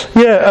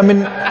people. yeah, I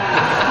mean...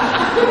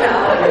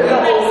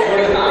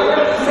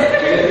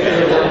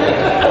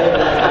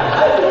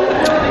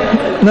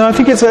 No, I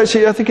think it's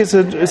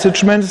a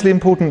tremendously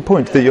important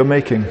point that you're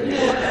making,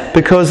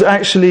 because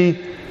actually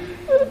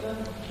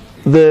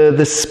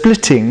the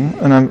splitting,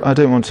 and I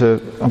don't want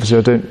to, obviously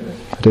I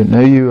don't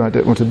know you, I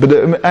don't want to,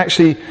 but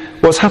actually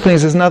what's happening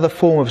is there's another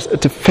form of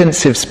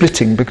defensive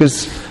splitting,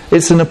 because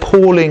it's an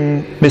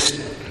appalling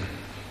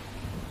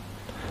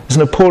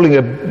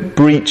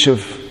breach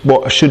of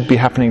what should be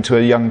happening to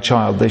a young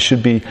child. They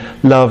should be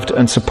loved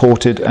and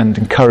supported and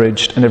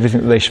encouraged, and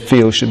everything that they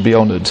feel should be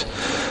honoured.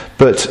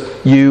 But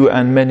you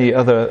and many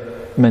of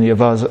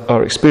us,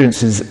 our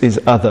experiences is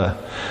other,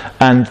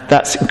 and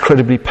that's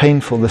incredibly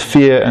painful. The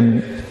fear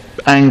and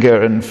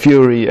anger and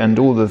fury and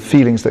all the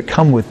feelings that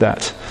come with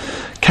that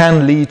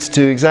can lead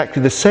to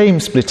exactly the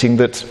same splitting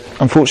that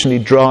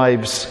unfortunately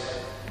drives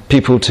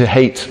people to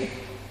hate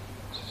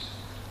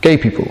gay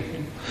people.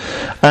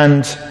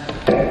 And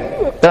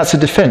that's a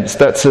defence.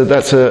 That's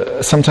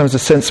sometimes a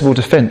sensible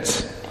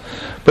defence.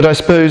 But I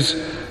suppose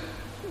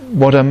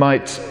what I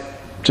might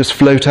just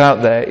float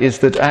out there is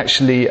that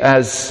actually,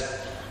 as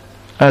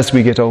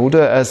we get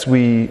older, as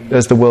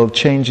the world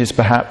changes,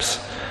 perhaps,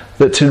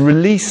 that to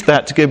release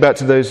that, to go back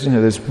to those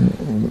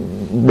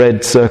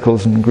red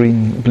circles and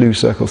blue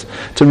circles,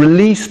 to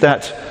release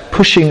that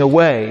pushing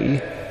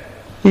away,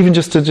 even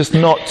just to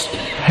not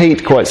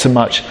hate quite so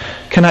much,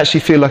 can actually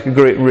feel like a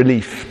great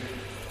relief.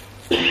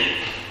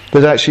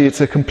 That actually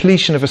it's a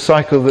completion of a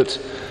cycle that,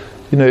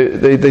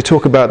 they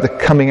talk about the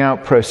coming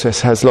out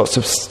process has lots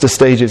of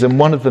stages, and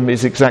one of them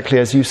is exactly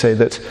as you say,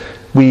 that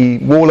we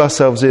wall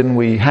ourselves in,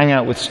 we hang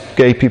out with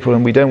gay people,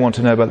 and we don't want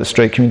to know about the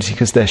straight community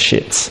because they're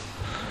shits.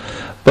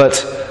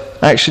 But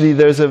actually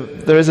there is a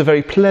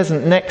very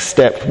pleasant next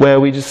step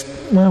where we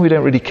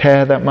don't really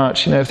care that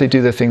much, if they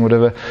do their thing,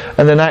 whatever.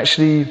 And then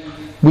actually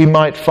we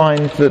might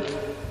find that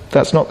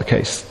that's not the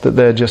case, that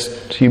they're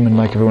just human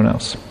like everyone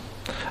else.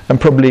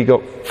 And probably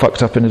got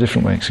fucked up in a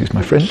different way, excuse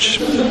my French.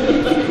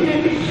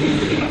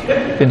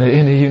 in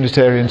a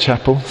Unitarian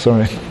chapel,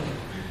 sorry.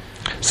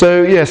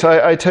 So yes,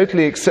 I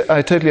totally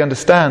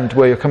understand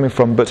where you're coming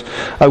from, but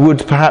I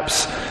would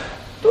perhaps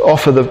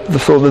offer the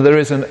thought that there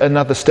is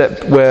another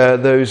step where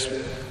those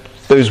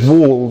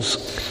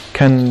walls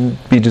can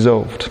be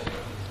dissolved.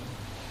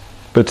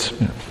 But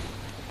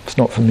it's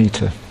not for me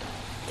to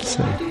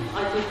say. I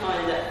do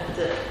find that I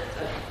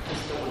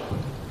just don't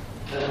want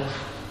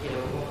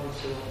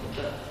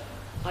to,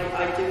 but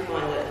I do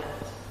find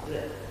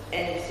that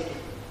any sort of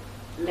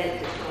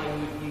length of time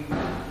you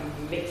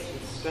mix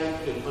with straight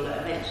people, that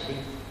eventually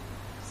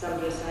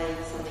somebody will say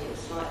something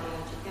that's slightly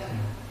out of go.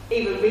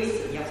 Even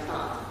recently, I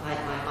started to play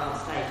at my home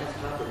stage. I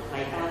started to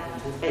play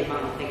badminton. They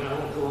might be thinking I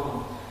won't go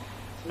on.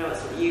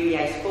 It's at the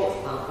UEA Sports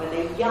Park where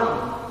they're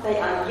young. They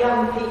are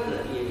young people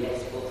at the UEA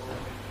Sports Park.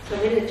 So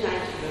I'm in the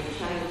changing room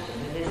changing,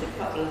 and there's a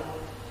couple of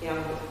two or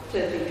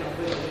three young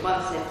women. One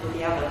said to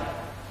the other,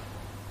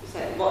 he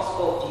said, "What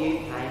sport do you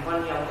play?" And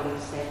one young woman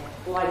said,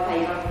 "Well, I play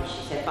rugby."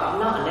 She said, "But I'm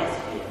not a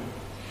lesbian."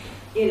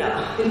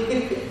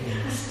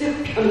 Still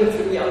coming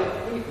from young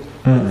people.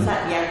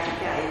 Exactly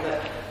anti-gay, but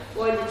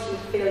why did you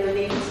feel the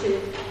need to,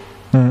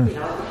 I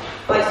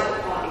sort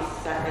of partly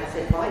sat there and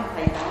said, well, I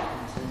play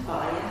badminton, but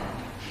I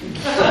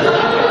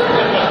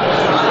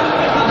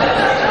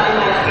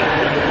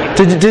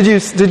am.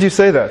 Did you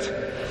say that?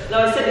 No,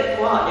 I said it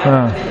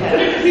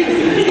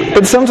quietly.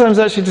 But sometimes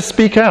actually to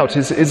speak out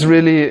is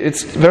really,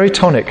 it's very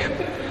tonic.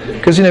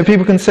 Because,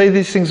 people can say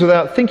these things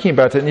without thinking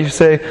about it, and you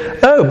say,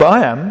 "Oh, but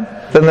I am."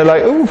 Then they're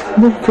like, "Oh,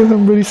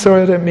 I'm really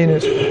sorry, I don't mean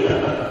it."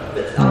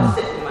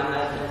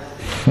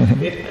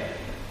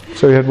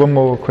 So we had one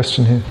more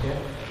question here.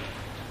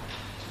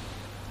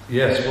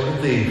 Yes, one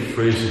of the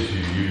phrases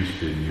you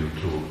used in your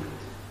talk,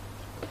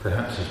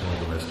 perhaps is one of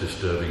the most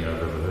disturbing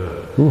I've ever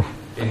heard.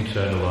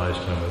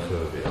 Internalised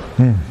homophobia.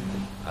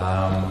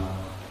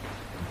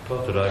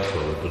 path that I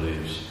follow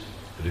believes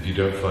that if you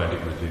don't find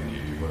it within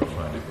you, you won't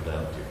find it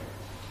without you.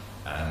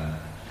 And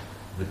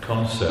the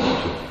concept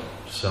of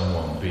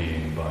someone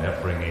being, by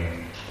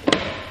upbringing,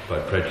 by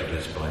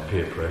prejudice, by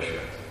peer pressure,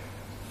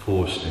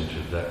 forced into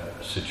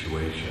that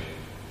situation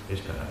is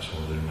perhaps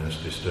one of the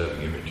most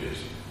disturbing images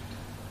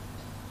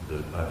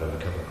that I've ever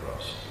come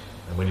across.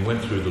 And when you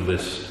went through the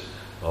list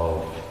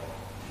of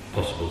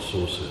possible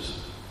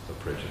sources of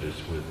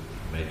prejudice with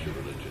major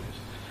religions,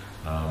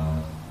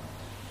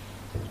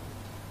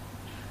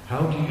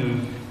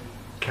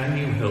 can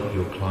you help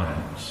your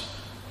clients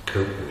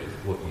cope with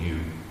what you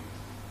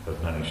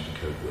have managed to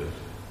cope with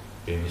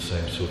in the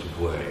same sort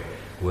of way,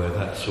 where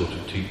that sort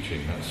of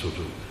teaching, that sort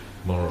of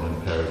moral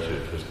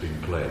imperative has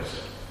been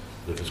placed,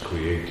 that has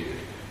created,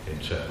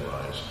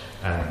 internalized,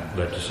 and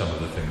led to some of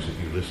the things that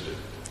you listed?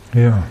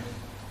 Yeah.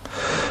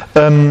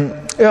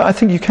 I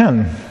think you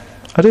can.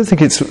 I don't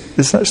think it's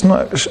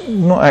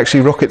not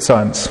actually rocket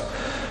science,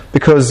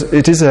 because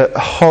it is a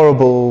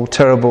horrible,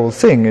 terrible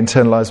thing,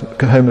 internalized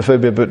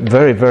homophobia, but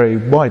very, very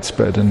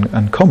widespread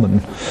and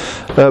common.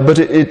 But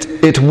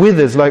it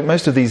withers, like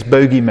most of these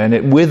bogeymen,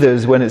 it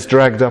withers when it's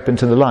dragged up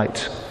into the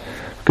light.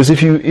 Because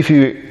if you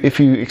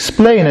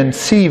explain and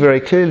see very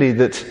clearly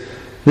that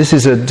this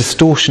is a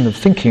distortion of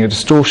thinking, a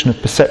distortion of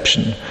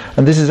perception,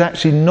 and this is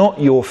actually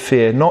not your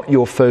fear, not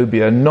your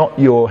phobia, not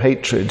your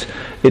hatred,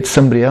 it's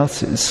somebody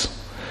else's,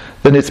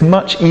 then it's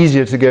much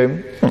easier to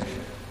go,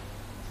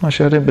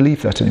 actually I don't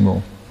believe that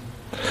anymore.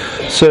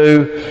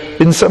 So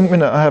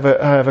I have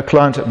a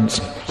client, and it's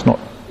not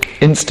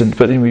instant,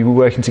 but we were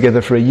working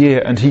together for a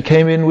year, and he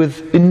came in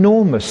with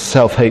enormous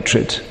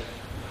self-hatred.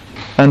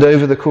 And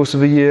over the course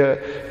of a year,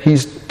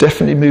 he's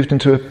definitely moved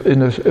into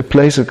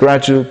a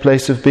gradual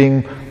place of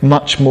being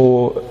much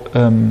more,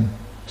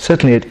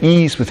 certainly at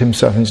ease with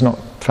himself. He's not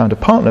found a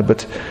partner,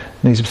 but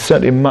he's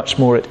certainly much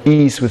more at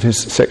ease with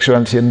his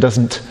sexuality and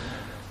doesn't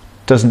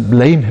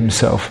blame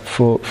himself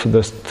for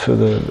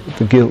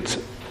the guilt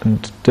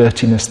and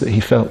dirtiness that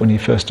he felt when he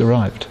first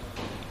arrived.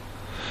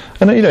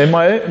 And in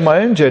my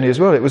own journey as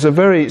well, it's a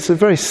very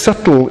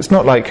subtle. It's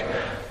not like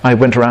I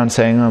went around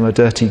saying, I'm a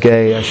dirty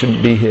gay, I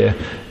shouldn't be here.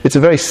 It's a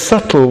very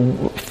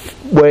subtle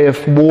way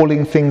of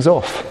walling things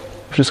off.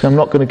 Just I'm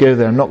not going to go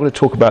there, I'm not going to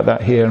talk about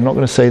that here, I'm not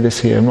going to say this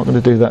here, I'm not going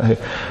to do that here.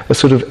 A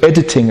sort of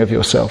editing of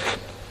yourself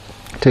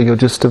till you're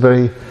just a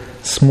very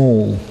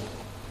small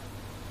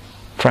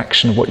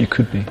fraction of what you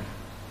could be.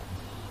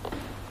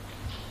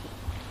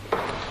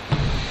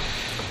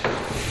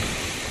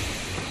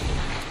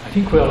 I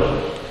think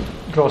we'll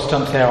draw a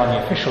stunt there on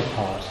the official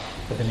part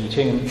of the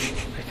meeting.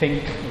 I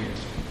think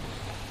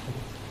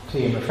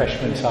tea and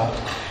refreshments are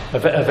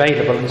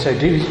available, and so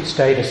do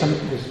stay. There's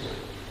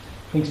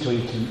things to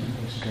eat and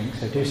things to drink,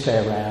 so do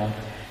stay around.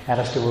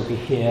 Alistair will be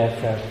here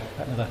for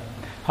another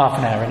half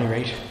an hour, at any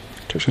rate.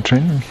 Touch the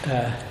train. I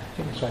think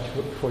that's right,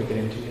 before we get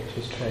into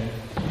his train.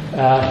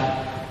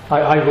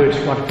 I would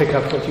want to pick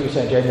up what you were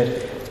saying, Jane,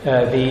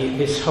 that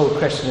this whole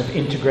question of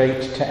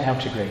integrate to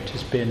outegrate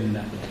has been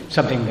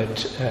something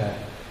that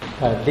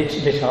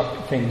lit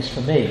up things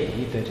for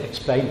me, that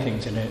explain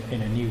things in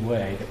a new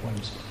way that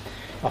one's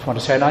often want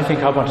to say. And I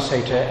think I want to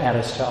say to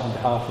Alistair, on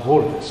behalf of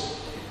all of us,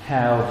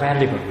 how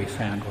valuable we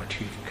found what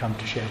you've come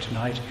to share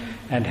tonight,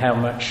 and how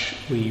much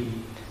we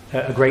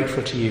are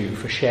grateful to you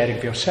for sharing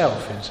of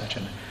yourself in such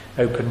an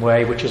open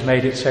way, which has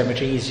made it so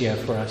much easier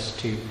for us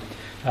to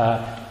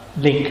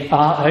link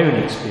our own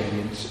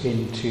experience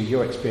into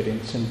your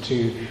experience, and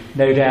to,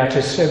 no doubt,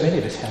 as so many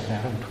of us have now,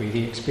 haven't we,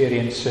 the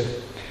experience of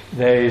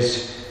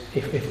those,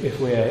 if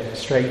we're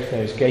straight,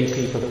 those gay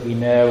people that we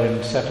know,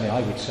 and certainly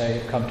I would say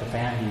have come to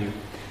value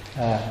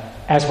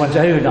as one's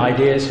own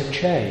ideas have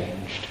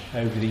changed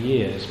over the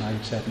years. And I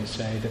would certainly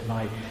say that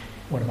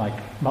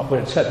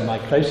certainly my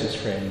closest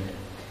friend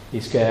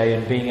is gay,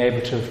 and being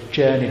able to have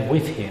journeyed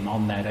with him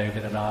on that over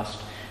the last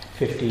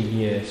 15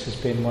 years has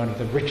been one of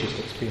the richest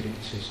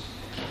experiences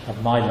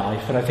of my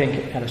life. And I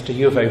think, Alistair,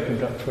 you have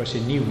opened up for us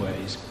in new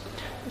ways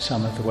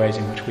some of the ways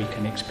in which we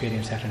can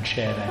experience that and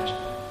share that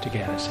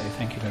together. So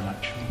thank you very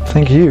much.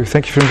 Thank you.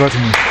 Thank you for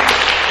inviting me.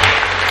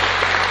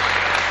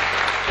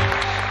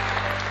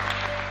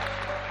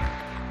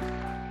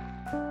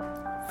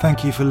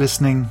 Thank you for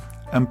listening,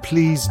 and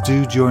please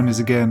do join us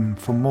again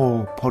for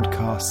more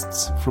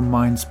podcasts from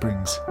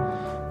Mindsprings.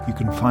 You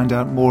can find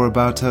out more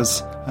about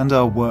us and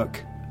our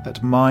work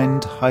at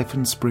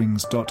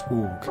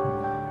mind-springs.org.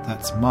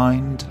 That's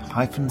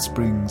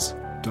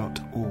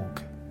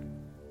mind-springs.org.